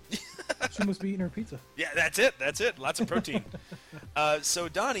 Yeah. She must be eating her pizza. Yeah, that's it. Lots of protein. So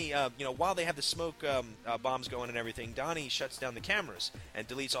Donnie, while they have the smoke bombs going and everything, Donnie shuts down the cameras and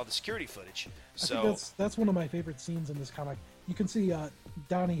deletes all the security footage. I think that's one of my favorite scenes in this comic. You can see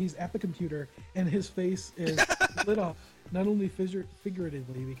Donnie, he's at the computer, and his face is lit up, not only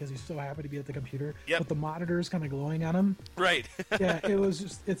figuratively because he's so happy to be at the computer, but the monitor is kind of glowing on him. Right. Yeah,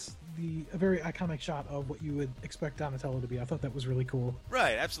 it's a very iconic shot of what you would expect Donatello to be. I thought that was really cool.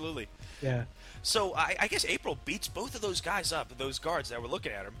 Right, absolutely. Yeah. So I guess April beats both of those guys up, those guards that were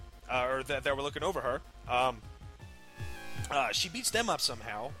looking at him, or that were looking over her. She beats them up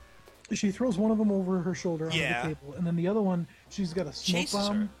somehow. She throws one of them over her shoulder onto the table, and then the other one, she's got a smoke Chases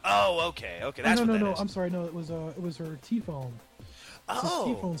bomb. her. Oh, okay, that's what that is. No, I'm sorry, no, it was her T-phone.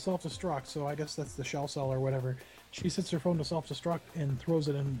 Oh. T-phone self-destruct, so I guess that's the shell cell or whatever. She sets her phone to self-destruct and throws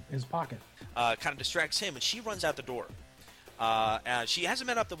it in his pocket. Kind of distracts him, and she runs out the door. She hasn't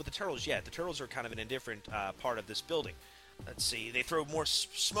met up with the turtles yet. The turtles are kind of in a different part of this building. Let's see. They throw more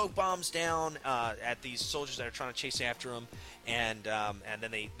smoke bombs down at these soldiers that are trying to chase after them, and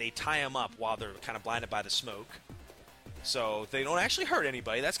then they tie them up while they're kind of blinded by the smoke. So they don't actually hurt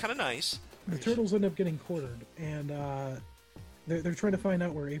anybody. That's kind of nice. The turtles end up getting cornered, and they're trying to find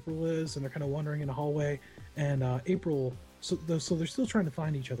out where April is, and they're kind of wandering in the hallway. And April, so they're still trying to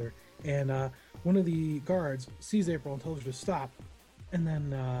find each other. And one of the guards sees April and tells her to stop. And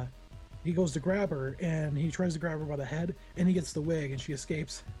then he goes to grab her, and he tries to grab her by the head, and he gets the wig, and she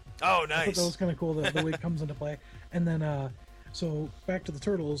escapes. Oh, I nice. thought that was kind of cool that the wig comes into play. And then, so back to the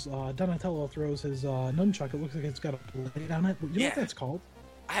turtles, Donatello throws his nunchuck. It looks like it's got a blade on it. You know what that's called?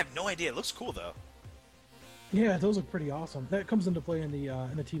 I have no idea. It looks cool, though. Yeah, those look pretty awesome. That comes into play in the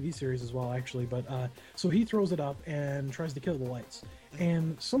TV series as well, actually. But so he throws it up and tries to kill the lights,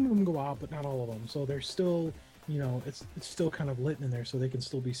 and some of them go out, but not all of them. So they're still, it's still kind of lit in there, so they can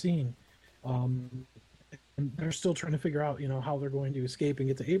still be seen. And they're still trying to figure out, how they're going to escape and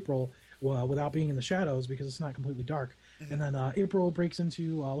get to April without being in the shadows because it's not completely dark. And then April breaks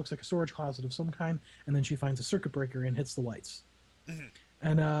into looks like a storage closet of some kind, and then she finds a circuit breaker and hits the lights.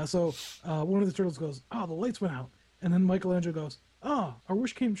 And so one of the turtles goes, "Oh, the lights went out." And then Michelangelo goes, "Oh, our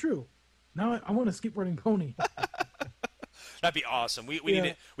wish came true. Now I want a skateboarding pony." That'd be awesome. We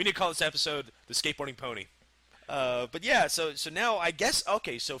need to call this episode the Skateboarding Pony. But yeah, so now I guess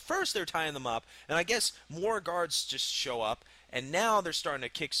so first they're tying them up, and I guess more guards just show up, and now they're starting to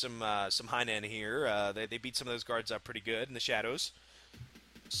kick some hind end here. They beat some of those guards up pretty good in the shadows.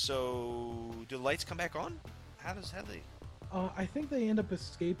 So do the lights come back on? How they? I think they end up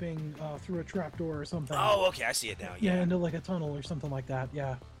escaping through a trapdoor or something. Oh, okay, I see it now. Yeah, into like a tunnel or something like that.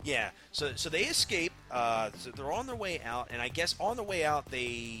 Yeah. Yeah. So they escape. So they're on their way out, and I guess on their way out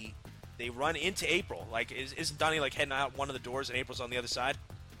they run into April. Like, isn't Donnie like heading out one of the doors, and April's on the other side?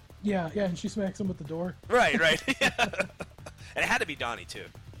 Yeah, and she smacks him with the door. Right. Yeah. And it had to be Donnie too.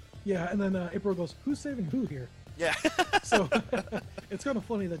 Yeah, and then April goes, "Who's saving who here?" Yeah. So it's kind of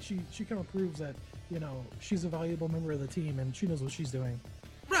funny that she kind of proves that she's a valuable member of the team and she knows what she's doing.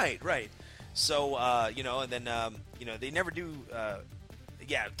 Right. So and then they never do.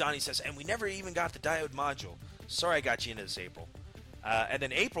 Donnie says, and we never even got the diode module. Sorry, I got you into this, April. And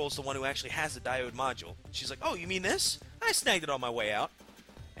then April's the one who actually has the diode module. She's like, "Oh, you mean this? I snagged it on my way out."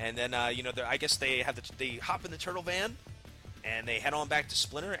 And then I guess they hop in the turtle van. And they head on back to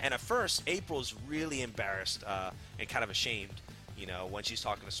Splinter, and at first, April's really embarrassed and kind of ashamed, when she's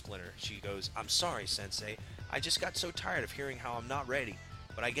talking to Splinter. She goes, "I'm sorry, Sensei. I just got so tired of hearing how I'm not ready,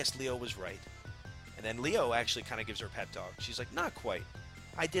 but I guess Leo was right." And then Leo actually kind of gives her a pep talk. She's like, "Not quite.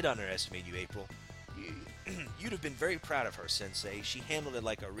 I did underestimate you, April. You'd have been very proud of her, Sensei. She handled it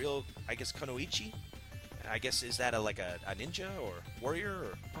like a real, I guess, Kunoichi? I guess, is that a ninja or warrior?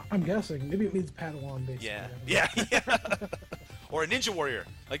 Or? I'm guessing. Maybe it means Padawan, basically. Yeah. Or a ninja warrior,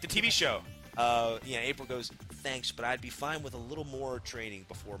 like the TV show. April goes, "Thanks, but I'd be fine with a little more training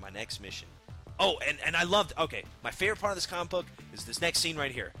before my next mission." Oh, and I loved, my favorite part of this comic book is this next scene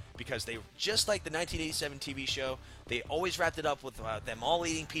right here. Because they, just like the 1987 TV show, they always wrapped it up with them all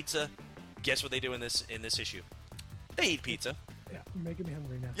eating pizza. Guess what they do in this issue? They eat pizza. Yeah, you're making me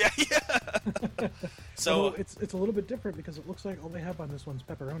hungry now. Yeah. So it's a little bit different because it looks like all they have on this one's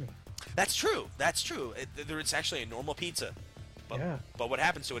pepperoni. That's true. It's actually a normal pizza. But what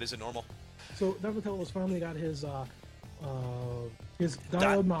happens to it is a normal. So Donatello's finally got his diode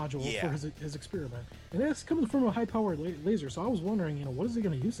module for his experiment, and it's coming from a high-powered laser. So I was wondering, what is he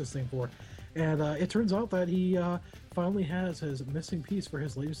going to use this thing for? And it turns out that he finally has his missing piece for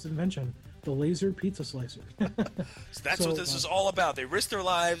his latest invention, the laser pizza slicer. So that's what this is all about. They risk their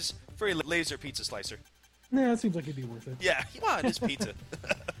lives for a laser pizza slicer. Yeah, it seems like it'd be worth it. Yeah, come on, it's pizza.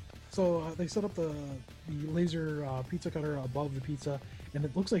 So they set up the laser pizza cutter above the pizza, and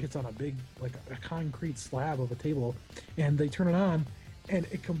it looks like it's on a big, like a concrete slab of a table. And they turn it on, and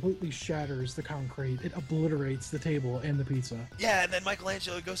it completely shatters the concrete. It obliterates the table and the pizza. Yeah, and then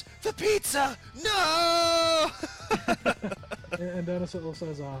Michelangelo goes, "The pizza! No!" And Donatello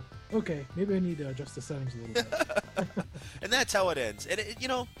says, "Okay, maybe I need to adjust the settings a little bit." And that's how it ends. And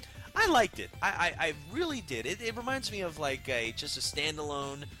I liked it. I really did. It reminds me of like just a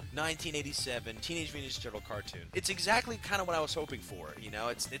standalone 1987 Teenage Mutant Ninja Turtle cartoon. It's exactly kind of what I was hoping for.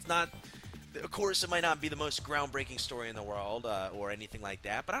 It's not. Of course, it might not be the most groundbreaking story in the world or anything like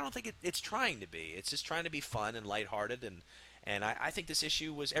that, but I don't think it's trying to be. It's just trying to be fun and lighthearted, and I think this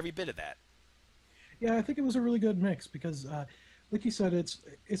issue was every bit of that. Yeah, I think it was a really good mix because, like you said,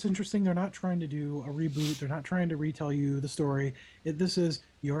 it's interesting. They're not trying to do a reboot. They're not trying to retell you the story. This is,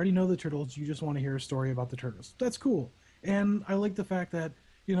 you already know the Turtles. You just want to hear a story about the Turtles. That's cool. And I like the fact that,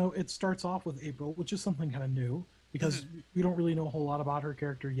 it starts off with April, which is something kind of new. Because we don't really know a whole lot about her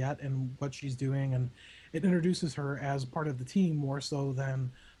character yet and what she's doing, and it introduces her as part of the team more so than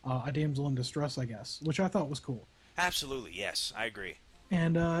a damsel in distress, I guess, which I thought was cool. Absolutely, yes, I agree.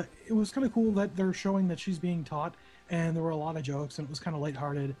 And it was kind of cool that they're showing that she's being taught, and there were a lot of jokes, and it was kind of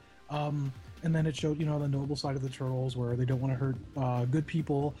lighthearted. And then it showed, the noble side of the Turtles, where they don't want to hurt good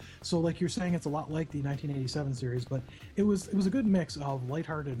people. So, like you're saying, it's a lot like the 1987 series, but it was a good mix of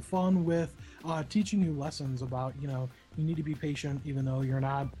lighthearted fun with teaching you lessons about, you need to be patient, even though you're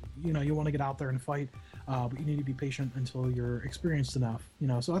not, you want to get out there and fight, but you need to be patient until you're experienced enough.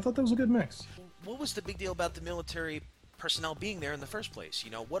 So I thought that was a good mix. What was the big deal about the military personnel being there in the first place?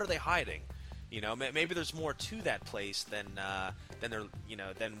 What are they hiding? Maybe there's more to that place than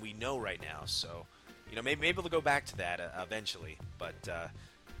we know right now. So, maybe they'll go back to that eventually. But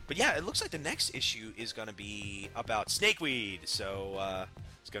yeah, it looks like the next issue is going to be about snakeweed. So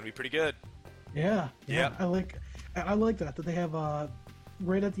it's going to be pretty good. Yeah. Yeah. I like that they have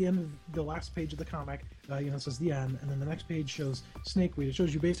right at the end of the last page of the comic. It says the end, and then the next page shows snakeweed. It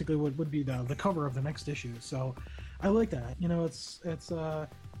shows you basically what would be the cover of the next issue. So I like that. It's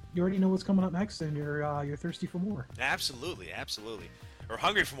you already know what's coming up next, and you're thirsty for more. Absolutely. Or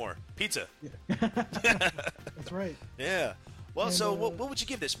hungry for more pizza. Yeah. That's right. Yeah. Well, And, so what would you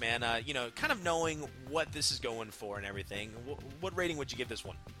give this, man? Kind of knowing what this is going for and everything. What rating would you give this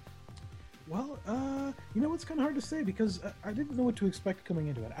one? Well, it's kind of hard to say because I didn't know what to expect coming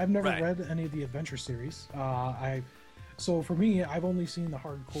into it. I've never Right. read any of the adventure series. So for me, I've only seen the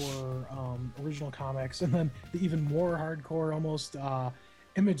hardcore original comics, and then the even more hardcore, almost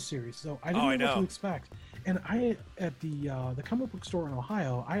Image series. So I didn't know what to expect. And I at the comic book store in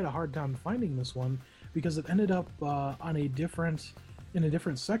Ohio, I had a hard time finding this one because it ended up in a different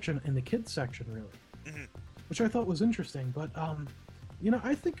section, in the kids section, really, which I thought was interesting. But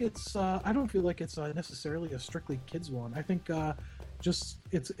I think it's I don't feel like it's necessarily a strictly kids one. I think just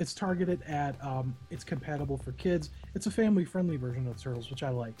it's targeted at it's compatible for kids. It's a family friendly version of Turtles, which I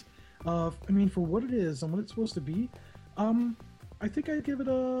liked. For what it is and what it's supposed to be, I think I'd give it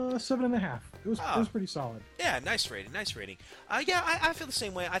a 7.5. It was pretty solid. Yeah, nice rating. I feel the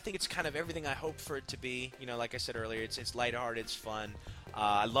same way. I think it's kind of everything I hoped for it to be. Like I said earlier, it's lighthearted, it's fun.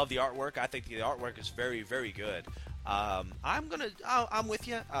 I love the artwork. I think the artwork is very, very good. I'm with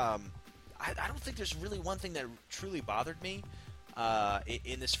you. I don't think there's really one thing that truly bothered me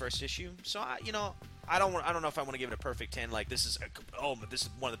in this first issue. So I don't know if I want to give it a perfect 10. Like this is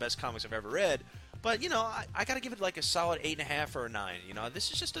one of the best comics I've ever read. But I gotta give it like a solid 8.5 or a 9.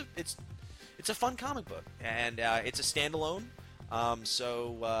 This is just it's a fun comic book, and it's a standalone.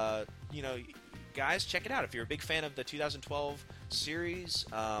 Guys, check it out if you're a big fan of the 2012 series,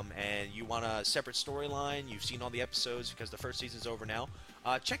 and you want a separate storyline. You've seen all the episodes because the first season's over now.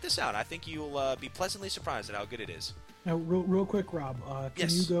 Check this out. I think you'll be pleasantly surprised at how good it is. Now, real quick, Rob, can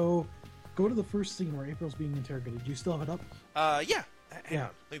Yes. you go to the first scene where April's being interrogated? Do you still have it up? Yeah. Hang Yeah. on.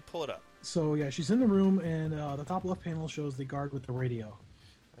 Let me pull it up. So yeah, she's in the room, and the top left panel shows the guard with the radio.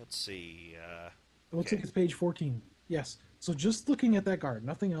 Let's see. It looks like it's page 14. Yes. So just looking at that guard,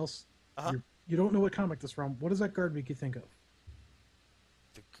 nothing else. You don't know what comic this from. What does that guard make you think of?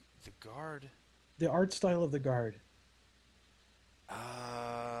 The guard. The art style of the guard.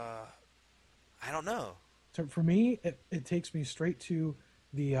 I don't know. So for me, it takes me straight to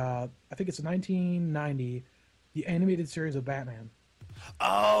the I think it's 1990, the animated series of Batman.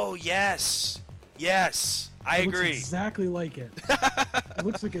 Oh yes, I It looks agree. exactly like it. It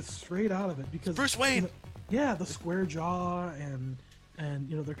looks like it's straight out of it because Bruce Wayne. Yeah, the square jaw and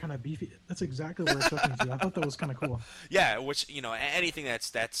they're kind of beefy. That's exactly where it took me to. I thought that was kind of cool. Yeah, which anything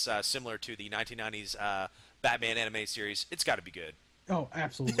that's similar to the 1990s Batman animated series, it's got to be good. Oh,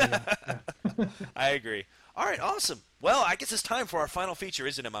 absolutely. Yeah. I agree. All right, awesome. Well, I guess it's time for our final feature,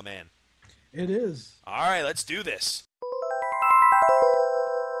 isn't it, my man? It is. All right, let's do this.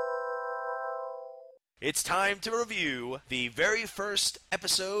 It's time to review the very first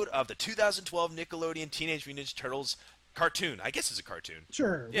episode of the 2012 Nickelodeon Teenage Mutant Ninja Turtles cartoon. I guess it's a cartoon.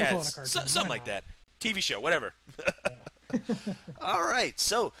 Sure. We'll Yeah, call it a it's cartoon. something Why like not? that. TV show, whatever. All right,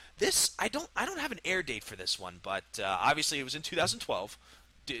 so this I don't have an air date for this one, but obviously it was in 2012.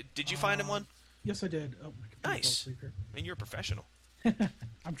 Did you find him one? Yes, I did. Oh, my computer fell Nice. asleep here. I mean, you're a professional.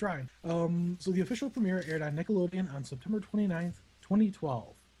 I'm trying. So the official premiere aired on Nickelodeon on September 29th,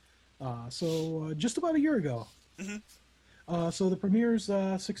 2012. So just about a year ago. So the premiere's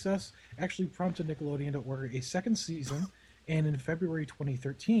success actually prompted Nickelodeon to order a second season, and in February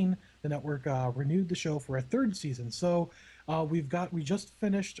 2013, the network renewed the show for a third season. So we just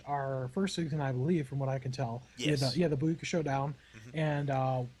finished our first season, I believe, from what I can tell. Yes. The Buika Showdown, and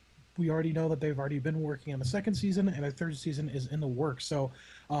we already know that they've already been working on the second season, and a third season is in the works. So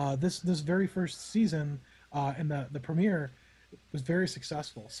this very first season and the premiere was very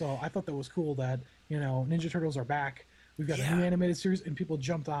successful. So I thought that was cool that, Ninja Turtles are back. We've got a new animated series, and people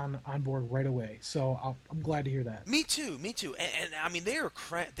jumped on board right away. So I'm glad to hear that. Me too. And I mean, they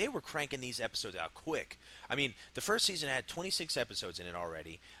were cranking these episodes out quick. I mean, the first season had 26 episodes in it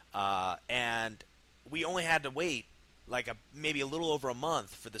already, and we only had to wait like maybe a little over a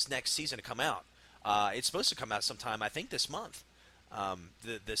month for this next season to come out. It's supposed to come out sometime, I think, this month,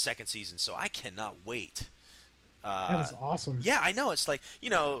 the second season. So I cannot wait. That is awesome. Yeah, I know. It's like,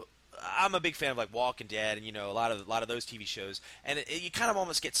 I'm a big fan of like Walking Dead and a lot of those TV shows, and you kind of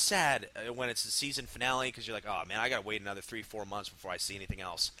almost get sad when it's the season finale because you're like, oh man, I gotta wait another 3-4 months before I see anything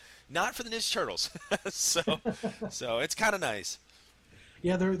else. Not for the Ninja Turtles, so it's kind of nice.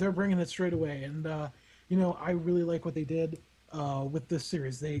 Yeah, they're bringing it straight away, and I really like what they did with this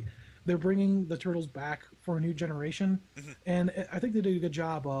series. They're bringing the Turtles back for a new generation, and I think they did a good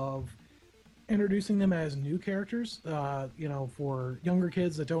job of introducing them as new characters, for younger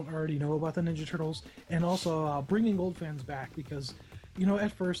kids that don't already know about the Ninja Turtles, and also bringing old fans back because,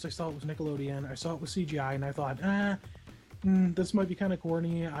 at first I saw it was Nickelodeon, I saw it was CGI, and I thought, this might be kind of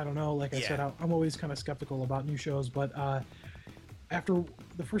corny. I don't know. Like I said, I'm always kind of skeptical about new shows, but after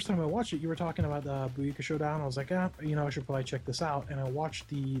the first time I watched it, you were talking about the Booyaka Showdown. I was like, I should probably check this out. And I watched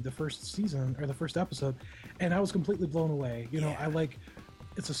the first season, or the first episode, and I was completely blown away. I like,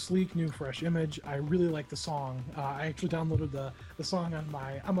 it's a sleek, new, fresh image. I really like the song. I actually downloaded the song on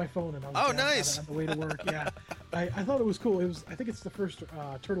my phone, and I was nice on the way to work. Yeah, I thought it was cool. I think it's the first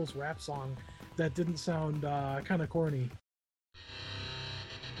Turtles rap song that didn't sound kind of corny.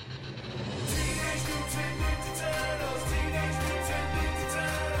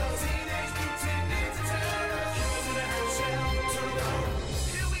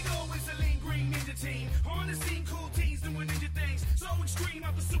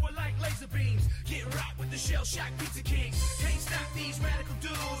 Shell shock pizza kings can't stop these radical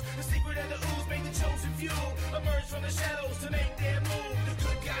dudes. The secret of the ooze made the chosen few emerge from the shadows to make their move. The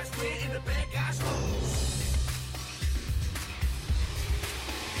good guys win and the bad guys lose.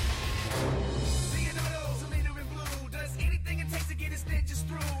 Leonardo's a leader in blue, does anything it takes to get his ninjas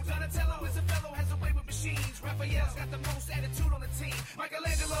through. Donatello is a fellow, has a way with machines. Raphael's got the most attitude on the team.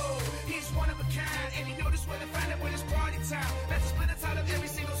 Michelangelo, he's one of a kind, and he knows where to find it when it's party time. That's a splinter out of every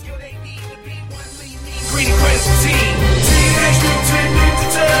single skill they need to be one lead. Greedy Crimson Team. Teenage Mutant Ninja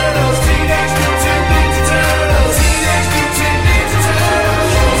Turtles. Teenage Mutant Ninja Turtles. Teenage Mutant Ninja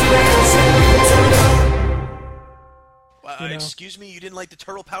Turtles. Excuse me, you didn't like the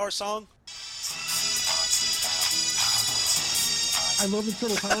Turtle Power song? I love the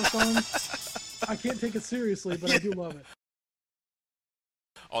Turtle Power song. I can't take it seriously, but I do love it.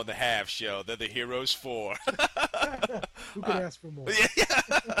 On the half show, they're the heroes for. Who could ask for more?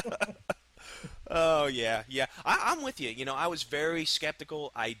 Oh, yeah. I'm with you. I was very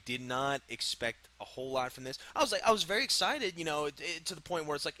skeptical. I did not expect a whole lot from this. I was very excited, to the point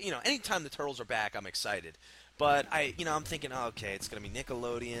where it's like, anytime the Turtles are back, I'm excited. But I'm thinking, oh, okay, it's going to be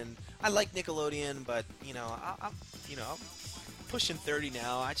Nickelodeon. I like Nickelodeon, but, I'm pushing 30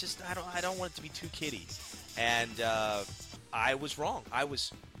 now. I don't want it to be too kiddie. And I was wrong. I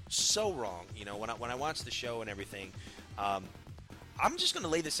was so wrong, when I watched the show and everything. I'm just going to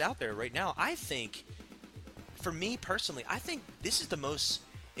lay this out there right now. I think, for me personally, I think this is the most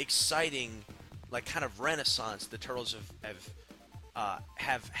exciting, like, kind of renaissance the Turtles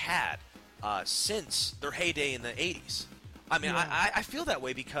have had since their heyday in the 80s. I mean, I feel that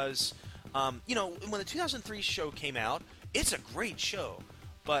way because, when the 2003 show came out, it's a great show,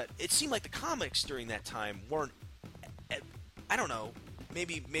 but it seemed like the comics during that time weren't, I don't know,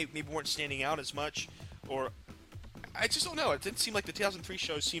 maybe weren't standing out as much, or I just don't know. It didn't seem like the 2003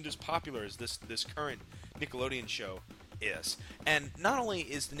 show seemed as popular as this current Nickelodeon show is. And not only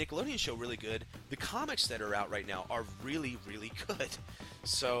is the Nickelodeon show really good, the comics that are out right now are really, really good.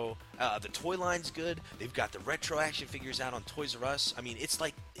 So the toy line's good. They've got the retro action figures out on Toys R Us. I mean, it's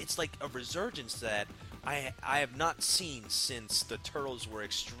like a resurgence that I have not seen since the Turtles were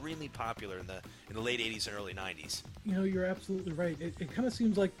extremely popular in the late 80s and early 90s. You're absolutely right. It kind of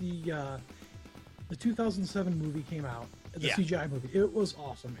seems like the 2007 movie came out, the CGI movie. It was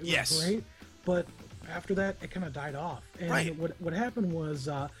awesome. It was great, but after that, it kind of died off. And what happened was,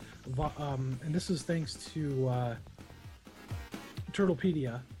 and this is thanks to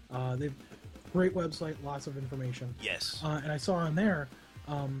Turtlepedia. They've great website, lots of information. Yes. And I saw on there,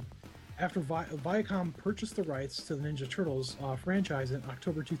 after Viacom purchased the rights to the Ninja Turtles franchise in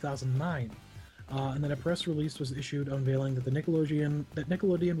October 2009. And then a press release was issued unveiling that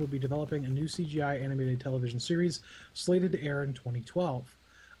Nickelodeon will be developing a new CGI animated television series slated to air in 2012.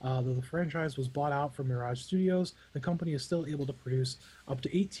 Though the franchise was bought out from Mirage Studios, the company is still able to produce up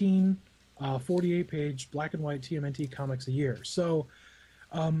to 18 48-page black and white TMNT comics a year. So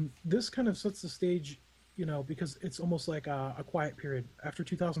this kind of sets the stage, because it's almost like a quiet period. After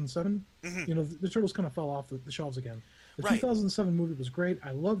 2007, the Turtles kind of fell off the shelves again. The 2007 movie was great.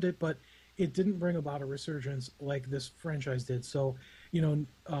 I loved it, but it didn't bring about a resurgence like this franchise did. So,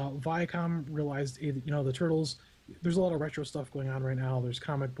 Viacom realized, the Turtles, there's a lot of retro stuff going on right now. There's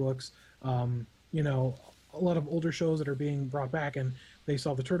comic books, a lot of older shows that are being brought back, and they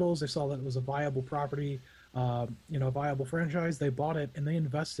saw the Turtles. They saw that it was a viable property, a viable franchise. They bought it and they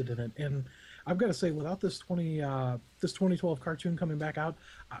invested in it. And I've got to say, without this 2012 cartoon coming back out,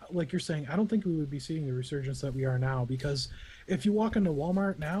 like you're saying, I don't think we would be seeing the resurgence that we are now. Because if you walk into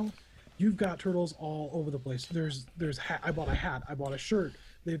Walmart now, you've got Turtles all over the place. There's I bought a hat. I bought a shirt.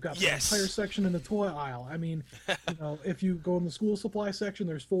 They've got the entire section in the toy aisle. I mean, if you go in the school supply section,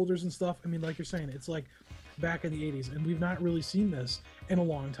 there's folders and stuff. I mean, like you're saying, it's like back in the 80s, and we've not really seen this in a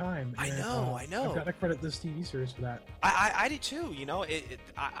long time. I know. I've got to credit this TV series for that. I do too.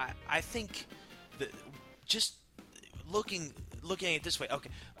 I think that just looking at it this way. Okay,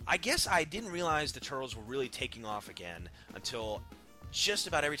 I guess I didn't realize the Turtles were really taking off again until just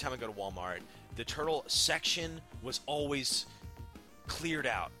about every time I go to Walmart, the Turtle section was always cleared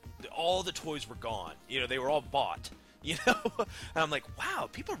out. All the toys were gone. They were all bought. And I'm like, wow,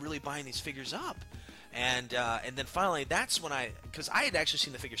 people are really buying these figures up. And then finally, that's when because I had actually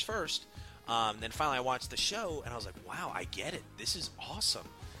seen the figures first. Then finally, I watched the show, and I was like, wow, I get it. This is awesome.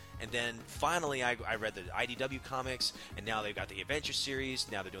 And then finally, I read the IDW comics, and now they've got the Adventure series.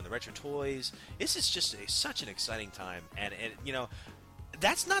 Now they're doing the retro toys. This is just such an exciting time. And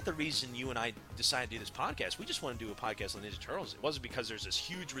that's not the reason you and I decided to do this podcast. We just want to do a podcast on Ninja Turtles. It wasn't because there's this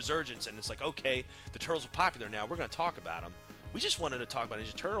huge resurgence, and it's like, okay, the Turtles are popular now. We're going to talk about them. We just wanted to talk about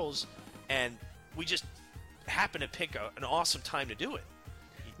Ninja Turtles, and we just happened to pick an awesome time to do it.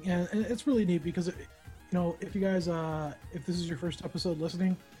 Yeah, and it's really neat because, if you guys, if this is your first episode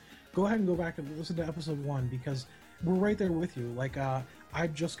listening, go ahead and go back and listen to episode 1 because we're right there with you. Like,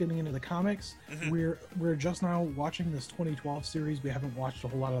 I'm just getting into the comics. Mm-hmm. We're just now watching this 2012 series. We haven't watched a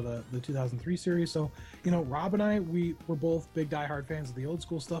whole lot of the 2003 series. So, Rob and I, we're both big diehard fans of the old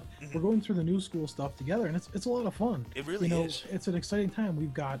school stuff. Mm-hmm. We're going through the new school stuff together, and it's a lot of fun. It really is. It's an exciting time.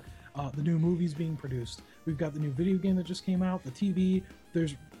 We've got the new movies being produced. We've got the new video game that just came out, the TV.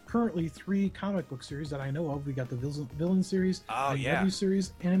 There's currently 3 comic book series that I know of. We got the Villain series, the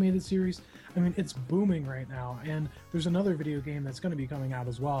series, animated series. I mean, it's booming right now. And there's another video game that's going to be coming out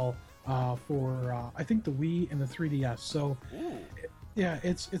as well for, I think, the Wii and the 3DS. So,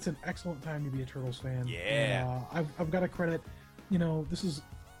 it's an excellent time to be a Turtles fan. Yeah. And, I've got to credit, this is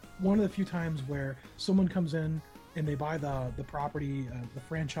one of the few times where someone comes in and they buy the property, the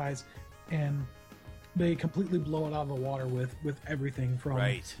franchise, and they completely blow it out of the water with everything from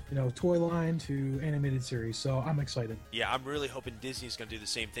toy line to animated series. So I'm excited. Yeah, I'm really hoping Disney's going to do the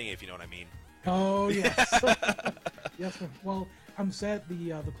same thing, if you know what I mean. Oh yes, yes. Well, I'm sad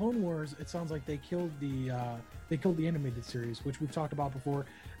the Clone Wars. It sounds like they killed the animated series, which we've talked about before.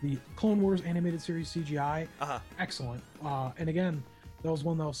 The Clone Wars animated series CGI, excellent. And again, that was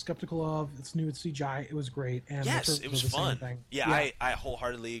one that I was skeptical of. It's new, it's CGI. It was great. And yes, it was fun. Yeah, I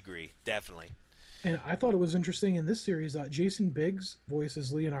wholeheartedly agree. Definitely. And I thought it was interesting in this series, Jason Biggs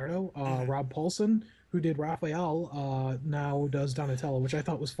voices Leonardo. Rob Paulson, who did Raphael, now does Donatello, which I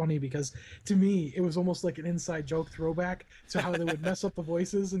thought was funny because, to me, it was almost like an inside joke throwback to how they would mess up the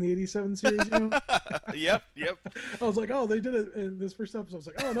voices in the 87 series, Yep. I was like, oh, they did it in this first episode. I was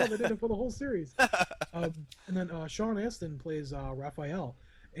like, oh, no, they did it for the whole series. And then Sean Astin plays Raphael.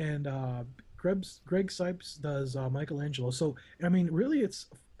 And Greg Sipes does Michelangelo. So, I mean, really, it's...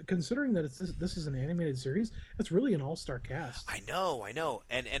 Considering that this is an animated series, it's really an all-star cast. I know.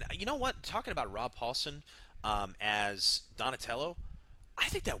 And you know what? Talking about Rob Paulson as Donatello, I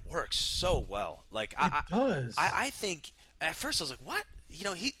think that works so well. Like it does. I think at first I was like, what?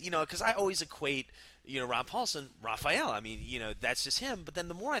 Because I always equate Rob Paulson, Raphael. I mean, that's just him. But then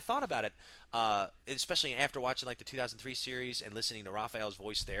the more I thought about it, especially after watching like the 2003 series and listening to Raphael's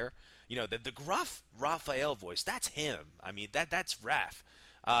voice there, the gruff Raphael voice, that's him. I mean, that's Raph.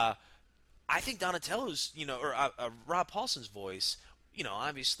 I think Donatello's, or Rob Paulson's voice,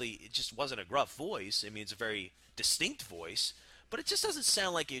 obviously it just wasn't a gruff voice. I mean, it's a very distinct voice, but it just doesn't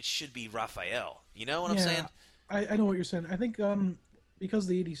sound like it should be Raphael. You know what I'm saying? I know what you're saying. I think because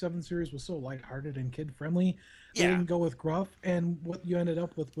the 87 series was so lighthearted and kid-friendly, they didn't go with gruff, and what you ended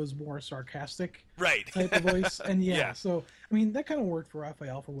up with was more sarcastic type of voice. And so, I mean, that kind of worked for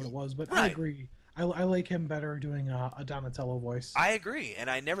Raphael for what it was, but I agree. I like him better doing a Donatello voice. I agree, and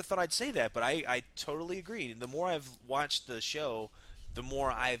I never thought I'd say that, but I totally agree. The more I've watched the show, the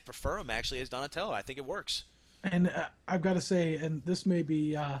more I prefer him actually as Donatello. I think it works. And I've got to say, and this may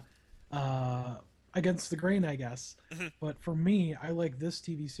be against the grain, I guess, but for me, I like this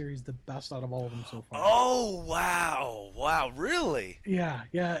TV series the best out of all of them so far. Oh, wow, really? Yeah,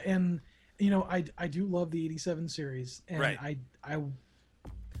 and I do love the '87 series, and Right.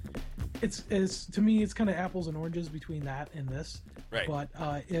 It's to me it's kind of apples and oranges between that and this. Right. But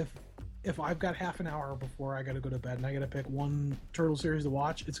if I've got half an hour before I got to go to bed and I got to pick one Turtle series to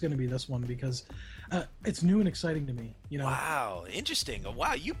watch, it's going to be this one because it's new and exciting to me. Wow, interesting.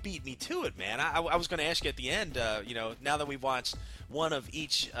 Wow, you beat me to it, man. I was going to ask you at the end. Now that we've watched one of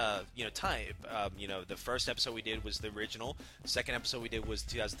each, type. The first episode we did was the original. The second episode we did was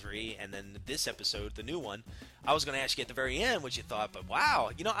 2003, and then this episode, the new one. I was going to ask you at the very end what you thought, but wow,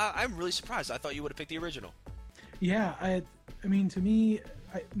 I'm really surprised. I thought you would have picked the original. Yeah, I mean, to me,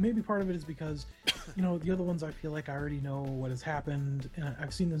 maybe part of it is because, the other ones I feel like I already know what has happened, and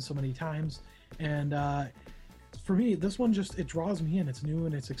I've seen them so many times, and for me, this one it draws me in. It's new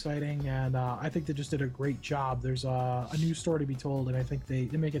and it's exciting, and I think they just did a great job. There's a new story to be told, and I think they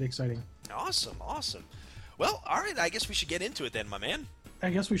make it exciting. Awesome. Well, all right, I guess we should get into it then, my man. I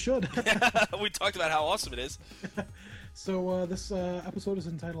guess we should. We talked about how awesome it is. So this episode is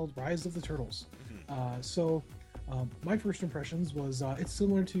entitled Rise of the Turtles. My first impressions was it's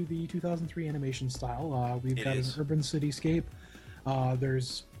similar to the 2003 animation style. We've got an urban cityscape.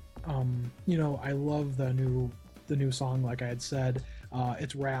 There's, I love the new song, like I had said.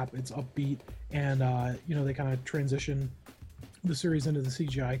 It's rap, it's upbeat, and they kind of transition the series into the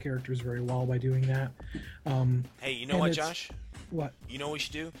CGI characters very well by doing that. Hey, you know what, Josh? What? You know what we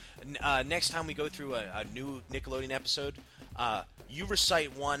should do? Next time we go through a new Nickelodeon episode, you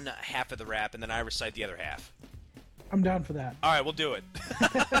recite one half of the rap, and then I recite the other half. I'm down for that. All right, we'll do it.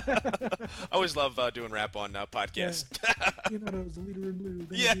 I always love doing rap on podcasts. Yeah. It was the leader in blue.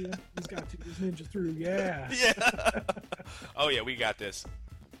 Yeah. He's got to his ninja through. Yeah. Yeah. Oh, yeah, we got this.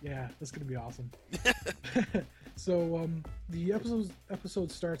 Yeah, that's going to be awesome. So the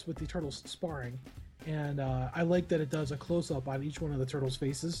episode starts with the turtles sparring. And I like that it does a close-up on each one of the turtles'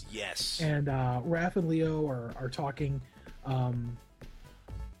 faces. Yes. And Raph and Leo are talking.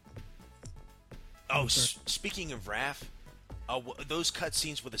 Speaking of Raph, those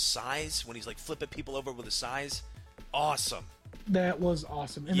cutscenes with the size, when he's like flipping people over with the size, awesome. That was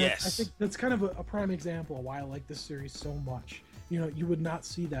awesome. And yes. I think that's kind of a prime example of why I like this series so much. You would not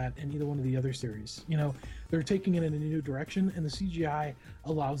see that in either one of the other series. They're taking it in a new direction, and the CGI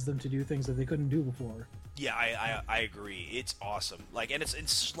allows them to do things that they couldn't do before. Yeah, I agree. It's awesome. And it's in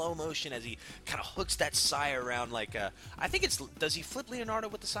slow motion as he kind of hooks that sai around. I think does he flip Leonardo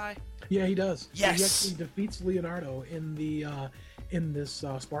with the sai? Yeah, he does. Yes. He actually defeats Leonardo in this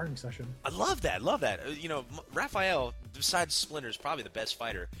sparring session. I love that. Raphael, besides Splinter, is probably the best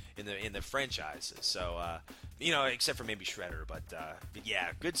fighter in the franchise. So, except for maybe Shredder, but yeah,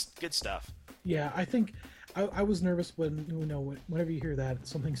 good stuff. Yeah, I think I was nervous whenever you hear that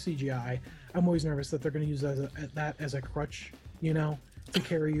something CGI, I'm always nervous that they're going to use that as a crutch, to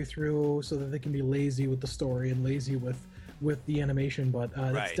carry you through, so that they can be lazy with the story and lazy with the animation. But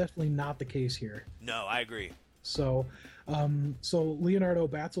that's definitely not the case here. No, I agree. So Leonardo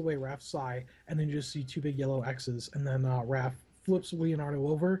bats away Raph's sai, and then you just see two big yellow X's, and then Raph flips Leonardo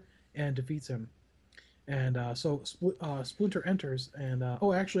over and defeats him. And so Splinter enters, and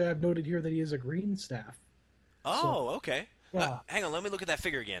actually I've noted here that he has a green staff. Oh, okay. Yeah. Hang on, let me look at that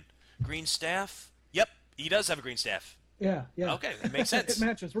figure again. Green staff? Yep, he does have a green staff. Yeah. Okay, that makes sense. It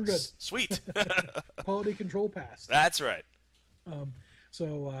matches. We're good. Sweet. Quality control passed. That's right.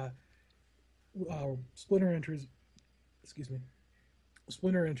 Splinter enters. Excuse me.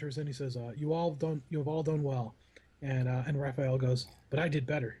 Splinter enters and he says, "You have all done well," and Raphael goes, "But I did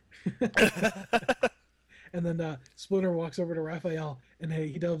better." And then Splinter walks over to Raphael, and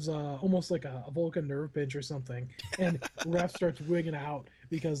he does almost like a Vulcan nerve pinch or something. And Raph starts wigging out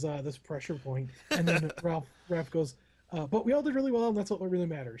because this pressure point. And then Raph goes, "But we all did really well, and that's what really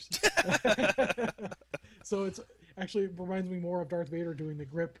matters." So it reminds me more of Darth Vader doing the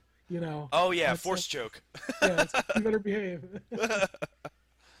grip, Oh yeah, force choke. Yeah, you better behave.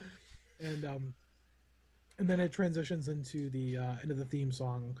 And then it transitions into the theme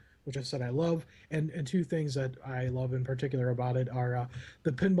song, which I said I love, and two things that I love in particular about it are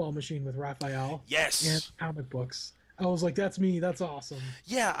the pinball machine with Raphael, yes, and comic books. I was like, that's me, that's awesome.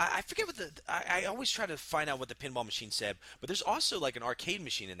 Yeah, I forget what I always try to find out what the pinball machine said, but there's also an arcade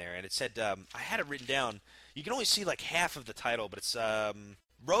machine in there, and it said, I had it written down, you can only see half of the title, but it's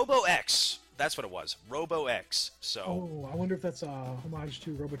Robo X. That's what it was. Robo X. So. Oh, I wonder if that's a homage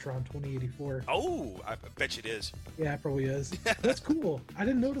to Robotron 2084. Oh, I bet you it is. Yeah, it probably is. That's cool. I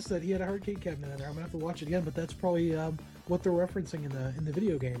didn't notice that he had a arcade cabinet in there. I'm gonna have to watch it again, but that's probably what they're referencing in the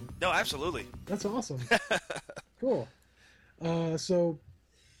video game. No, absolutely. That's awesome. Cool. So.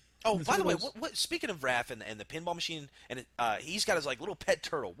 Oh, by the way, what? Speaking of Raph and the pinball machine, and he's got his like little pet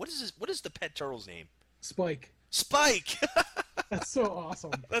turtle. What is the pet turtle's name? Spike. Spike. That's so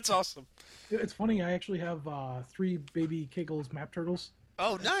awesome. That's awesome. It's funny. I actually have 3 baby Kegels map turtles.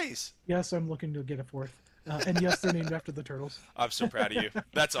 Oh, nice. Yes, I'm looking to get a 4th. And yes, they're named after the turtles. I'm so proud of you.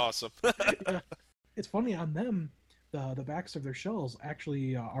 That's awesome. Yeah. It's funny on them. The backs of their shells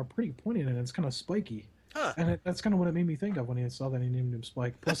actually are pretty pointed and it's kind of spiky. Huh. And that's kind of what it made me think of when I saw that he named him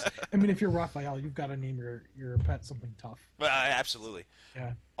Spike. Plus, I mean, if you're Raphael, you've got to name your pet something tough. Absolutely.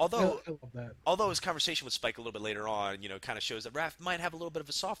 Yeah. Although, I love that. Although his conversation with Spike a little bit later on, kind of shows that Raph might have a little bit of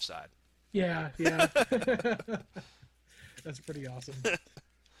a soft side. Yeah. That's pretty awesome.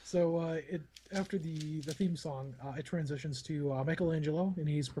 So after the theme song, it transitions to Michelangelo, and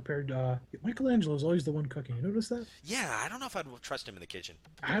he's prepared. Michelangelo's always the one cooking. You notice that? Yeah, I don't know if I'd trust him in the kitchen.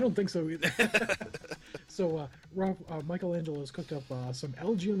 I don't think so either. So Michelangelo has cooked up some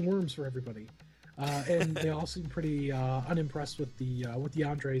Algae worms for everybody, and they all seem pretty unimpressed with the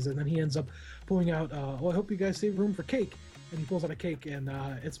entrees. And then he ends up pulling out. I hope you guys save room for cake. And he pulls out a cake, and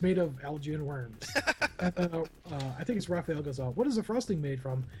it's made of algae and worms. And, I think it's Raphael goes, what is the frosting made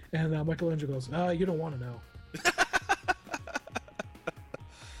from? And Michelangelo goes, you don't want to know.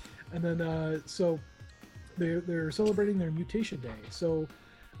 And then, so they're celebrating their mutation day. So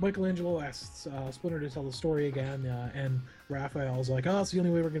Michelangelo asks Splinter to tell the story again, and Raphael's like, it's the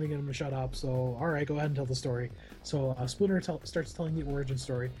only way we're going to get him to shut up, so alright, go ahead and tell the story. So Splinter starts telling the origin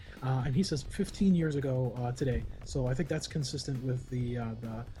story, and he says 15 years ago today. So I think that's consistent with the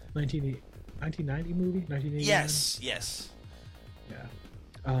 1990 movie? 1989? Yes.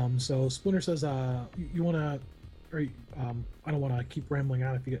 Yeah. So Splinter says, you want to... Or, I don't want to keep rambling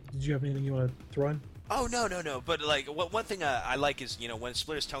on. Did you have anything you want to throw in? Oh, no. But, like, one thing I like is, when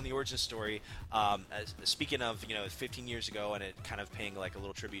Splinter's telling the origin story, speaking of, 15 years ago, and it kind of paying, like, a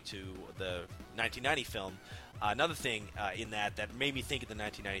little tribute to the 1990 film, another thing in that made me think of the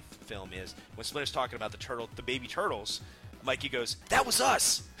 1990 film is when Splinter's talking about the baby turtles, Mikey goes, "That was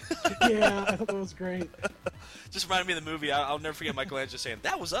us!" Yeah, I thought that was great. Just reminded me of the movie. I'll never forget Michelangelo saying,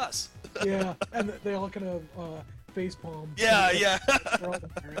 "That was us!" Yeah, and they all kind of face palm. Yeah. They're all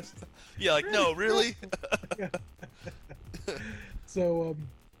embarrassed. Yeah, like, no, really? Yeah. So,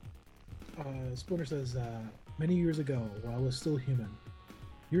 Splinter says, many years ago, while I was still human,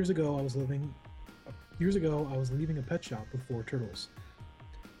 years ago I was leaving a pet shop with 4 turtles.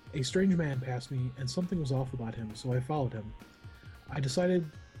 A strange man passed me, and something was off about him, so I followed him. I decided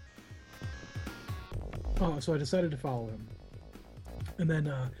to follow him. And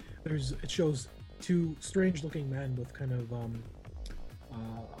then it shows 2 strange-looking men with kind of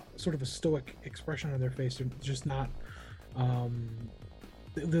sort of a stoic expression on their face. They're just not.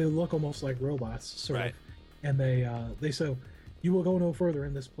 They look almost like robots, sort of. And they say, "You will go no further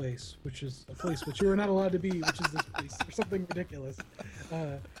in this place," which is a place which you are not allowed to be, which is this place, or something ridiculous.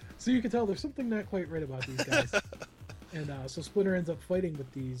 So you can tell there's something not quite right about these guys. And so Splinter ends up fighting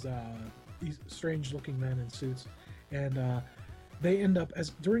with these strange-looking men in suits, and they end up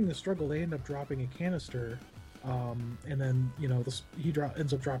during the struggle they end up dropping a canister, and then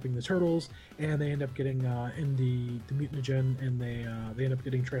ends up dropping the turtles, and they end up getting in the mutagen, and they end up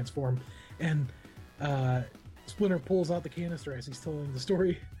getting transformed, and Splinter pulls out the canister as he's telling the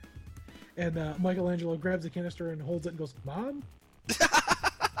story, and Michelangelo grabs the canister and holds it and goes, "Mom."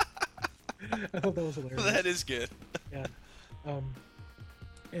 I thought that was hilarious. That is good. Yeah.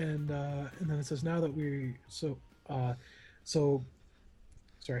 And then it says, now that we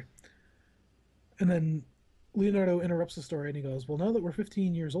sorry. And then Leonardo interrupts the story and he goes, "Well, now that we're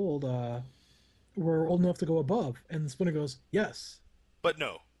 15 years old, we're old enough to go above." And Splinter goes, "Yes." But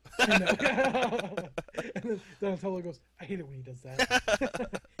no. I know. And then Donatello goes, "I hate it when he does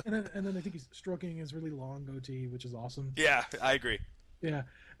that." and then I think he's stroking his really long goatee, which is awesome. Yeah, I agree. Yeah.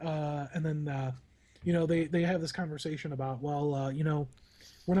 And then they have this conversation about, well,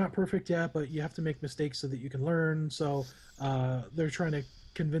 we're not perfect yet, but you have to make mistakes so that you can learn. So they're trying to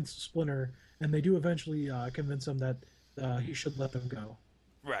convince Splinter, and they do eventually convince him that he should let them go.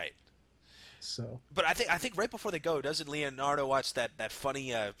 Right. So. But I think right before they go, doesn't Leonardo watch that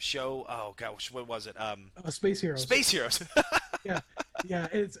funny show? Oh gosh, what was it? Space Heroes. Space Heroes. Yeah.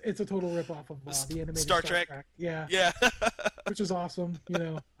 It's a total ripoff of the animated Star Trek. Yeah. Which is awesome.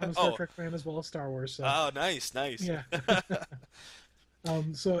 I'm a Star Trek fan as well as Star Wars. So. Oh, nice. Yeah.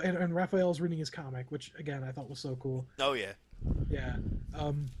 So and Raphael's reading his comic, which again I thought was so cool. Oh yeah. Yeah.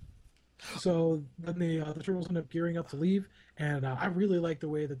 So then the turtles end up gearing up to leave, and I really like the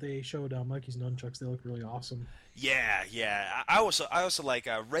way that they showed Mikey's nunchucks. They look really awesome. Yeah, yeah. I also like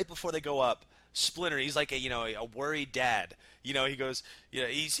right before they go up, Splinter. He's like a worried dad. He goes,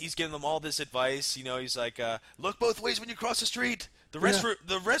 he's giving them all this advice. He's like, look both ways when you cross the street. The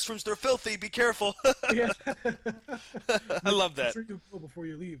restrooms, they're filthy. Be careful. Yeah. I love that. Make sure you go before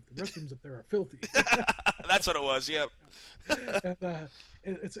you leave. The restrooms up there are filthy. That's what it was. Yep.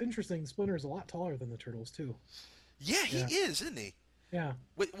 And it's interesting. Splinter is a lot taller than the turtles too. Yeah, he is, isn't he? Yeah.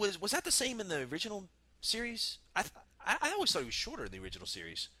 Was that the same in the original series? I always thought he was shorter in the original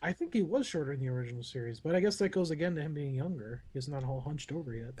series. I think he was shorter in the original series, but I guess that goes again to him being younger. He's not all hunched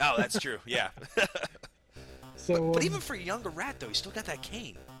over yet. Oh, that's true. Yeah. So, but even for a younger rat, though, he's still got that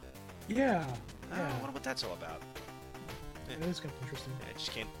cane. Yeah. I wonder what that's all about. It is kind of interesting. Yeah,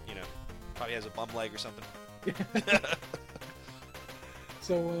 just can't, probably has a bum leg or something.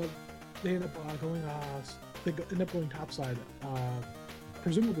 So they end up going. They end up going topside,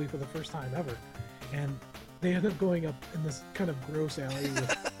 presumably for the first time ever, and they end up going up in this kind of gross alley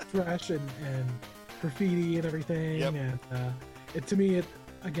with trash and graffiti and everything. Yep. And to me, it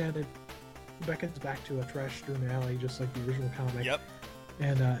beckons back to a trash-strewn alley, just like the original comic. Yep.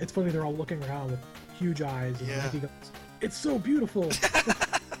 And it's funny, they're all looking around with huge eyes, and Mikey goes, "It's so beautiful."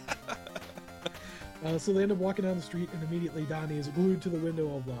 So they end up walking down the street, and immediately Donnie is glued to the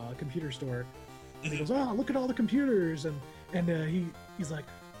window of the computer store. And he goes, "Oh, look at all the computers!" And he's like,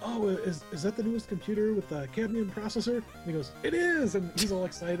 "Oh, is that the newest computer with the cadmium processor?" And he goes, "It is!" And he's all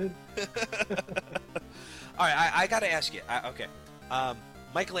excited. All right, I got to ask you. Okay,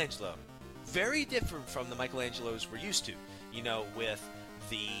 Michelangelo, very different from the Michelangelos we're used to. With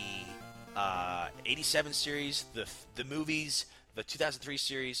the 87 series, the movies, the 2003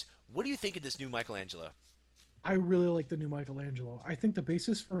 series. What do you think of this new Michelangelo? I really like the new Michelangelo. I think the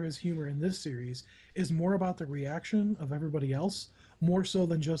basis for his humor in this series is more about the reaction of everybody else, more so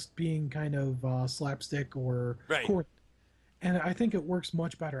than just being kind of slapstick or corny. And I think it works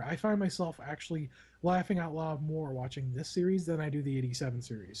much better. I find myself actually laughing out loud more watching this series than I do the 87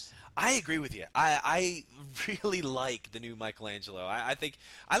 series. I agree with you. I really like the new Michelangelo. I think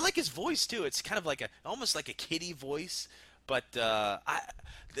I like his voice too. It's kind of like almost like a kiddie voice. But I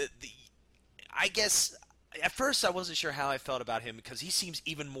guess at first I wasn't sure how I felt about him because he seems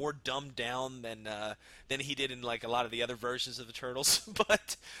even more dumbed down than he did in like a lot of the other versions of the Turtles.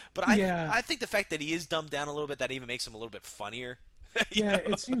 but I think the fact that he is dumbed down a little bit, that even makes him a little bit funnier. Yeah,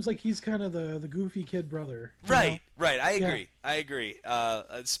 it seems like he's kind of the goofy kid brother. Right. I agree. Yeah. I agree.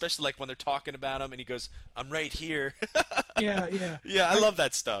 Especially like when they're talking about him and he goes, "I'm right here." Yeah. Yeah, I love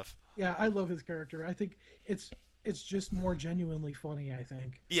that stuff. Yeah, I love his character. I think it's just more genuinely funny, I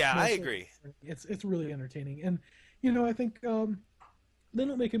think. Yeah, I agree. It's really entertaining. And, I think they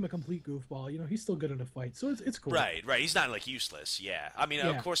don't make him a complete goofball. He's still good in a fight, so it's cool. Right. He's not, like, useless, yeah. I mean,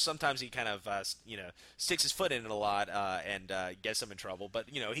 of course, sometimes he kind of, sticks his foot in it a lot and gets him in trouble. But,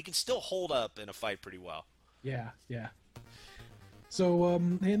 he can still hold up in a fight pretty well. Yeah. So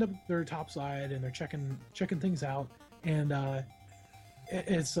they end up their topside, and they're checking things out. And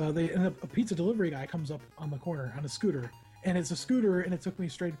they end up, a pizza delivery guy comes up on the corner on a scooter, and it's a scooter, and it took me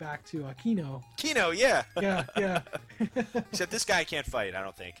straight back to Kino. Kino, yeah. Yeah. Except this guy can't fight, I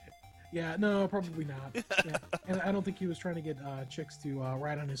don't think. Yeah, no, probably not. Yeah. And I don't think he was trying to get chicks to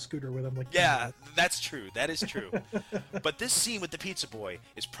ride on his scooter with him. Yeah, that's true. That is true. But this scene with the pizza boy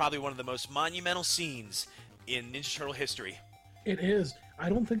is probably one of the most monumental scenes in Ninja Turtle history. It is. I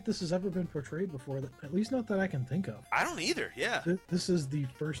don't think this has ever been portrayed before, at least not that I can think of. I don't either, yeah. This is the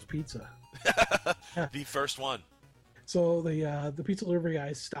first pizza. The first one. So the pizza delivery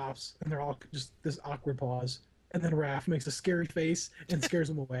guy stops, and they're all just this awkward pause. And then Raph makes a scary face and scares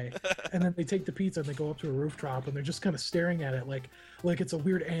them away. And then they take the pizza and they go up to a rooftop, and they're just kind of staring at it like it's a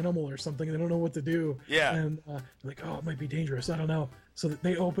weird animal or something. And they don't know what to do. Yeah. And like, oh, it might be dangerous. I don't know. So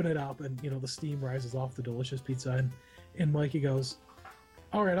they open it up, and the steam rises off the delicious pizza, and Mikey goes,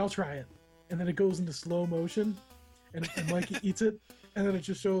 "All right, I'll try it." And then it goes into slow motion, and Mikey eats it, and then it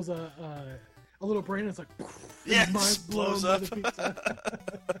just shows a little brain, and it's like, yeah, his mind blows blown up. by the pizza.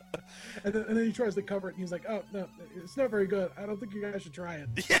 and then he tries to cover it, and he's like, "Oh no, it's not very good. I don't think you guys should try it."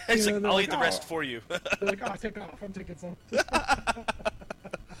 Yeah, it's like, I'll eat the rest for you. They're like, "Oh, take off. I'm taking some."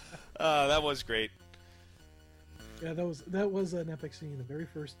 That was great. Yeah, that was an epic scene. The very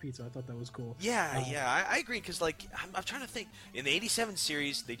first pizza, I thought that was cool. Yeah, I agree, because like I'm trying to think. In the '87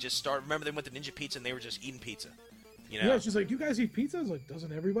 series, they just remember they went to Ninja Pizza and they were just eating pizza. Yeah, she's like, "You guys eat pizza?" I was like,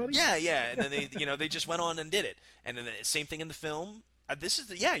 "Doesn't everybody?" Yeah, and then they they just went on and did it. And then the same thing in the film.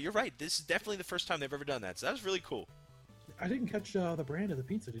 Yeah, you're right. This is definitely the first time they've ever done that. So that was really cool. I didn't catch the brand of the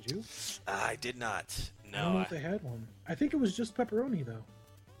pizza, did you? I did not. No. I don't know if they had one. I think it was just pepperoni, though.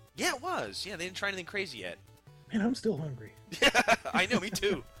 Yeah, it was. Yeah, they didn't try anything crazy yet. Man, I'm still hungry. I know, me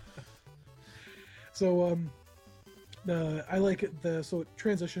too. So, I like it. So it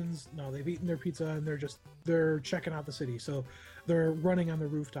transitions. No, they've eaten their pizza and they're checking out the city. So they're running on the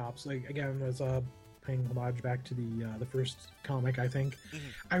rooftops. Like again, as paying homage back to the first comic, I think. Mm-hmm.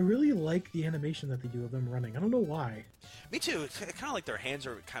 I really like the animation that they do of them running. I don't know why. Me too. It's kind of like their hands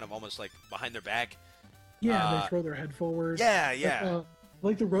are kind of almost like behind their back. Yeah, they throw their head forward. Yeah.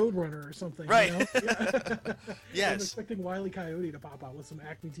 Like the Roadrunner or something. Right. You know? Yeah. Yes. I'm expecting Wile E. Coyote to pop out with some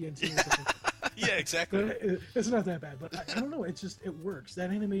Acme TNT or something. Yeah, exactly. But it's not that bad, but I don't know. It works. That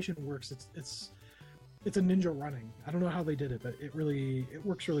animation works. It's a ninja running. I don't know how they did it, but it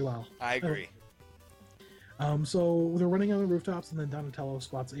works really well. I agree. So they're running on the rooftops, and then Donatello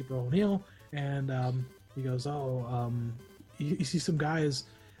spots April O'Neil, and he goes, you see some guys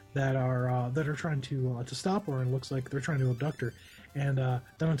that are trying to stop her, and it looks like they're trying to abduct her. And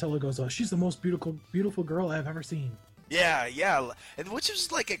Donatello goes, she's the most beautiful girl I've ever seen. Yeah, and which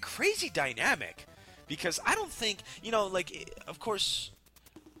is like a crazy dynamic, because I don't think, of course,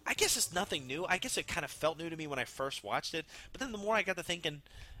 I guess it's nothing new. I guess it kind of felt new to me when I first watched it, but then the more I got to thinking,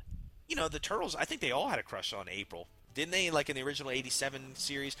 the Turtles, I think they all had a crush on April. Didn't they? Like in the original 87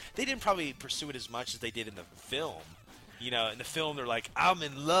 series, they didn't probably pursue it as much as they did in the film. In the film, they're like, I'm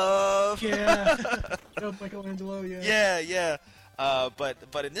in love. Yeah. Michelangelo, yeah. Yeah.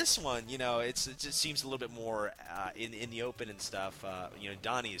 But in this one, it just seems a little bit more in the open and stuff.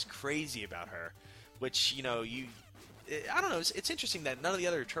 Donnie is crazy about her, which I don't know. It's interesting that none of the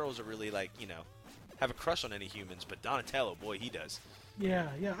other turtles are really have a crush on any humans, but Donatello, boy, he does. Yeah.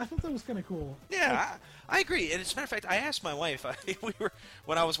 I thought that was kind of cool. Yeah, I agree. And as a matter of fact, I asked my wife.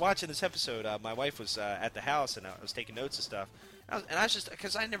 When I was watching this episode, my wife was at the house, and I was taking notes and stuff. And I was just,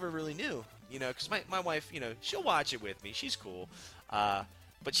 because I never really knew, because my wife, she'll watch it with me. She's cool, but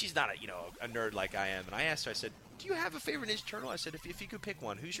she's not a nerd like I am. And I asked her, I said, "Do you have a favorite Ninja Turtle?" I said, "If you could pick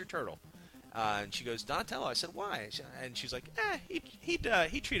one, who's your turtle?" And she goes, "Donatello." I said, "Why?" And she's like,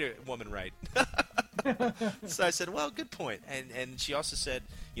 "He'd treat a woman right." So I said, "Well, good point." And she also said,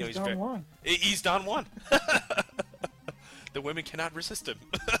 he's Don Juan. He's Don Juan. The women cannot resist him.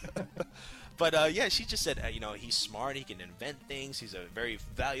 But she just said, he's smart. He can invent things. He's a very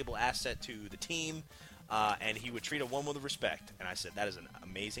valuable asset to the team, and he would treat a woman with respect. And I said, that is an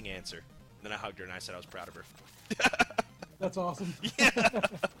amazing answer. And then I hugged her and I said I was proud of her. That's awesome. Yeah.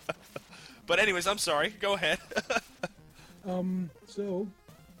 But anyways, I'm sorry. Go ahead. So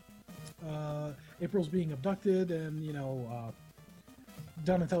April's being abducted, and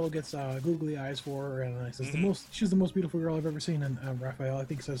Donatello gets googly eyes for her, and I says she's the most beautiful girl I've ever seen. And Raphael, I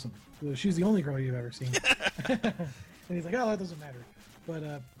think, says she's the only girl you've ever seen. And he's like, oh, that doesn't matter.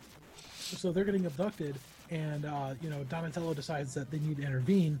 But so they're getting abducted, and Donatello decides that they need to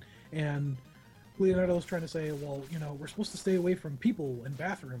intervene, and Leonardo's trying to say, well, we're supposed to stay away from people and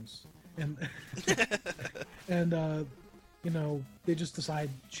bathrooms, and and they just decide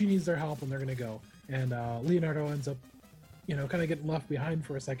she needs their help, and they're gonna go, and Leonardo ends up kind of getting left behind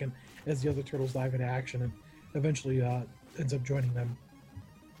for a second as the other turtles dive into action, and eventually ends up joining them.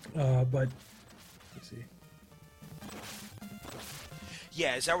 But let's see.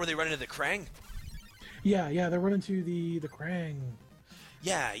 Yeah, is that where they run into the Krang? Yeah, they run into the Krang.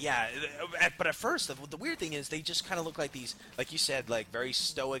 Yeah. But at first, the weird thing is they just kind of look like these, like you said, like very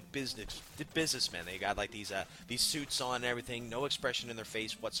stoic businessmen. They got like these suits on and everything, no expression in their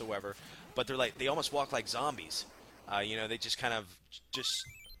face whatsoever. But they almost walk like zombies. They just kind of just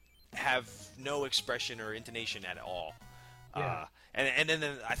have no expression or intonation at all. Yeah. And then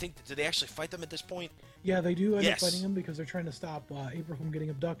I think, did they actually fight them at this point? Yeah, they do end up fighting them because they're trying to stop April from getting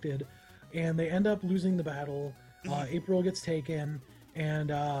abducted, and they end up losing the battle. April gets taken,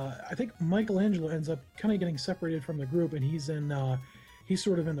 and I think Michelangelo ends up kind of getting separated from the group, and he's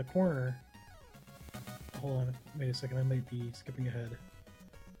sort of in the corner. Hold on, wait a second, I might be skipping ahead.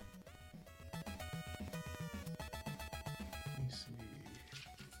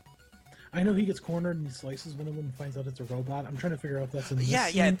 I know he gets cornered and he slices one of them and finds out it's a robot. I'm trying to figure out if that's in this scene.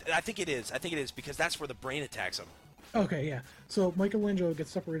 Yeah, I think it is. Because that's where the brain attacks him. Okay, yeah. So Michelangelo gets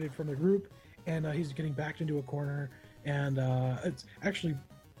separated from the group, and he's getting backed into a corner. And it's actually,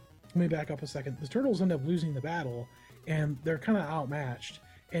 let me back up a second. The turtles end up losing the battle, and they're kind of outmatched.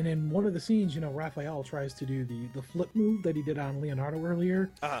 And in one of the scenes, Raphael tries to do the flip move that he did on Leonardo earlier.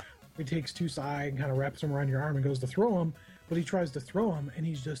 He takes two sides and kind of wraps them around your arm and goes to throw him, but he tries to throw him, and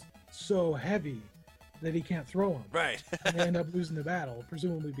he's just so heavy that he can't throw them. Right. And they end up losing the battle,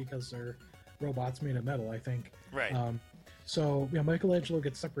 presumably because they're robots made of metal, I think. Right. So Michelangelo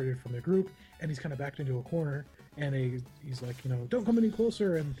gets separated from the group, and he's kind of backed into a corner, and he's like, don't come any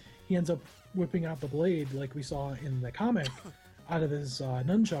closer, and he ends up whipping out the blade like we saw in the comic out of his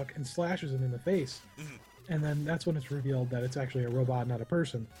nunchuck and slashes him in the face. And then that's when it's revealed that it's actually a robot, not a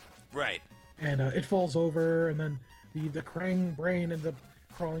person. Right. And it falls over, and then the Krang brain ends up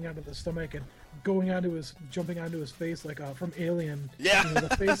crawling out of the stomach and jumping onto his face like from Alien. Yeah.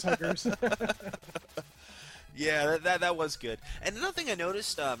 The face huggers. Yeah, that was good. And another thing I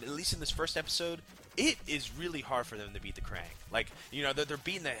noticed, at least in this first episode, it is really hard for them to beat the Krang. Like, they're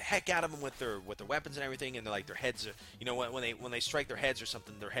beating the heck out of them with their weapons and everything, and they're like their heads are, when they strike their heads or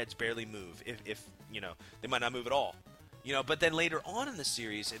something, their heads barely move. If they might not move at all. But then later on in this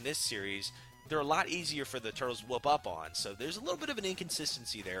series, they're a lot easier for the turtles to whoop up on. So there's a little bit of an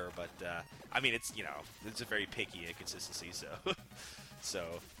inconsistency there, but I mean, it's a very picky inconsistency. So so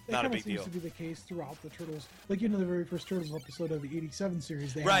not a big deal. That seems to be the case throughout the Turtles. Like the very first Turtles episode of the '87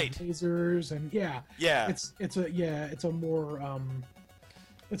 series, they right. had lasers and yeah.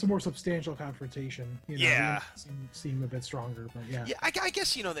 It's a more substantial confrontation. Yeah, seem a bit stronger, but yeah. Yeah, I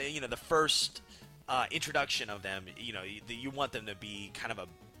guess the first introduction of them, you want them to be kind of a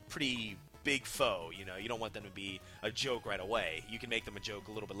pretty big foe. You don't want them to be a joke right away. You can make them a joke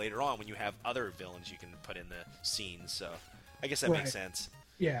a little bit later on when you have other villains you can put in the scenes. So I guess that makes sense.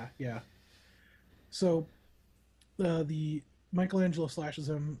 Yeah. So the Michelangelo slashes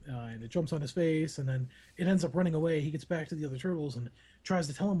him, and it jumps on his face, and then it ends up running away. He gets back to the other turtles and tries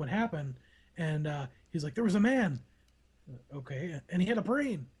to tell him what happened, and he's like, "There was a man." Okay, and he had a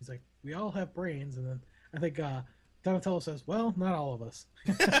brain. He's like, "We all have brains," and then I think Donatello says, "Well, not all of us."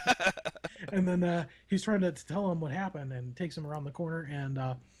 And then he's trying to tell him what happened, and takes him around the corner, and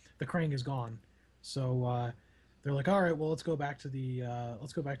the Krang is gone. So they're like, "All right, well, let's go back to the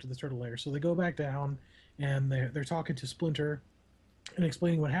turtle lair." So they go back down, and they're talking to Splinter and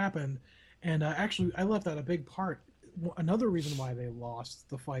explaining what happened. And actually, I left out a big part. Another reason why they lost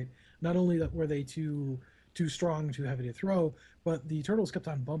the fight, not only that were they too strong, too heavy to throw, but the turtles kept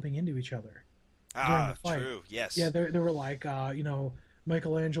on bumping into each other. True. Yes. Yeah, they were like,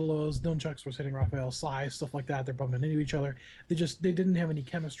 Michelangelo's nunchucks was hitting Raphael's size, stuff like that. They're bumping into each other. They didn't have any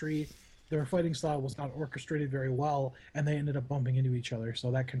chemistry. Their fighting style was not orchestrated very well, and they ended up bumping into each other.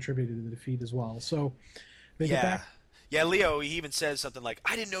 So that contributed to the defeat as well. So they get back. Yeah, Leo, he even says something like,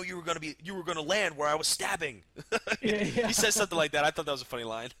 "I didn't know you were going to land where I was stabbing." Yeah. He says something like that. I thought that was a funny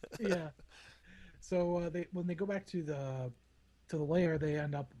line. Yeah. So when they go back to the lair, they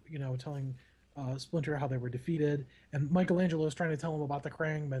end up telling Splinter how they were defeated, and Michelangelo is trying to tell him about the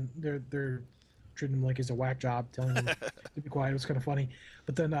Krang, but they're treating him like he's a whack job, telling him to be quiet. It was kind of funny,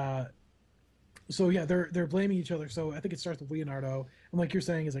 but then they're blaming each other. So I think it starts with Leonardo, and like you're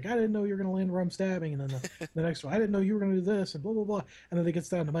saying, he's like, "I didn't know you were going to land where I'm stabbing," and then the next one, "I didn't know you were going to do this," and blah blah blah, and then it gets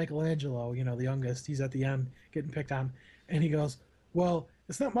down to Michelangelo, the youngest. He's at the end getting picked on, and he goes, "Well,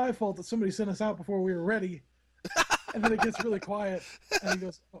 it's not my fault that somebody sent us out before we were ready." And then it gets really quiet, and he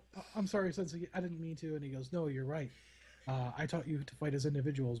goes, "Oh, I'm sorry, Sensei, I didn't mean to." And he goes, "No, you're right. I taught you to fight as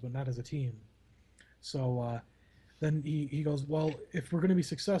individuals, but not as a team." So then he goes, "Well, if we're going to be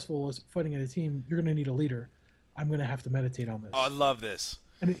successful as fighting as a team, you're going to need a leader. I'm going to have to meditate on this." Oh, I love this.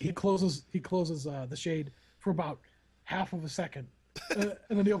 And he closes the shade for about half of a second, and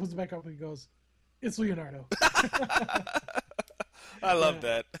then he opens it back up and he goes, "It's Leonardo." I love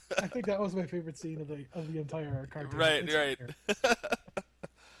that. I think that was my favorite scene of the entire cartoon. Right. And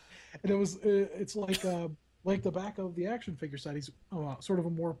it's like the back of the action figure side. He's sort of a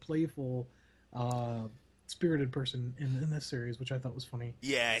more playful, spirited person in this series, which I thought was funny.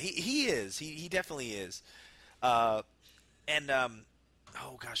 Yeah, he is. He definitely is. Oh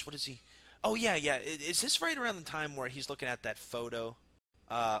gosh, what is he? Oh yeah. Is this right around the time where he's looking at that photo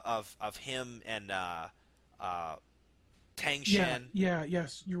of him and Tang Shen?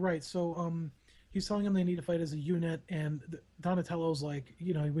 Yes, you're right. So he's telling him they need to fight as a unit, and Donatello's like,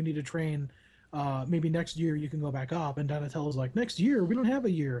 we need to train. Maybe next year you can go back up. And Donatello's like, "Next year? We don't have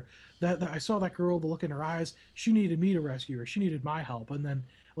a year. That I saw that girl, the look in her eyes. She needed me to rescue her. She needed my help." And then,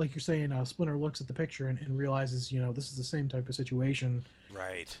 like you're saying, Splinter looks at the picture and realizes, this is the same type of situation.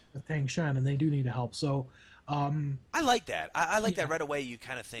 Right. With Tang Shen, and they do need help. So I like that. I like that right away. You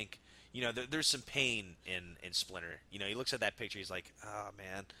kind of think, there's some pain in Splinter. He looks at that picture. He's like, "Oh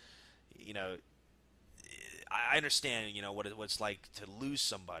man, I understand, what it's like to lose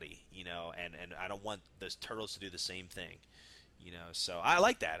somebody, and I don't want the turtles to do the same thing, So I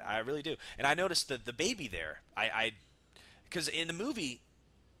like that. I really do. And I noticed the baby there. Because in the movie,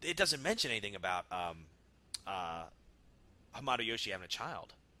 it doesn't mention anything about Hamato Yoshi having a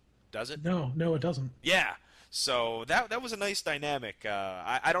child, does it? No, it doesn't. Yeah. So that was a nice dynamic.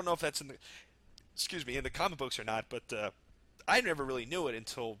 I don't know if that's in the comic books or not, but I never really knew it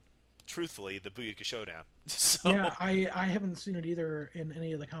until, truthfully, the Booyaka Showdown. So, Yeah, I haven't seen it either in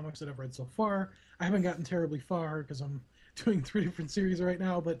any of the comics that I've read so far. I haven't gotten terribly far because I'm doing 3 different series right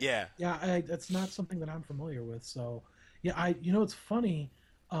now. But yeah, that's not something that I'm familiar with. So yeah, it's funny.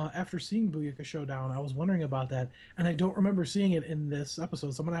 After seeing Booyaka Showdown, I was wondering about that, and I don't remember seeing it in this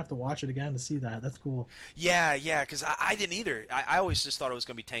episode, so I'm gonna have to watch it again to see that. That's cool. Yeah, because I didn't either. I always just thought it was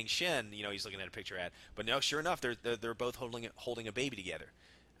going to be Tang Shen. He's looking at a picture at, but no, sure enough, they're both holding a baby together.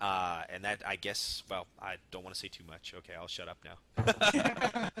 And that, I guess, well, I don't want to say too much. Okay, I'll shut up now.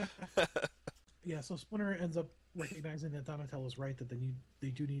 Yeah, so Splinter ends up recognizing that Donatello's right, that they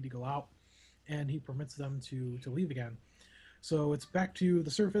do need to go out, and he permits them to leave again. So it's back to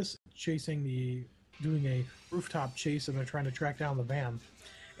the surface, doing a rooftop chase, and they're trying to track down the van.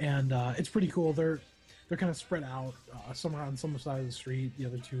 And it's pretty cool. They're kind of spread out. Some are on some side of the street, the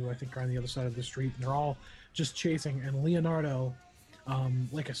other two, I think, are on the other side of the street, and they're all just chasing. And Leonardo,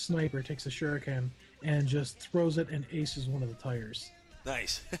 like a sniper, takes a shuriken and just throws it and aces one of the tires.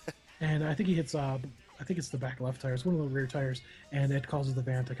 Nice. And I think he hits, I think it's the back left tires, one of the rear tires, and it causes the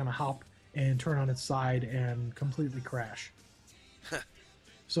van to kind of hop and turn on its side and completely crash.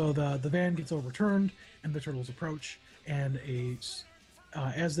 So the van gets overturned, and the turtles approach, and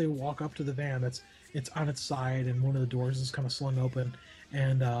as they walk up to the van, it's on its side, and one of the doors is kind of slung open,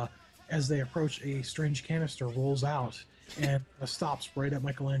 and as they approach, a strange canister rolls out and stops right at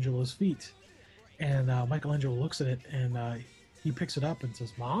Michelangelo's feet. And Michelangelo looks at it, and he picks it up and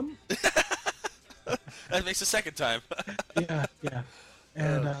says, "Mom?" That makes the second time. Yeah.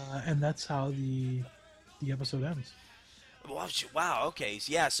 And that's how the episode ends. Wow. Okay.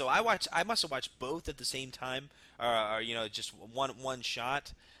 Yeah. So I must have watched both at the same time, or just one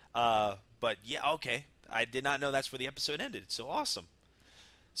shot. But yeah. Okay. I did not know that's where the episode ended. So awesome.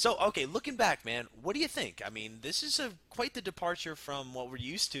 So okay, looking back, man, what do you think? I mean, this is quite the departure from what we're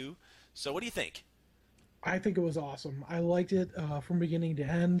used to. So what do you think? I think it was awesome. I liked it from beginning to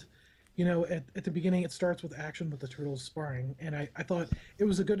end. At the beginning, it starts with action with the turtles sparring, and I thought it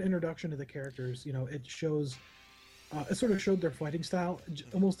was a good introduction to the characters. It shows. It sort of showed their fighting style,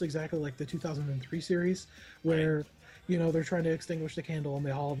 almost exactly like the 2003 series, where they're trying to extinguish the candle, and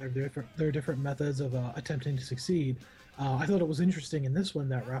they all have their different methods of attempting to succeed. I thought it was interesting in this one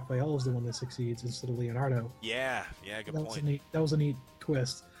that Raphael is the one that succeeds instead of Leonardo. Yeah, good point. That was a neat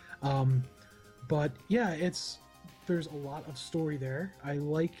twist. But yeah, there's a lot of story there. I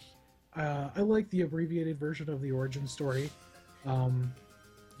like the abbreviated version of the origin story.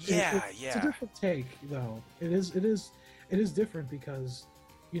 It's a different take, though. It is different because,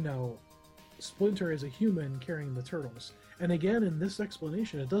 Splinter is a human carrying the turtles, and again in this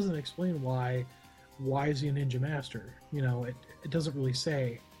explanation, it doesn't explain why is he a ninja master. It doesn't really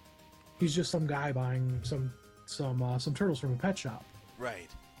say. He's just some guy buying some turtles from a pet shop. Right.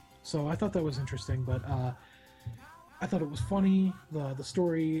 So I thought that was interesting, but I thought it was funny. The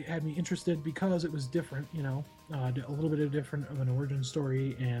story had me interested because it was different, a little bit different of an origin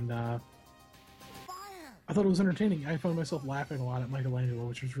story, and I thought it was entertaining. I found myself laughing a lot at Michelangelo,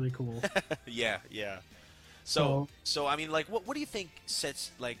 which was really cool. Yeah. So I mean, like, what do you think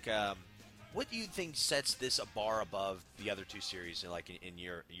sets this a bar above the other two series, like in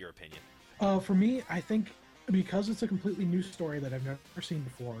your opinion? For me, I think because it's a completely new story that I've never seen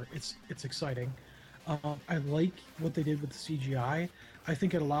before, it's exciting. I like what they did with the CGI. I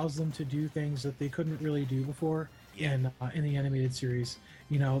think it allows them to do things that they couldn't really do before in the animated series.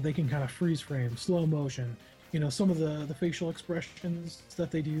 They can kind of freeze frame, slow motion. Some of the facial expressions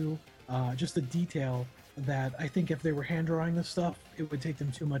that they do, just the detail that I think if they were hand drawing this stuff, it would take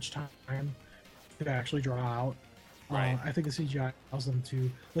them too much time to actually draw out. Right. I think the CGI allows them to,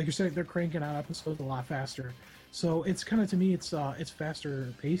 like you're saying, they're cranking out episodes a lot faster. So it's kind of, to me, it's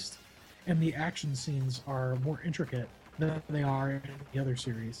faster paced, and the action scenes are more intricate than they are in the other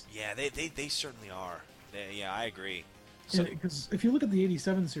series. Yeah, they certainly are. Yeah, I agree. Because if you look at the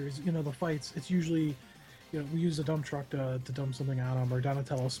 '87 series, the fights, it's usually, we use a dump truck to dump something on them, or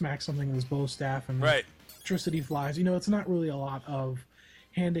Donatello smacks something with his bow staff, and electricity flies. It's not really a lot of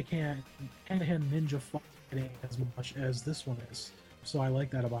hand-to-hand ninja fighting as much as this one is. So I like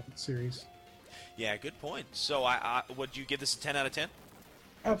that about the series. Yeah, good point. So would you give this a 10 out of 10?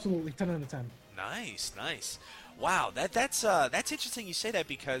 Absolutely, 10 out of 10. Nice. Wow, that's interesting you say that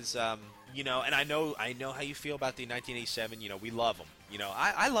because and I know how you feel about the 1987. We love them.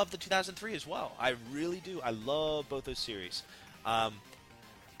 I love the 2003 as well. I really do. I love both those series.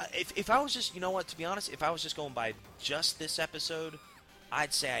 If I was just, you know what, to be honest, if I was just going by just this episode,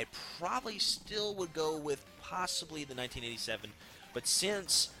 I'd say I probably still would go with possibly the 1987. But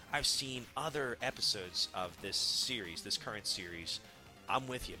since I've seen other episodes of this series, this current series, I'm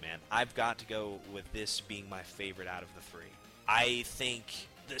with you, man. I've got to go with this being my favorite out of the three. I think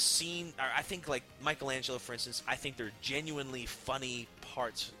the scene, I think like Michelangelo, for instance, I think they're genuinely funny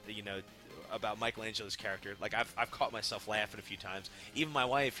parts, you know, about Michelangelo's character. Like, I've caught myself laughing a few times. Even my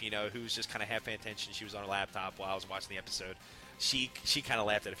wife, you know, who's just kind of half paying attention, she was on her laptop while I was watching the episode. She kind of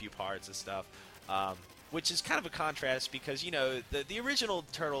laughed at a few parts and stuff, which is kind of a contrast because, you know, the original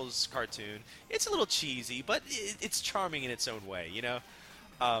Turtles cartoon, it's a little cheesy, but it's charming in its own way, you know?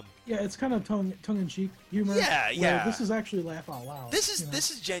 Yeah, it's kind of tongue-in-cheek humor. Yeah, yeah. This is actually laugh out loud. This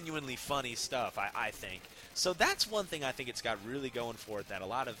is genuinely funny stuff, I think. So that's one thing I think it's got really going for it that a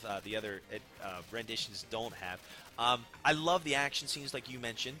lot of the other renditions don't have. I love the action scenes like you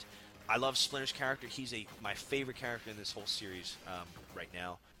mentioned. I love Splinter's character. He's my favorite character in this whole series right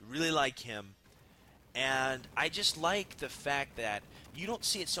now. Really like him. And I just like the fact that you don't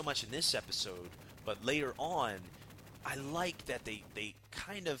see it so much in this episode, but later on, I like that they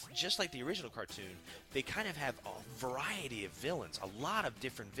kind of, just like the original cartoon, they kind of have a variety of villains, a lot of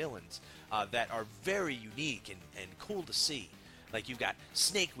different villains that are very unique and cool to see. Like, you've got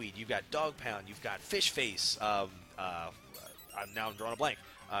Snakeweed, you've got Dog Pound, you've got Fish Face, now I'm drawing a blank.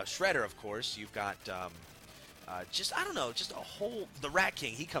 Shredder, of course, you've got just, I don't know, just a whole, the Rat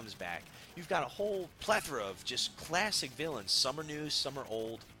King, he comes back. You've got a whole plethora of just classic villains. Some are new, some are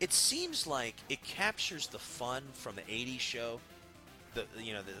old. It seems like it captures the fun from the 80s show, the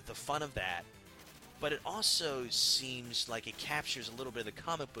fun of that, but it also seems like it captures a little bit of the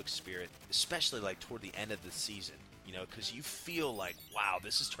comic book spirit, especially like toward the end of the season, you know, because you feel like, wow,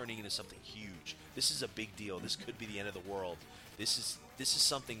 this is turning into something huge. This is a big deal. This could be the end of the world. This is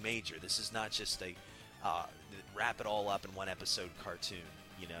something major. This is not just a wrap it all up in one episode cartoon.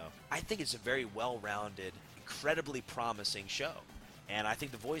 You know, I think it's a very well-rounded, incredibly promising show, and I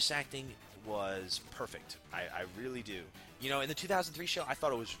think the voice acting was perfect. I really do. You know, in the 2003 show, I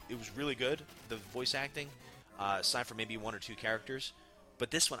thought it was really good, the voice acting, aside from maybe one or two characters. But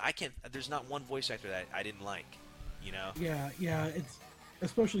this one, there's not one voice actor that I didn't like. You know? Yeah, it's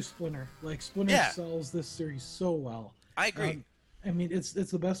especially Splinter. Like, Splinter sells this series so well. I agree. I mean, it's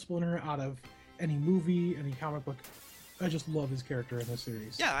the best Splinter out of any movie, any comic book. I just love his character in this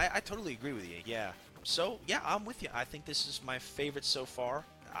series. Yeah, I totally agree with you. Yeah. So, yeah, I'm with you. I think this is my favorite so far.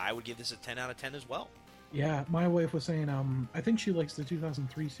 I would give this a 10 out of 10 as well. Yeah, my wife was saying, I think she likes the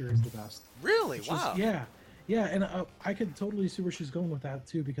 2003 series the best. Really? Wow. Yeah, and I could totally see where she's going with that,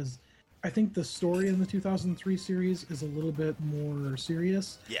 too, because I think the story in the 2003 series is a little bit more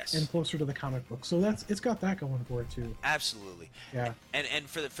serious. Yes. And closer to the comic book. So it's got that going for it, too. Absolutely. Yeah. And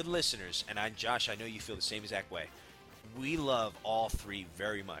for the listeners, and Josh, I know you feel the same exact way. We love all three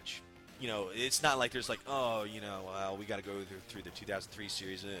very much. You know, it's not like there's like, oh, you know, we got to go through the 2003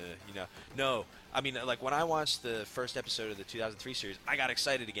 series, you know. No, I mean, like, when I watched the first episode of the 2003 series, I got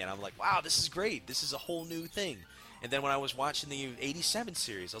excited again. I'm like, wow, this is great. This is a whole new thing. And then when I was watching the 87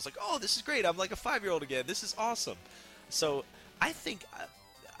 series, I was like, oh, this is great. I'm like a 5-year-old again. This is awesome. So I think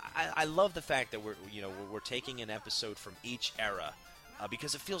I love the fact that we're taking an episode from each era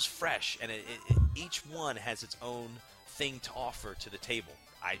because it feels fresh, and each one has its own thing to offer to the table.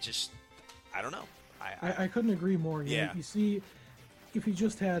 I don't know. I couldn't agree more. Yeah. You see, if you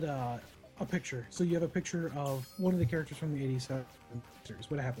just had a picture, so you have a picture of one of the characters from the 87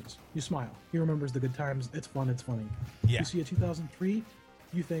 series, what happens? You smile. He remembers the good times. It's fun. It's funny. Yeah. You see a 2003,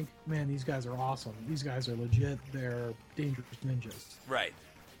 you think, man, these guys are awesome. These guys are legit. They're dangerous ninjas. Right.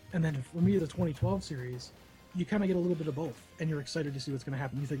 And then for me, the 2012 series, you kind of get a little bit of both, and you're excited to see what's going to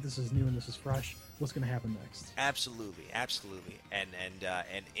happen. You think this is new and this is fresh. What's going to happen next? Absolutely.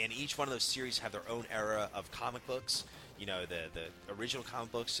 And each one of those series have their own era of comic books. You know, the original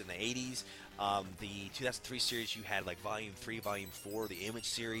comic books in the 80s. The 2003 series, you had like Volume 3, Volume 4, the Image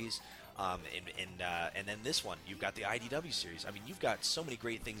series. And then this one, you've got the IDW series. I mean, you've got so many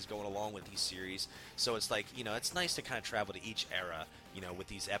great things going along with these series. So it's like, you know, it's nice to kind of travel to each era, you know, with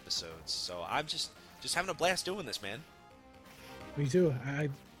these episodes. So I'm just having a blast doing this, man. Me too.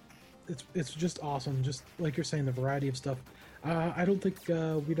 It's just awesome. Just like you're saying, the variety of stuff. I don't think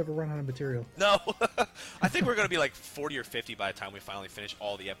we'd ever run out of material. No, I think we're going to be like 40 or 50 by the time we finally finish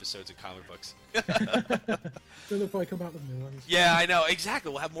all the episodes of comic books. So they'll probably come out with new ones. Yeah, I know.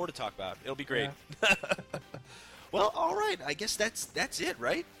 Exactly. We'll have more to talk about. It'll be great. Yeah. Well, all right. I guess that's it,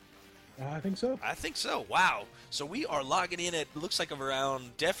 right? I think so. I think so. Wow. So we are logging in at, looks like of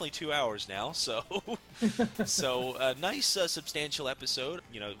around definitely 2 hours now. So, so a nice substantial episode.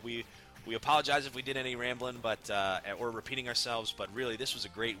 You know, we apologize if we did any rambling, but or repeating ourselves. But really, this was a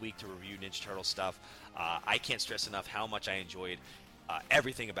great week to review Ninja Turtle stuff. I can't stress enough how much I enjoyed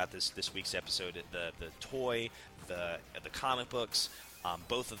everything about this week's episode. The toy, the comic books,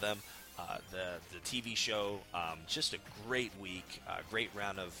 both of them. The TV show, just a great week, great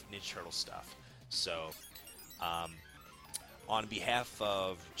round of Ninja Turtle stuff. So, on behalf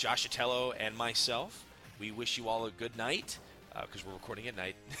of Josh Atello and myself, we wish you all a good night, because we're recording at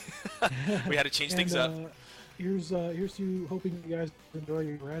night. We had to change things up. Here's to hoping you guys enjoy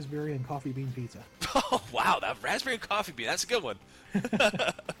your raspberry and coffee bean pizza. Oh, wow, that raspberry and coffee bean, that's a good one.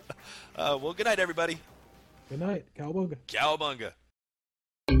 Well, good night, everybody. Good night. Cowabunga. Cowabunga.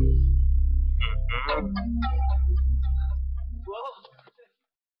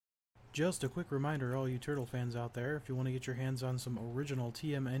 Just a quick reminder, all you Turtle fans out there, if you want to get your hands on some original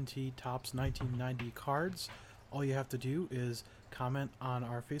TMNT Topps 1990 cards, all you have to do is comment on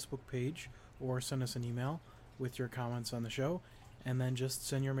our Facebook page or send us an email with your comments on the show, and then just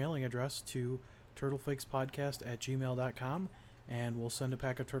send your mailing address to turtleflakespodcast@gmail.com, and we'll send a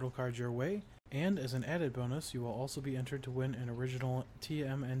pack of Turtle cards your way. And as an added bonus, you will also be entered to win an original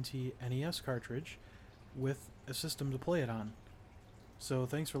TMNT NES cartridge with a system to play it on. So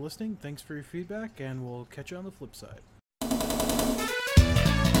thanks for listening, thanks for your feedback, and we'll catch you on the flip side.